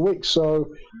every 2 weeks.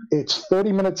 So it's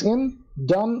 30 minutes in,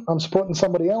 done. I'm supporting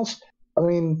somebody else. I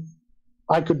mean,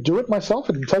 I could do it myself.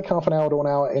 It'd take half an hour to an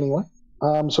hour anyway.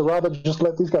 So rather just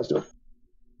let these guys do it.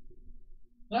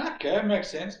 Okay, makes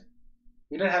sense.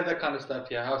 We don't have that kind of stuff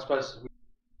here. I suppose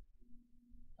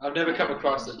I've never come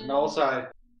across it, and also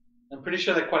I'm pretty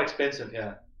sure they're quite expensive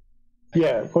here.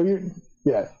 Yeah, well,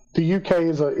 the UK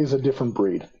is a different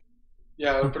breed.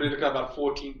 Yeah, I would probably look at about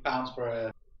 £14 for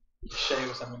a shave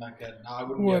or something like that. No, I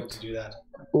wouldn't be able to do that.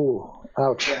 Oh,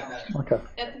 ouch. Yeah, no. Okay.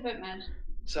 That's a bit mad.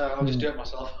 So I'll just do it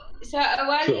myself. So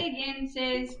Awali again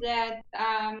says that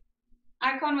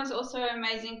Icon was also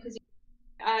amazing because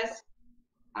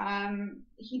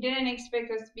he didn't expect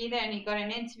us to be there and he got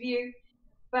an interview.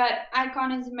 But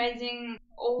Icon is amazing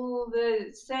all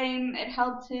the same. It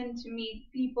helped him to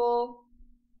meet people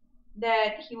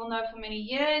that he will know for many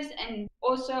years. And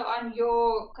also on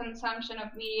your consumption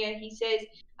of media, he says,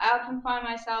 I often find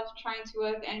myself trying to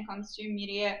work and consume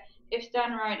media. If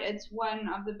done right, it's one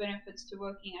of the benefits to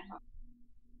working at home.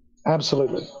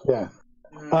 Absolutely, yeah.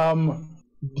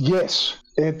 Yes,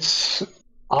 it's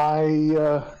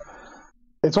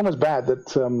it's almost bad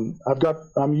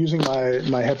that I'm using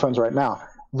my headphones right now.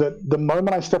 That the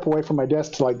moment I step away from my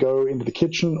desk to like go into the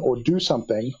kitchen or do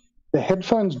something, the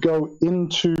headphones go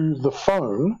into the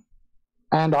phone,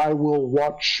 and I will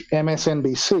watch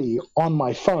MSNBC on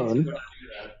my phone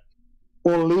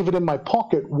or leave it in my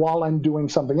pocket while I'm doing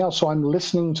something else. So I'm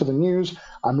listening to the news,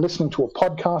 I'm listening to a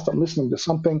podcast, I'm listening to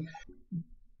something.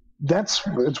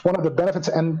 It's one of the benefits.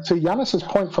 And to Yanis's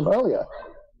point from earlier,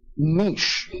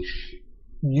 niche.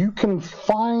 You can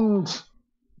find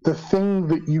the thing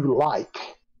that you like,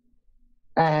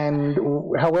 and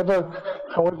however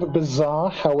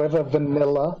bizarre, however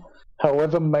vanilla,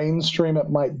 however mainstream it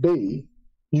might be,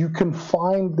 you can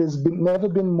find never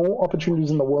been more opportunities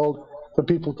in the world for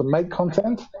people to make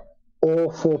content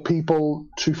or for people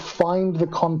to find the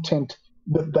content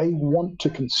that they want to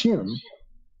consume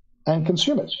and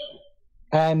consume it.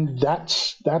 And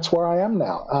that's where I am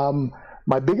now.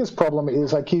 My biggest problem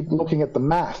is I keep looking at the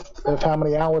math of how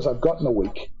many hours I've got in a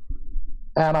week,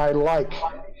 and I like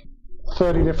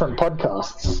 30 different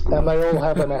podcasts, and they all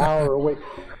have an hour a week.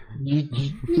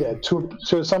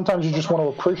 So sometimes you just want to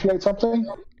appreciate something.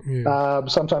 Yeah.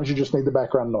 Sometimes you just need the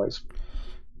background noise.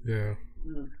 Yeah.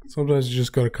 Sometimes you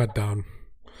just got to cut down.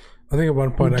 I think at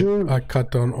one point I cut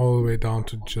down all the way down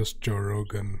to just Joe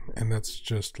Rogan, and that's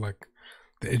just like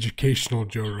the educational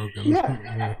Joe Rogan.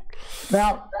 Yeah.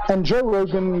 Now, and Joe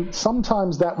Rogan,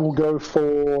 sometimes that will go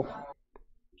for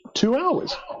 2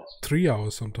 hours. 3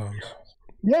 hours sometimes.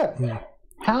 Yeah.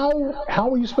 How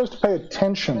are you supposed to pay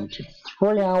attention to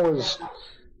 3 hours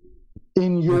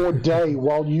in your day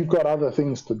while you've got other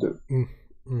things to do? And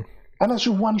that's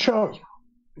just one show.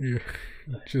 Yeah,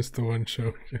 just the one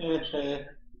show.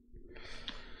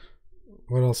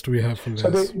 What else do we have from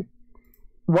this?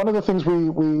 One of the things we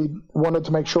wanted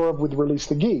to make sure of with Release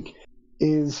the Geek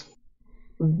is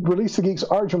Release the Geek's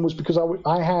origin was because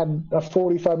I had a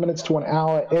 45 minutes to an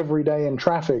hour every day in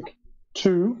traffic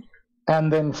to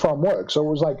and then from work. So it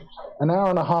was like an hour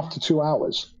and a half to 2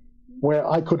 hours where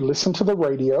I could listen to the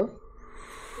radio,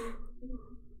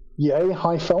 yay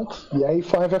Highfelt, yay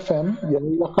 5FM,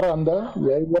 yay Wakaranda,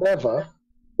 yay whatever,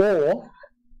 or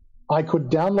I could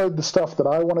download the stuff that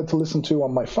I wanted to listen to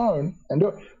on my phone and do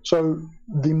it. So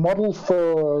the model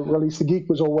for Release the Geek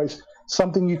was always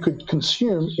something you could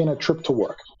consume in a trip to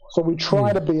work. So we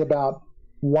try to be about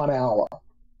 1 hour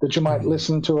that you might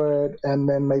listen to it and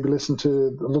then maybe listen to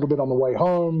a little bit on the way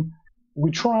home. We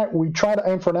try to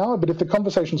aim for an hour, but if the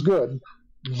conversation's good,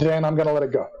 then I'm going to let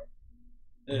it go.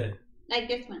 Yeah. Like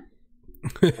this one.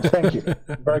 Thank you.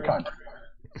 Very kind.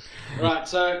 Right,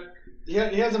 so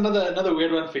here's another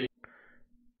weird one for you.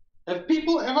 Have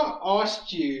people ever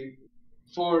asked you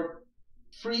for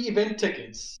free event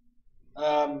tickets?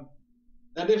 And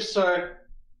if so,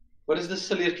 what is the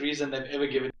silliest reason they've ever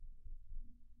given?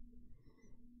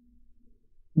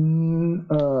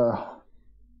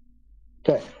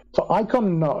 Okay, for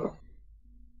Icon, no.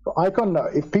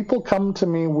 If people come to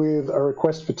me with a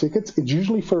request for tickets, it's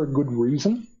usually for a good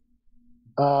reason.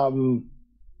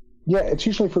 It's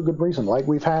usually for a good reason. Like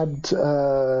we've had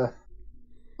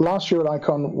last year at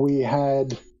Icon, we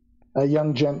had a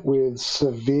young gent with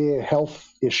severe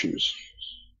health issues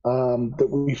that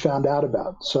we found out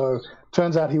about. So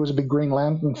turns out he was a big Green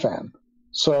Lantern fan.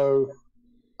 So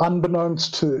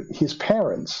unbeknownst to his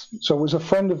parents, so it was a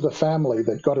friend of the family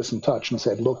that got us in touch and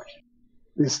said, look,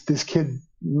 this kid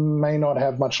may not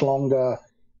have much longer.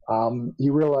 He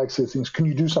really likes these things. Can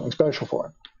you do something special for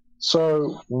him?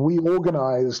 So we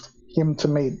organized him to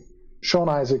meet Sean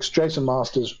Isaacs, Jason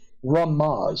Masters, Ron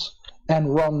Mars,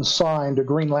 and Ron signed a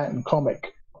Green Lantern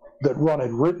comic that Ron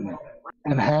had written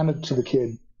and handed to the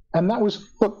kid. And that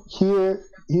was, look, here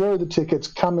are the tickets.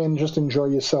 Come in, just enjoy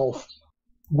yourself.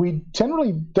 We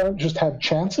generally don't just have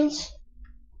chances.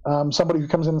 Somebody who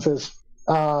comes in and says,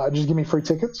 just give me free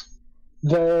tickets.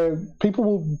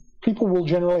 People will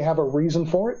generally have a reason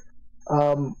for it.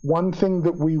 One thing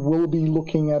that we will be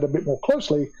looking at a bit more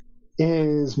closely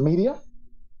is media.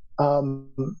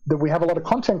 That we have a lot of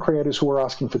content creators who are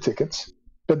asking for tickets,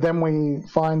 but then we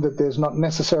find that there's not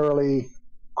necessarily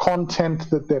content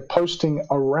that they're posting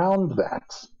around that.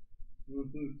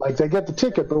 Like they get the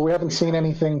ticket, but we haven't seen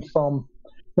anything from...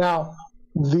 Now,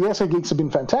 the SA Geeks have been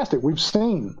fantastic. We've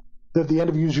seen that the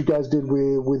interviews you guys did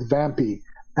with Vampy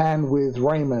and with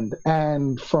Raymond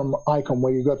and from Icon,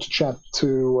 where you got to chat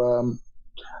to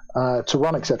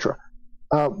Ron, etc.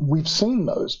 We've seen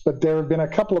those, but there have been a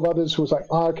couple of others who was like,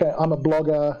 okay, I'm a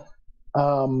blogger,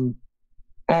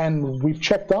 and we've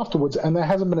checked afterwards, and there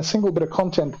hasn't been a single bit of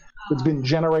content that's been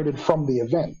generated from the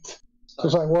event. So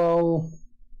it's like, well,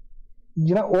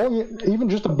 even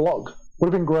just a blog would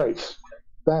have been great.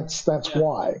 That's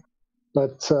why.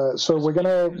 But so we're going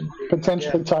to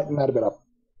potentially tighten that a bit up.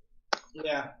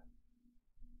 Yeah.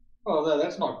 Oh,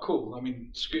 that's not cool. I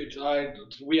mean,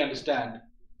 we understand,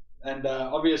 and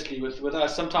obviously with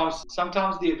us, sometimes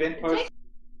the event posts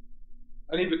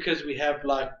only because we have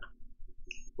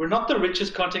we're not the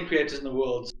richest content creators in the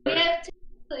world. So. We have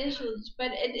technical issues,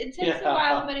 but it takes a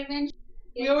while, but eventually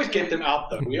we always get them out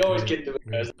though. We always get them.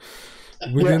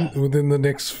 Within the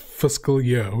next fiscal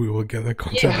year, we will get the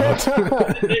content out.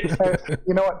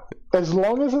 You know what? As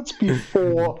long as it's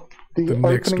before the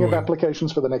opening of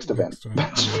applications for the next event.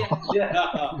 That's fine.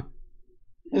 Yeah.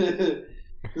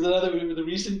 Because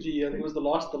recently, I think it was the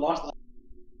last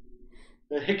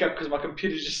hiccup because my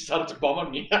computer just decided to bomb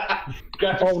on me.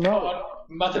 Graphics card,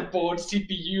 motherboard,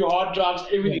 CPU, hard drives,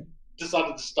 everything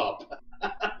decided to stop.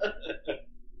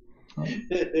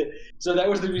 So that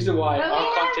was the reason why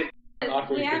our content.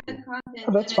 We have the content.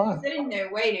 Oh, that's fine. Sitting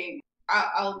there waiting.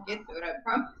 I'll get to it, I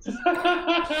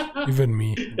promise. Even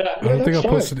me. I don't think I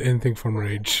posted anything from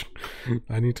Rage.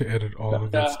 I need to edit all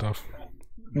of that stuff.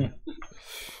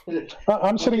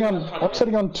 I'm sitting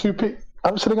on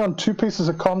two pieces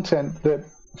of content that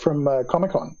from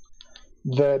Comic-Con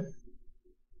that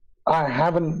I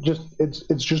haven't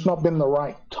it's just not been the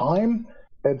right time.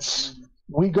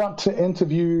 We got to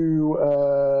interview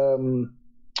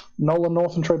Nolan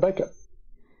North and Troy Baker.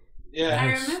 Yeah, I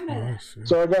remember that.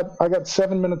 So I got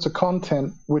 7 minutes of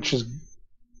content, which is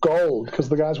gold because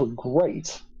the guys were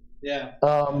great. Yeah.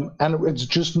 And it's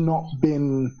just not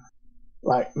been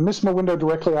missed my window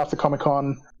directly after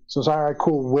Comic-Con. So it's all right,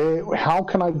 cool. How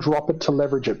can I drop it to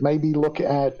leverage it? Maybe look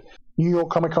at New York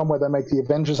Comic-Con where they make the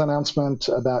Avengers announcement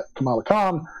about Kamala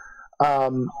Khan,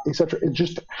 etc. It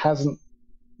just hasn't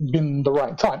been the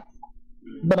right time.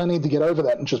 But I need to get over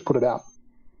that and just put it out.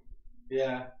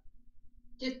 Yeah.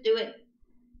 Just do it.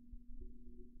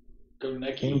 Go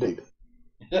Nike. Indeed.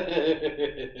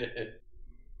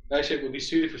 Actually, it would be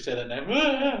sued if we said that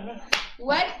name.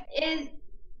 What is...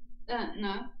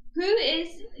 no. Who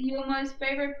is your most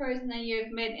favorite person that you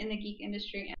have met in the geek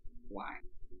industry and why?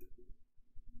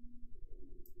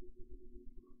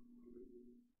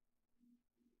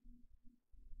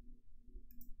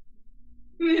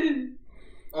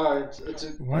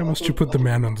 Why must you put the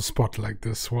man on the spot like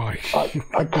this? Why?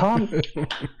 I can't.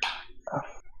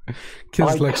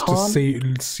 Kids likes to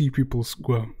see people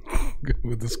squirm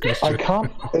with this question. I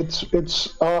can't.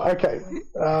 It's okay.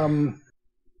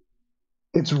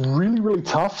 It's really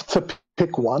tough to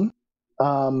pick one.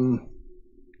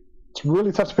 It's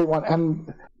really tough to pick one,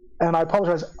 and I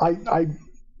apologize.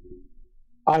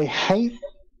 I hate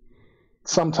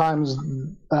sometimes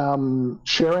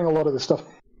sharing a lot of this stuff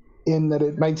in that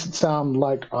it makes it sound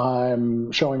like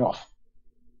I'm showing off.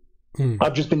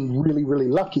 I've just been really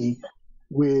lucky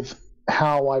with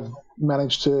how I've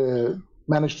managed to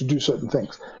do certain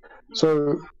things.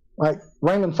 So, like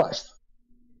Raymond Feist,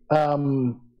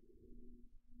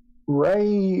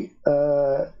 Ray.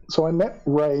 So I met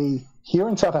Ray here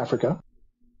in South Africa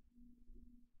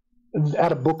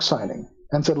at a book signing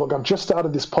and said, "Look, I've just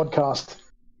started this podcast.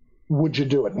 Would you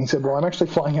do it?" And he said, "Well, I'm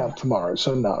actually flying out tomorrow,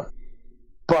 so no.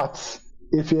 But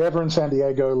if you're ever in San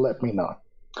Diego, let me know."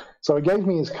 So he gave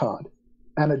me his card.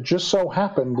 And it just so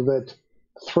happened that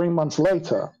 3 months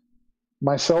later,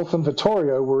 myself and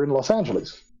Vittorio were in Los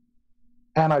Angeles.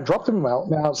 And I dropped him out.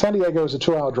 Now, San Diego is a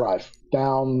 2-hour drive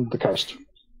down the coast.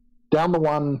 Down the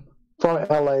one from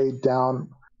LA down.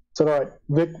 Said, "All right,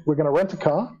 Vic, we're going to rent a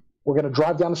car. We're going to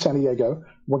drive down to San Diego.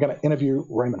 We're going to interview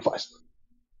Raymond Feist."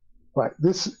 Right.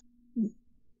 This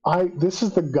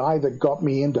is the guy that got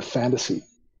me into fantasy.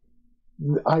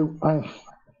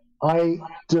 I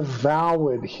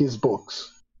devoured his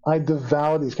books. I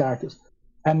devoured these characters.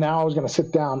 And now I was going to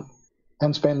sit down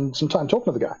and spend some time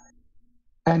talking to the guy.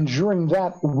 And during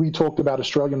that, we talked about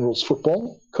Australian rules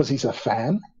football because he's a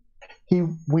fan.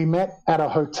 We met at a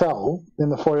hotel, in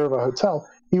the foyer of a hotel.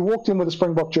 He walked in with a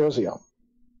Springbok jersey on,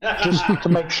 just to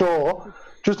make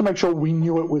sure we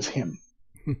knew it was him.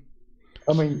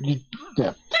 I mean,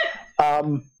 yeah.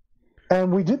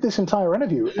 And we did this entire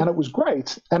interview, and it was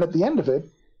great. And at the end of it,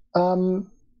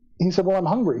 he said, "Well, I'm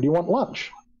hungry. Do you want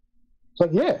lunch?" It's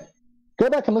like, yeah. Go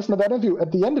back and listen to that interview.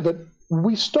 At the end of it,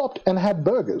 we stopped and had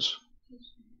burgers.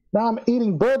 Now I'm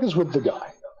eating burgers with the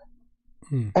guy.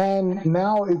 And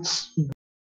now it's...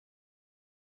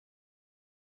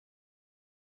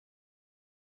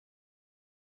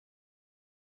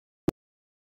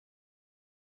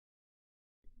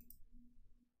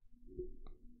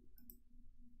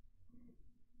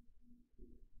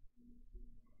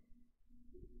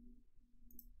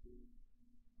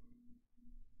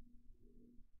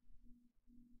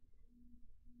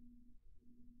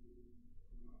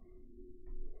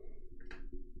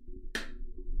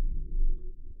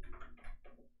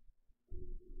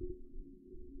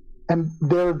 And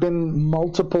there have been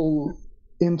multiple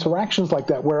interactions like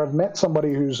that where I've met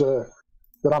somebody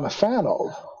that I'm a fan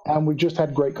of, and we just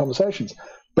had great conversations.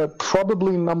 But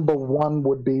probably number one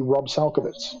would be Rob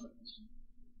Salkovitz.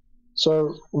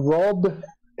 So Rob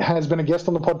has been a guest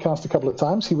on the podcast a couple of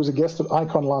times. He was a guest at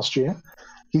Icon last year.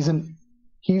 He's an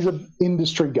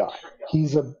industry guy.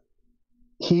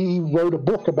 He wrote a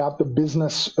book about the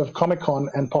business of Comic-Con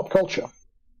and pop culture.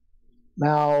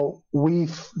 Now, we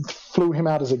flew him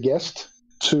out as a guest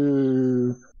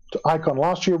to Icon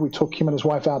last year. We took him and his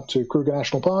wife out to Kruger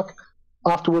National Park.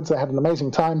 Afterwards, they had an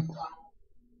amazing time.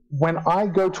 When I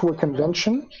go to a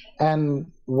convention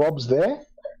and Rob's there,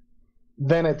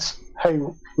 then it's, hey,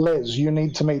 Les, you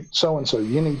need to meet so-and-so.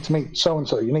 You need to meet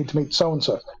so-and-so. You need to meet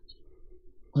so-and-so.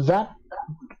 That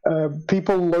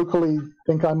people locally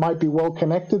think I might be well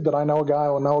connected, that I know a guy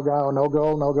or know a guy or know a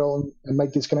girl, and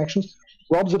make these connections.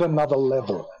 Rob's at another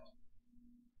level.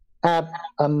 I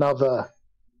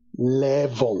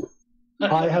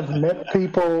have met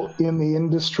people in the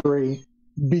industry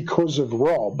because of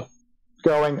Rob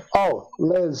going, oh,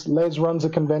 Les runs a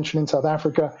convention in South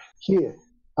Africa.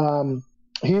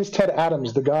 Here's Ted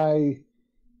Adams, the guy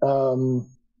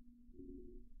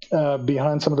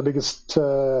behind some of the biggest,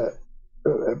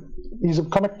 he's a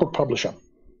comic book publisher,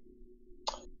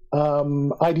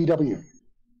 IDW.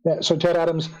 Yeah, so Ted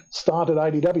Adams started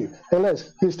IDW. Hey,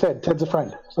 Les, here's Ted. Ted's a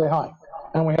friend. Say hi.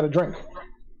 And we had a drink.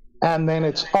 And then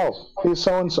it's, oh, here's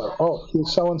so-and-so. Oh,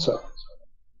 here's so-and-so.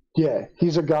 Yeah,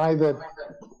 he's a guy that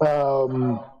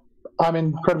I'm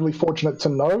incredibly fortunate to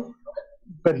know,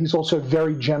 but he's also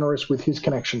very generous with his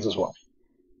connections as well.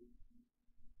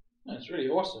 That's really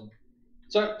awesome.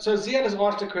 So Ziad has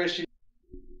asked a question.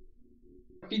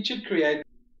 Featured creator,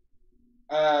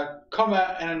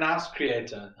 comma, an announced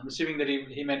creator. I'm assuming that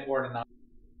he meant or an announced.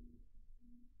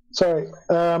 Sorry.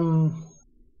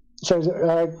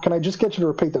 Can I just get you to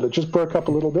repeat that? It just broke up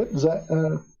a little bit. Is that?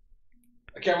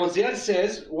 Okay. Well, Ziad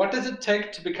says, what does it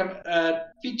take to become a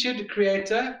featured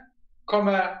creator,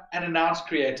 comma, an announced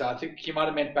creator? I think he might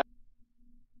have meant back.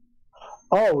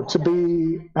 Oh, to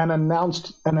be an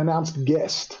announced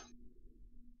guest.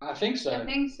 I think so.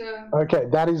 Okay,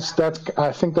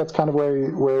 I think that's kind of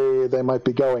where they might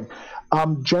be going.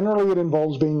 Generally, it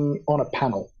involves being on a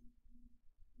panel.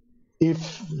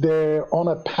 If they're on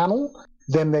a panel,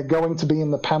 then they're going to be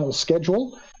in the panel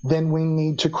schedule. Then we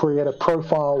need to create a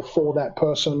profile for that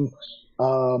person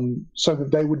so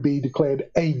that they would be declared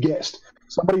a guest.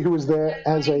 Somebody who is there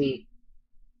as an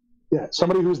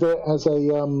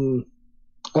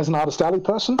Artist Alley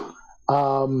person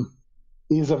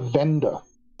is a vendor.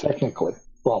 Technically,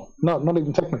 well, no, not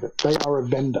even technically. They are a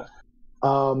vendor.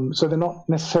 So they're not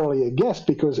necessarily a guest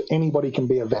because anybody can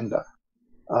be a vendor.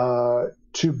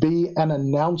 To be an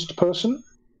announced person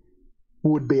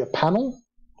would be a panel.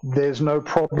 There's no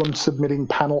problem submitting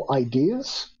panel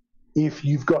ideas. If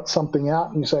you've got something out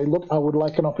and you say, look, I would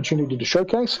like an opportunity to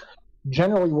showcase,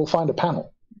 generally we'll find a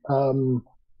panel.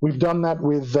 We've done that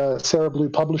with Sarah Blue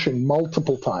Publishing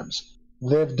multiple times.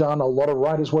 They've done a lot of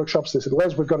writers' workshops. They said,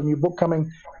 Les, we've got a new book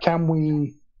coming. Can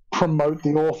we promote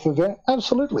the author there?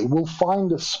 Absolutely. We'll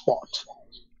find a spot.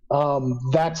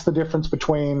 That's the difference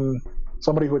between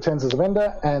somebody who attends as a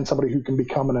vendor and somebody who can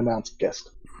become an announced guest.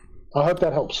 I hope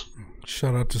that helps.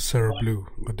 Shout out to Sarah Blue.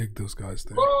 I dig those guys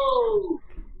there. Whoa!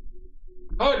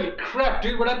 Holy crap,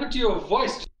 dude. What happened to your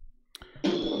voice?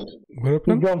 What happened?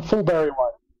 You've gone full Barry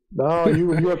White. No,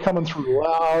 you are coming through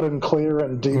loud and clear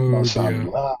and deep, my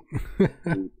son.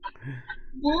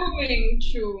 Moving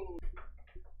to.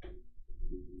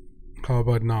 How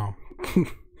about now?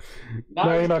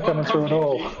 No, you're not coming through at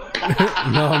all.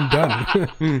 No, I'm done.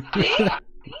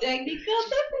 Technical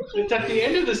difficulty. It's at the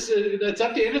end of this. It's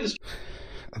at the end of this.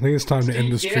 I think it's time to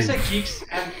end the stream. Geeks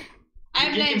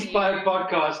and Geek-Inspired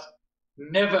podcast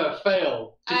never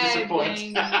fail to disappoint.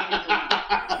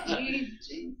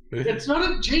 It's not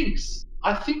a jinx.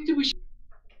 I think that we should.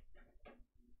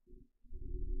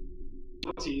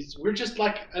 We're just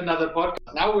like another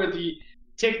podcast. Now we're the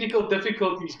technical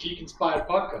difficulties Geek-Inspired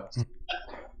podcast.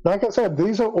 Like I said,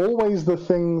 these are always the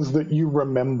things that you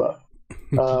remember.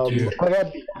 I've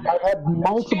had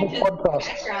multiple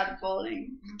podcasts.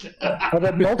 I've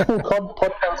had multiple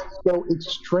podcasts go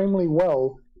extremely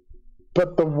well,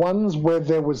 but the ones where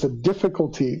there was a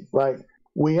difficulty, like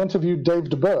we interviewed Dave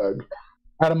DeBerg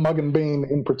at a Mug and Bean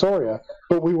in Pretoria,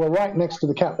 but we were right next to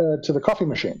the coffee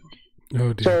machine.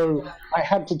 Oh dear. So I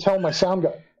had to tell my sound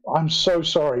guy, I'm so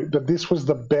sorry, but this was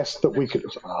the best that we could.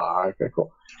 Okay,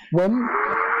 cool.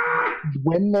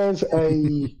 When there's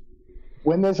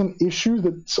an issue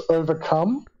that's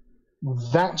overcome,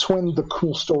 that's when the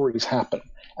cool stories happen,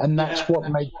 and that's what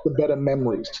makes the better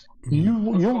memories.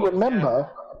 You'll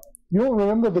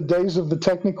remember the days of the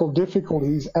technical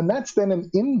difficulties, and that's then an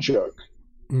in-joke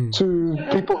to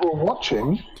people who are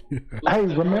watching. Yeah. Hey,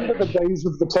 remember the days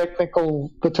of the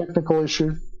technical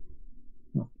issue?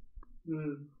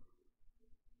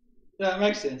 Yeah, it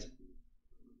makes sense.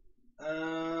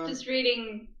 Just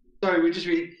reading. Sorry, we're just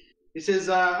reading. He says,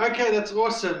 okay, that's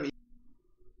awesome.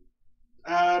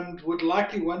 And would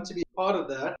likely want to be part of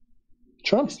that.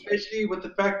 Sure. Especially with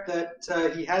the fact that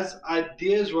he has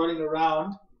ideas rolling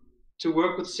around to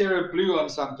work with Sarah Blue on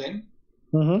something.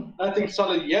 Nothing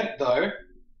solid yet, though.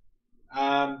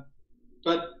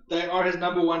 But they are his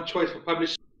number one choice for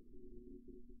publishing.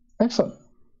 Excellent.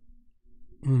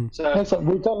 So excellent.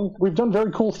 We've done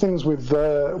very cool things with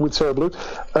Sarah Blue.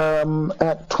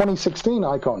 At 2016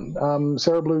 Icon,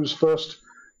 Sarah Blue's first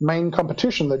main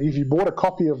competition, that if you bought a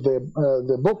copy of their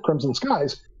book Crimson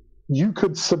Skies, you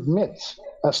could submit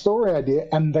a story idea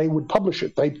and they would publish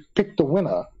it. They picked the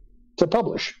winner to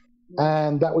publish,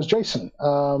 and that was Jason.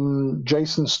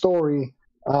 Jason's story,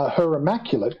 Her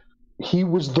Immaculate, he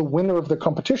was the winner of the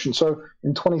competition. So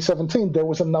in 2017 there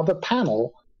was another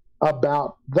panel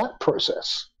about that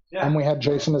process, and we had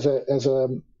Jason as a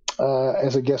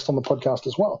guest on the podcast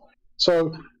as well.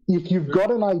 So if you've got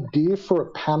an idea for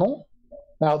a panel,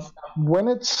 now when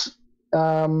it's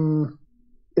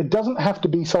it doesn't have to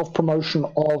be self-promotion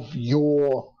of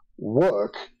your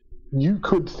work. You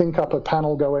could think up a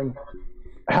panel going,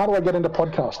 how do I get into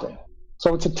podcasting?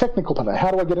 So it's a technical panel. How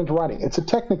do I get into writing? It's a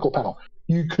technical panel.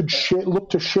 You could look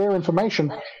to share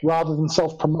information rather than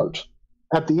self-promote.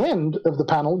 At the end of the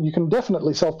panel, you can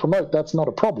definitely self-promote. That's not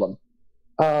a problem.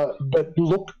 But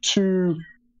look to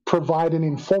provide an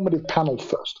informative panel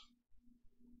first.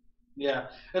 Yeah,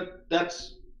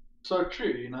 that's so true.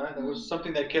 You know, that was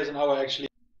something that Kez and I were actually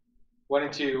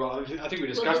wanting to. I think we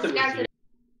discussed it with you.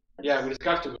 Yeah, we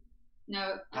discussed it.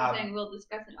 No, I'm saying we'll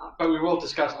discuss it afterwards. But we will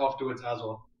discuss afterwards as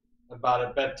well about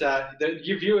it. But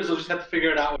you viewers will just have to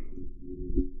figure it out.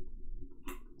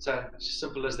 So it's as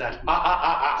simple as that.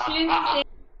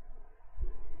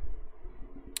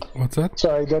 What's that?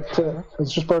 Sorry, that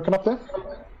it's just broken up there.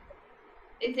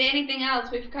 Is there anything else?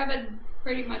 We've covered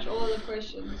pretty much all the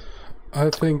questions. I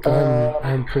think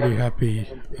I'm pretty happy.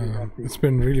 It's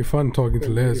been really fun talking to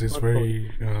Les. He's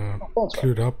very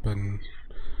clued up, and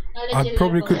I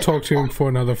probably could talk to him for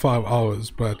another 5 hours,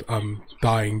 but I'm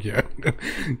dying here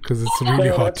because it's really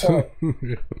hot. Yeah.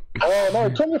 Oh no!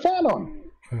 Turn your fan on.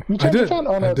 You turned your fan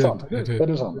on. It's on. It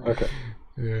is on. Okay.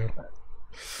 Yeah.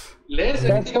 Les,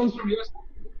 anything from your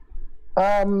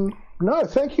side? No,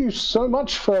 thank you so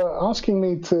much for asking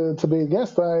me to be a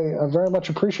guest. I very much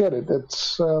appreciate it.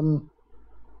 It's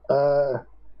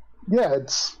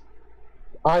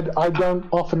I don't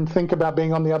often think about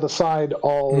being on the other side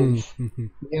of the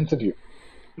interview.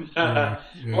 Yeah.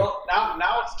 Well,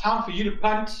 now it's time for you to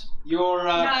punt your.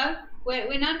 No,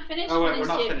 we're not finished. Oh, wait, we're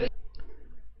not yet.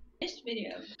 finished.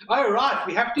 Video. Oh right,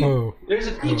 we have to. Oh. There's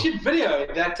a featured video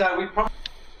that we promised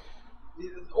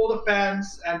all the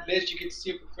fans, and Les, you get to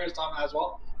see it for the first time as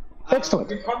well. Excellent.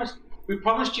 We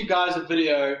promised you guys a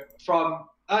video from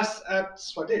us at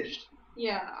Swadesh.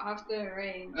 Yeah, after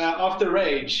Rage. After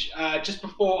Rage, just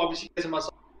before obviously Kes and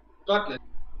myself Scotland,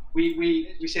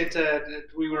 we said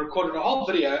we recorded a whole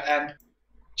video, and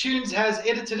Tunes has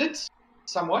edited it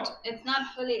somewhat. It's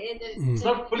not fully edited. It's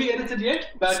not fully edited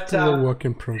yet, but still a work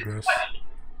in progress.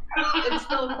 It's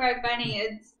still quite funny.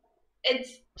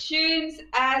 It's Tunes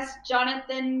as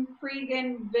Jonathan,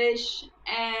 Pregan, Vish,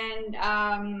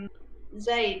 and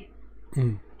Zaid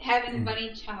having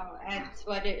bunny chow at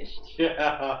Swadesh.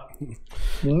 Yeah.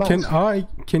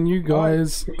 Can you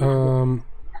guys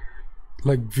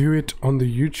like view it on the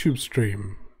YouTube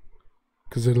stream?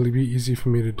 Because it'll be easy for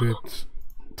me to do it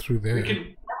through there.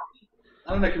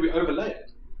 I don't know, can we overlay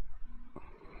it?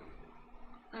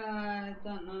 I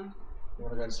don't know. You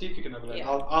want to go and see if you can overlay it? Yeah.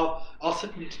 I'll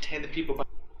sit and entertain the people.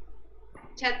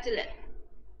 Chat to it.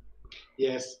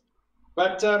 Yes.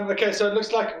 But, okay, so it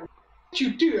looks like what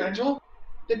you do, Angel?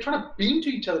 They're trying to beam to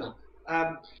each other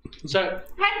now. So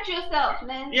punch yourself,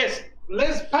 Les. Yes,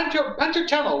 Les, punch your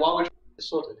channel while we're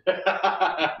sorted.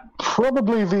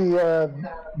 Probably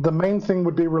the main thing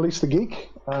would be Release the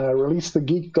Geek,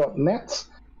 releasethegeek.net.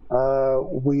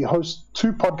 We host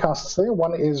 2 podcasts there.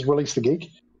 One is Release the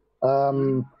Geek.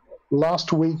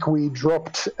 Last week we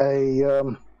dropped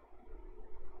a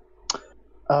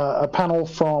panel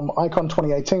from Icon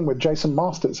 2018 with Jason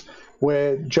Masters,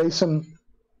 where Jason,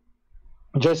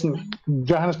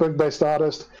 Johannesburg-based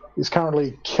artist, is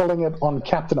currently killing it on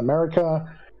Captain America.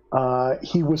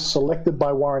 He was selected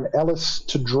by Warren Ellis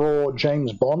to draw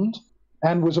James Bond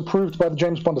and was approved by the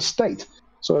James Bond estate.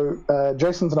 So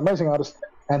Jason's an amazing artist,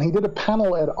 and he did a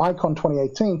panel at Icon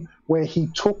 2018 where he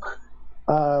took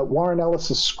Warren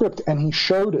Ellis's script and he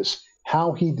showed us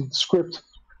how he did the script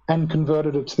and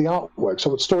converted it to the artwork.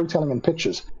 So it's storytelling and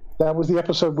pictures. That was the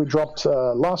episode we dropped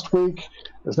last week.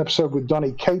 There's an episode with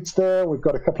Donnie Cates there. We've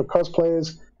got a couple of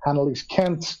cosplayers, Annalise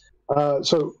Kent.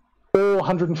 So all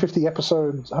 150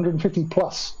 episodes, 150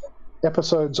 plus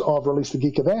episodes of Release the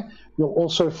Geek are there. You'll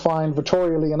also find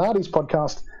Vittorio Leonardi's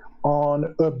podcast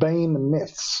on urbane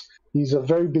myths. He's a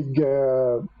very big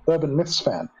urban myths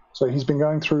fan. So he's been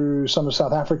going through some of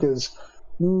South Africa's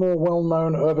more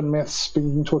well-known urban myths,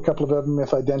 speaking to a couple of urban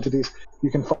myth identities.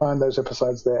 You can find those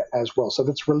episodes there as well. So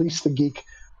that's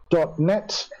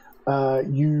releasethegeek.net.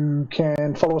 You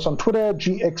can follow us on Twitter,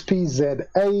 GXPZA,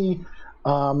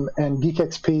 and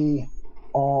GeekXP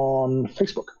on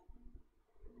Facebook.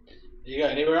 You go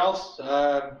anywhere else?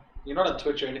 You're not on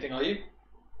Twitch or anything, are you?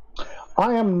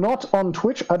 I am not on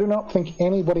Twitch. I do not think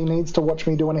anybody needs to watch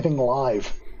me do anything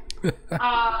live. Except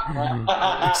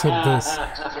this.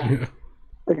 Yeah.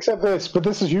 Except this, but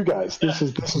this is you guys. This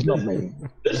is not me.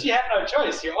 This you have no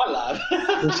choice. You're on live.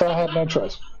 This I have no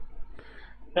choice.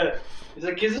 He's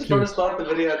like, he's just trying to start the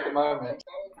video at the moment.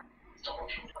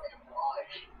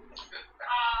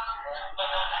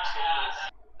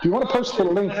 Do you want to post the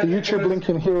link, the YouTube link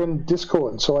in here in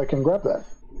Discord so I can grab that?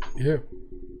 Yeah.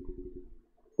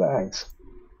 Thanks.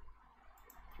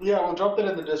 Yeah, we'll drop that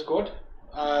in the Discord.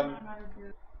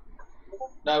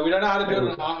 No, we don't know how to do it.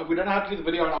 We don't know how to do the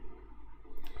video on.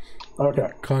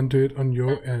 Okay. Can't do it on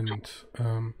your end.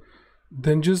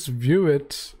 Then just view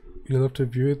it. You'll have to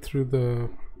view it through the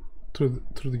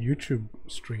YouTube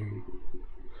stream,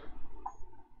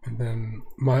 and then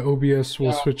my OBS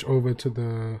will switch over to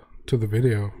the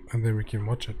video, and then we can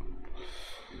watch it.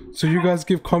 So you guys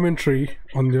give commentary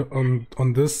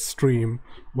on this stream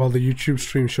while the YouTube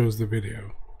stream shows the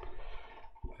video.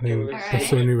 I think that's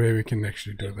the only way we can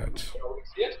actually do that.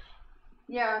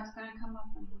 Yeah, it's gonna come up.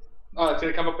 Oh, it's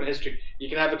gonna come up in history. You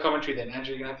can have the commentary then,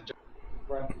 Andrew. You're gonna have to.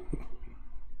 Right.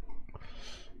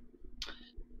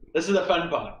 This is the fun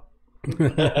part.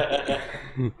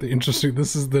 The interesting.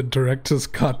 This is the director's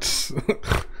cut.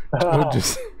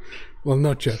 Well,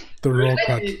 not yet. The raw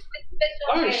cut.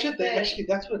 Oh shit!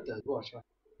 That's what it does. Watch.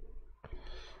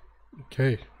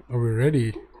 Okay, are we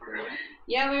ready?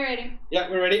 Yeah, we're ready. Yeah,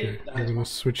 we're ready. Okay, I'm gonna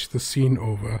switch the scene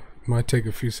over. Might take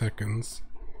a few seconds.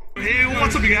 Hey,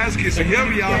 what's up, you guys? Okay, so here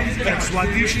we are at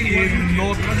Swadesh in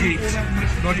Northgate,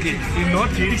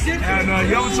 and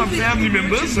here with some family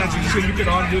members that you can look at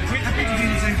on real quick.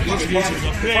 What's this? We've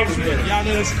got Craig, we've got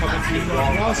Giannis, coming through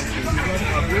Ross,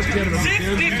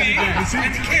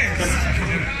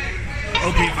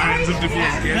 okay, fans of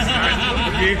defense, yes.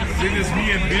 Okay, this is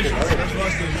me and Bish.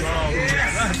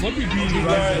 What we're doing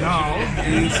right now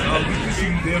is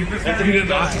witnessing them read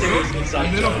an article, and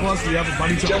then of course we have a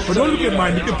bunny challenge. But don't look at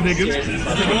mine, look at Pregan's. You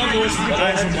can all go see the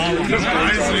eyes on mine. Look at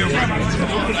eyes on your bunny.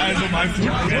 Don't put eyes on my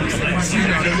food. See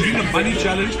now, they're doing a bunny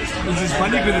challenge. Is this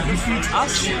bunny going to defeat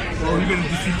us, or are we going to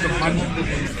defeat the bunny?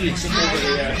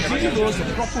 I think it was the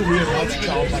proper way of how to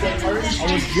chow bunny.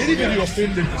 I was very, very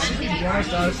offended to see Jonas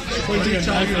start pointing at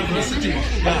Chow University.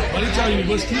 Yeah, Bunny Chow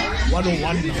University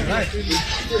 101 now, right?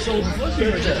 So the first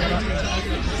thing is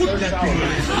put that thing in.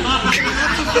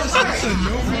 That's the first lesson.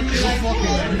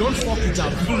 You don't fuck it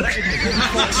up. It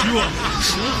fucks you up.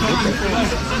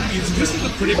 This is the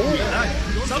correct way.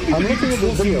 Some people think it's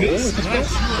forcing this. No,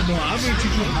 I'm going to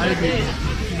teach you how to do it.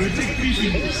 You're going to take 3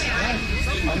 fingers.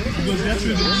 Because that's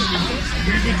where the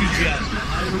movement is here.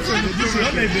 So this is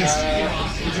not like this.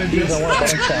 It's like this. The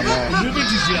movement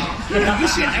is here. And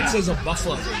this here acts as a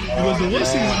buffer. Because the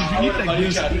worst thing is if you eat like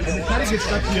this, and the carrot gets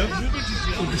stuck here,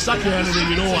 if you stuck your hand and then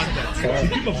you don't want that. So you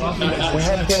keep a buffer.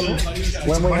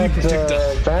 When we had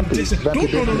Vampy. Don't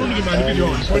look at my video.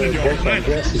 Point at your right.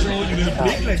 So you're going to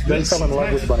break like this. Fell in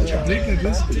love with Bunny Chow. Break like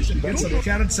this. You get some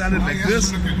carrot salad like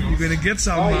this. You're going to get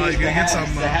some.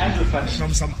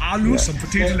 Some aloo, some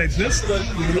potato like this. You're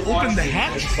going to open the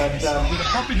hat. You're going to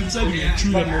pop it inside. You're going to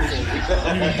chew that mouthful.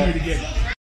 And you're going to do it again.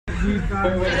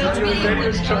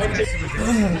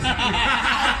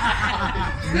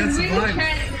 That's fine.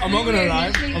 I'm not gonna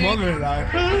lie.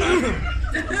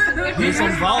 There's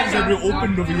some valves that were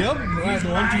opened over here. Right, the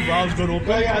 1, 2 valves got open.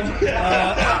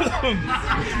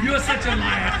 You are such a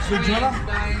liar. So Jonah,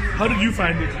 how did you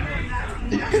find it?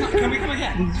 Can we come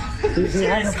again? He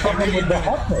has a problem with the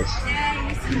hotness.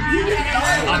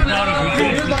 I'm proud of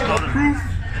you. Proof.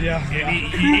 Yeah,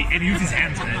 and he used his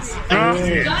hands, guys. All of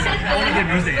them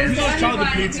use their hands. Let's try the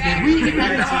plates again.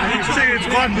 It's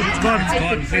gone.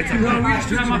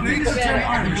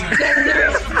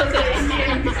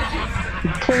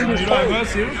 cleaned his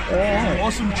toes.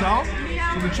 Awesome chow.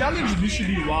 So the challenge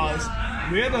initially was,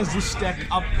 where does this stack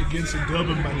up against a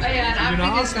Durban bunny? Oh, yeah, and I'm going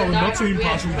to ask our not so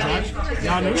impartial judge,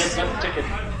 Janus.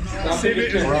 Say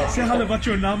hello, what's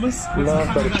your names? Love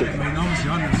butter chicken. My name is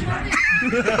Janus.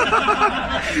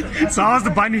 So how's the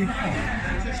bunny?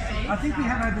 I think we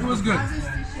had it was good.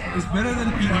 It's better than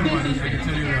eating bunny, I can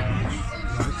tell you that much.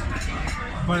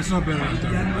 But it's not better than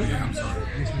Durban. Yeah, I'm sorry.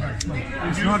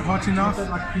 It's not hot enough.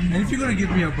 And if you're going to give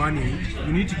me a bunny,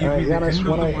 you need to give me the Giannis, end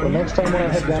of the bunny. next time when I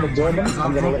head down to Durban,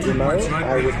 I'm going to let you know. I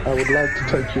would like to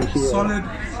take you here Solid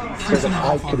so that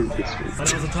I could eat this food. But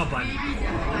it was a top bunny.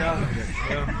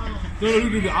 No,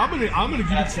 I'm gonna give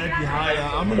it slightly higher.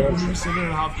 I'm gonna go maybe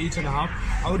 7.5, 8.5. I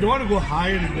don't want to go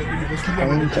higher than that because people are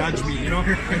gonna judge me, you know.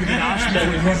 And they ask me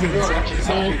for reasons.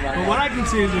 So, but what I can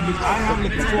say is that I have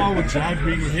like a 4-hour drive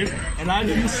being ahead, and I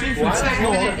feel safe and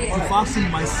secure to fasten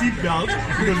my seatbelt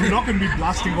because we're not gonna be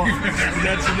blasting off.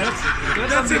 That's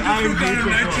something I'm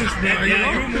grateful for. Yeah,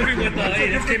 you're moving with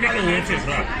the chemical wedges,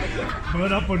 right?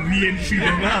 Burn up on re-entry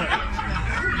and that.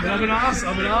 But I'm gonna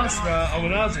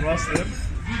ask Ross then.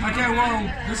 Okay,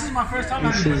 well, this is my first time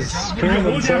having This bunny is chow. stream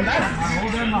and such.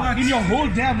 In your whole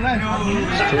damn life.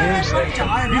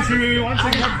 One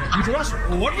second. Ross,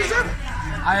 what was that?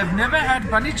 I have never had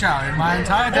bunny chow in my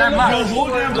entire damn life. Your whole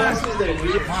damn life.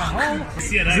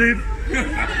 See it, right?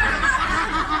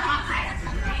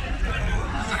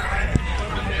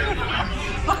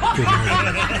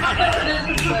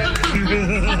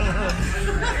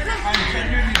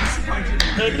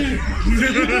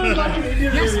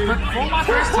 Yes, but for my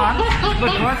first time,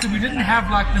 look, right, we didn't have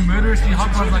like the murderously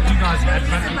hot ones like you guys had,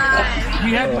 but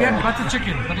we had butter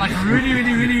chicken, but like really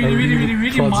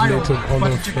mild translated all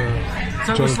butter of chicken.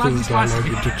 So it was slightly Jonathan's spicy. dialogue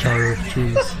into Charo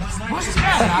tunes. Wasn't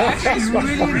bad. I actually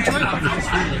really enjoyed it. We're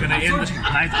gonna end the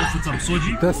night off with some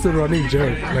soji. That's the running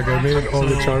joke. Like I made all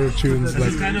the Charo tunes like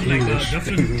It's kind of like a English.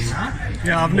 different.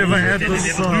 Yeah, I've never had this.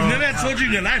 You've never had soji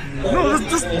in your life. No,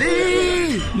 this.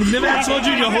 You've never had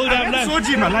soju in your whole damn life.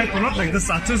 Soji in my life, but not like this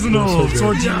artisanal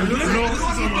soji.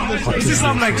 This is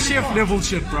some like chef level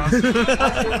shit, bro. You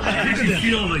can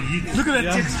feel the heat. Look at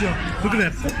that texture. Look at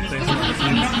that.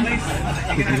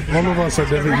 All of us have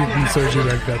never eaten soju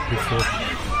like that before.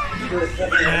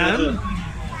 And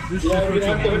Yeah, we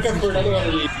have to hook up for another one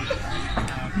of these.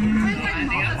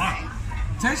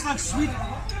 Tastes like sweet.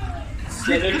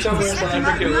 Yeah, there's somewhere in South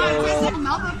Africa where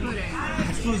Melba pudding.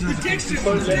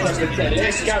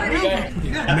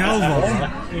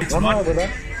 Melva. It's I'm hot. over that.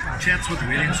 Chats with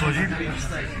wedding soji,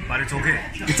 but it's okay.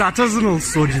 It's artisanal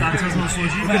soji. It's artisanal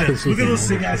soji. Look at This Look at was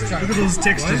those amazing. Look at those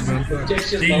textures, man.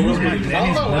 They use my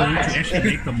granny's mold to actually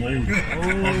make the mold of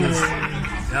this.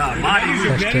 Yeah, Marty, use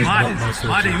your Hashtag not my soji.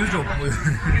 Marty, use your.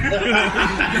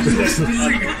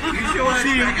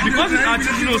 See, because it's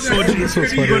artisanal soji,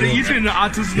 you gotta eat it in an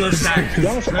artisanal style.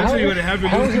 That's how you're gonna have it.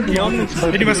 How is it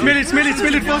And you must smell it first.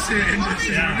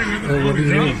 Oh, what do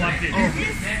you mean?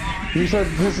 You said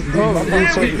this is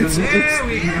It's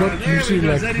not usually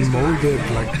like molded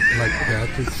like that.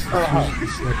 It's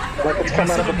like it's come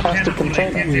out of a plastic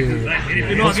container.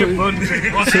 You know, Also, get burned.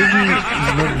 soju is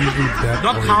not usually that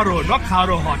Not oily.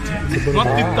 Karo hot. Not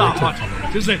Tipta hot.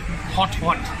 Just like hot,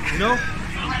 you know?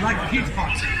 Like heat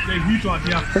hot. Like heat hot,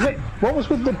 yeah. Is it? What was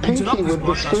with the pinky with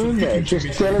the spoon there?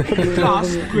 Just delicately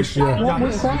Last moving. question. What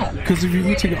was that? Because if you're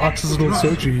eating artisanal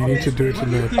soju, you need to do it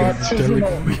in a delicate. You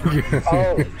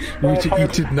need to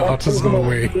eat it in the artisanal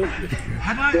way.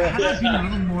 Had I been a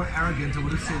little more arrogant, I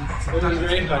would have said South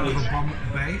Africa out of a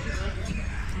Bombay.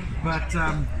 But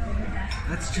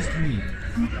that's just me.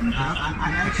 I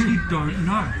actually don't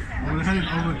know. I will hand it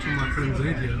over to my friend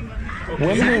Zadia.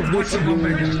 When will this be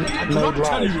made live?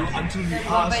 Until you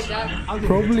ask.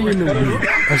 Probably in a week.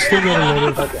 I still got a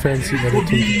lot of fancy editing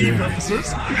to do.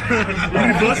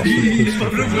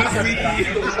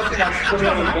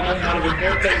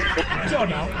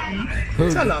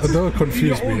 That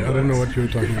confused me. I don't know what you were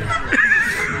talking about.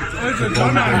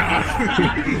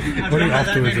 Only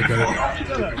afterwards I got it.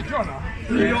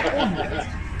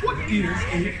 What is a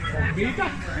Bombay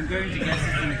duck? I'm going to guess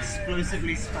it's an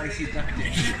explosively spicy duck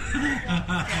dish.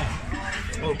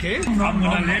 Okay. I'm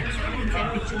gonna let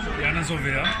Giannis over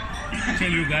here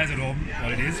tell you guys at home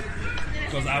what it is,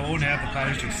 because I won't have the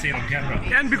courage to say it on camera.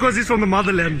 And because he's from the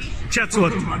motherland,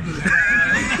 Chatsworth.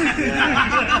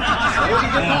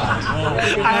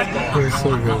 It's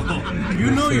so good.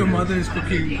 You know your mother is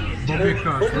cooking Bombay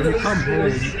duck. When you come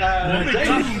home,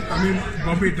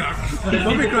 Bombay duck.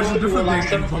 Bombay duck is a different thing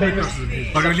from Bombay duck.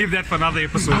 But we'll leave that for another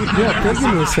episode. Yeah,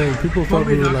 President was saying people thought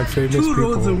we were like famous Two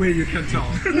roads people away, you can tell.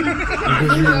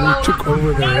 because we took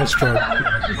over the restaurant.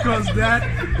 Because that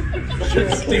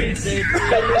famous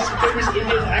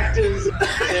Indian actors,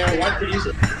 they're white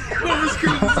producers.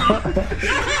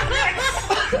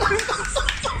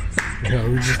 Yeah,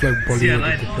 we just like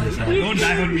Bollywood the place out. Don't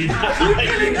die on me.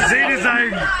 Zayn is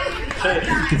dying.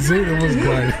 Zayn almost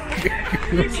died.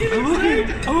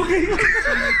 I'm okay.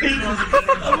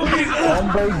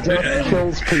 Combo death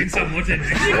kills Drink people. some water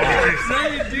next.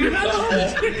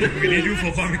 We need you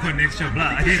for Comic-Con next year,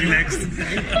 blah. Relax.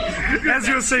 As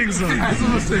you were saying, son. As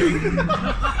I was saying,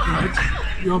 right,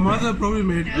 your mother probably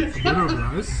made a better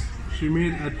rice. She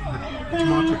made a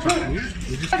tomato chutney.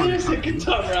 We just call it chutney.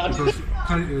 Because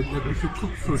like if you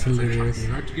cook fruit, it's a chutney,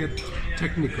 right? To get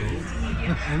technical.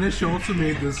 And then she also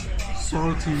made this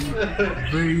salty,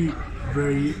 very,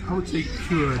 very, I would say,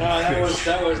 cured fish.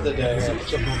 That was the day.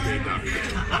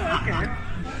 Okay.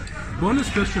 Bonus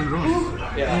question, Ross.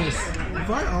 Yeah. If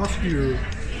I ask you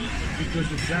if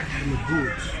there's a jack in the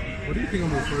boot, what do you think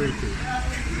I'm referring to?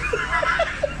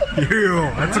 Yo,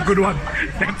 that's a good one.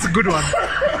 That's a good one.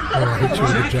 Oh, I hit you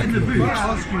with a jack in the If I boot.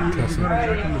 ask you if there's a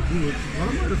jack in the boot, what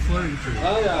am I referring to?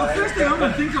 Oh, yeah. The first thing I'm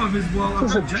going to think of is, well, I've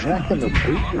There's a got jack. jack in the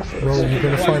boot. Well, you're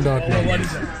gonna find out now.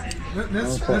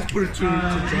 Let's put it to John.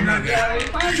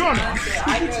 John,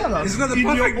 It's got the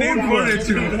perfect name for it,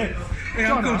 too. Hey,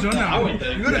 Uncle John,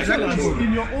 you got a jack in the boot.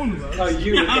 In your own words. Oh,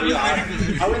 you.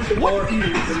 I went the more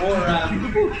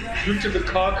route of the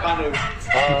car kind of.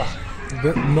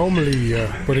 Normally,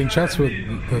 yeah, but in chats with,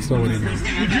 that's not what he means.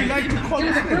 Would you like to call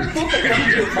it?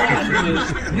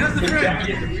 Here's the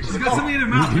friend. He's got something in his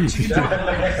mouth.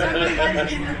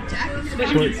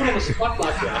 Especially when you put on the spot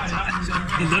like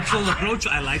that. The literal approach,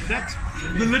 I like that.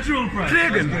 The literal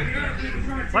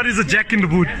price. What is a jack in the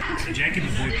boot? A jack in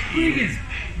the boot is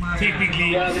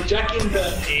technically Yeah, the jack in the.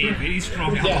 a very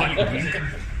strong alcoholic drink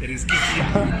that is kicked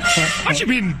in. What you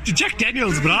mean? Jack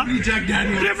Daniels, bruh? Jack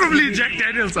Daniels. Preferably Jack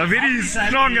Daniels, a very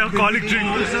strong alcoholic drink.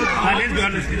 Let's be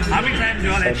honest. How many times do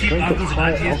you all have cheap uncles and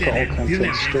aunties that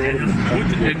didn't have Jack Daniels?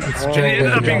 And it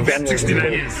ended up being Bat 69.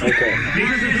 Okay.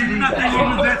 Nothing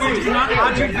wrong with that 69.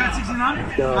 I drink that 69.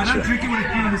 I don't drink it when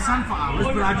it's been in the sun for hours,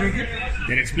 but I drink it.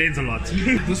 That explains a lot.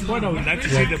 At this point, I would like to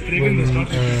say the Premium does not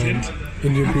represent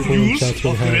Indian people in views chats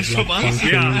will of the have rest like of us.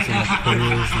 functions Yeah. and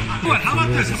prayers and What, how about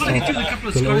this? and How about you do a couple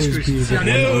of There'll always skyscrapers? be the one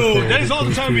No, uncle that is who all the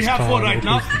goes time to we his have car for and right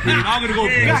now. opens the boot, I'm gonna go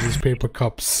has back. his paper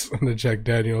cups and the Jack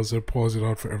Daniels and pours it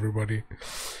out for everybody.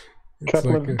 It's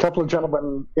Couple of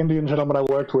gentlemen, Indian gentlemen I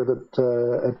worked with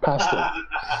at Pasta.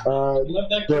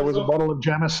 There was a bottle of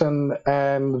Jameson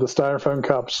and the styrofoam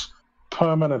cups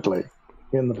permanently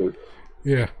in the boot.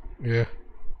 yeah.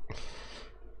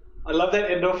 I love that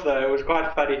end off though. It was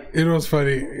quite funny. It was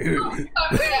funny.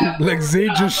 Like Zay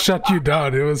just shut you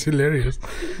down. It was hilarious.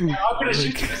 I'm gonna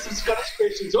shoot you with some Scottish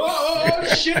questions. Oh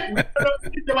shit! I don't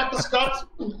think about the Scots.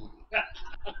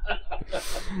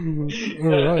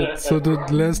 All right. So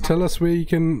did Les tell us where we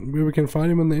can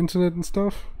find him on the internet and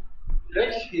stuff?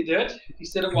 He did. He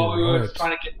said it while we were Alright.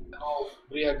 trying to get the whole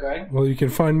video going. Well, you can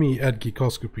find me at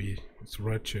Geekoscopy. It's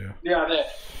right here. Yeah, there.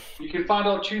 You can find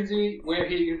our Tuesday where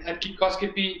he at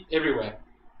Geek-Oscopy everywhere.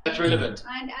 That's relevant.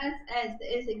 find us as the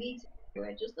Is a Geek.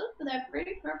 Just look for that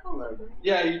pretty purple logo.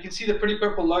 Yeah, you can see the pretty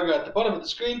purple logo at the bottom of the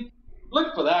screen.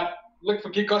 Look for that. Look for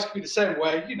Geek-Oscopy the same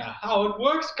way. You know how it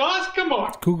works, guys. Come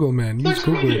on. Google, man. Use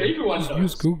Social Google. media, everyone Use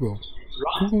knows. Google.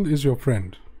 Right? Google is your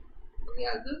friend.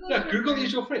 Yeah, Google. Yeah, Google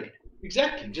is your friend.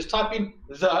 Exactly. Just type in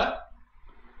the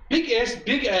big S,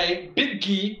 big A, big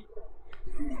G.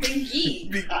 Big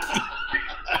Geek.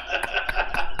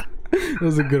 That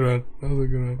was a good one.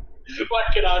 What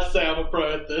can I say? I'm a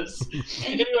pro at this.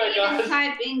 Anyway, You can guys.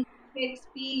 type in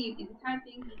GeekXP, you can type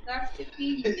in Geek-Oscopy,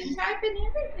 you can type in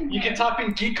everything. You can there. type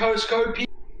in Geekoscopy.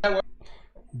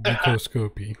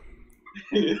 Geekoscopy.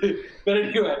 But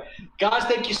anyway, guys,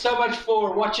 thank you so much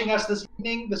for watching us this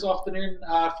evening, this afternoon.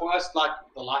 For us, like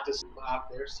the light is still out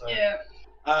there. So,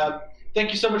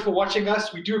 thank you so much for watching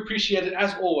us. We do appreciate it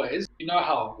as always. You know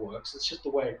how it works. It's just the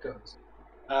way it goes.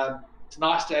 It's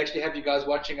nice to actually have you guys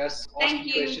watching us. Thank asking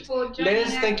you questions. for joining Les,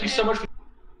 us. thank you so much.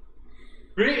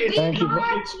 Thank you.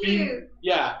 It's been,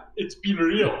 yeah, it's been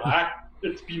real. Right?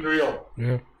 It's been real.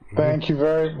 Yeah. Thank you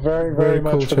very, very, Very very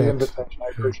much cool for the chat. invitation. I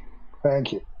appreciate it.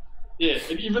 Thank you. Yeah,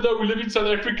 and even though we live in South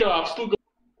Africa, I've still got.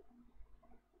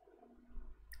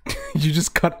 You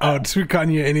just cut out, so we can't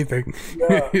hear anything.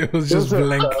 Yeah. It was just Is it,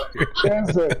 blank.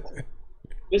 Is it?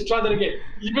 Let's try that again.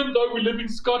 Even though we live in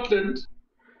Scotland,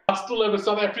 I still have a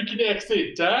South African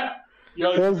accent, huh?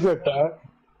 Is it that?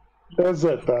 Is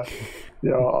it that?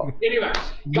 Yeah. Anyway,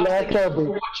 guys, thank you so much for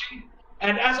watching.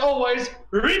 And as always,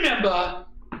 remember,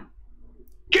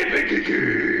 keep it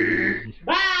geeky.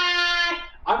 Bye!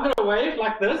 I'm going to wave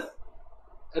like this.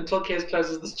 until Kes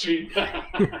closes the stream.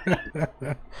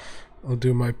 I'll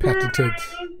do my patented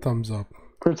thumbs up.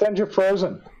 Pretend you're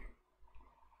frozen.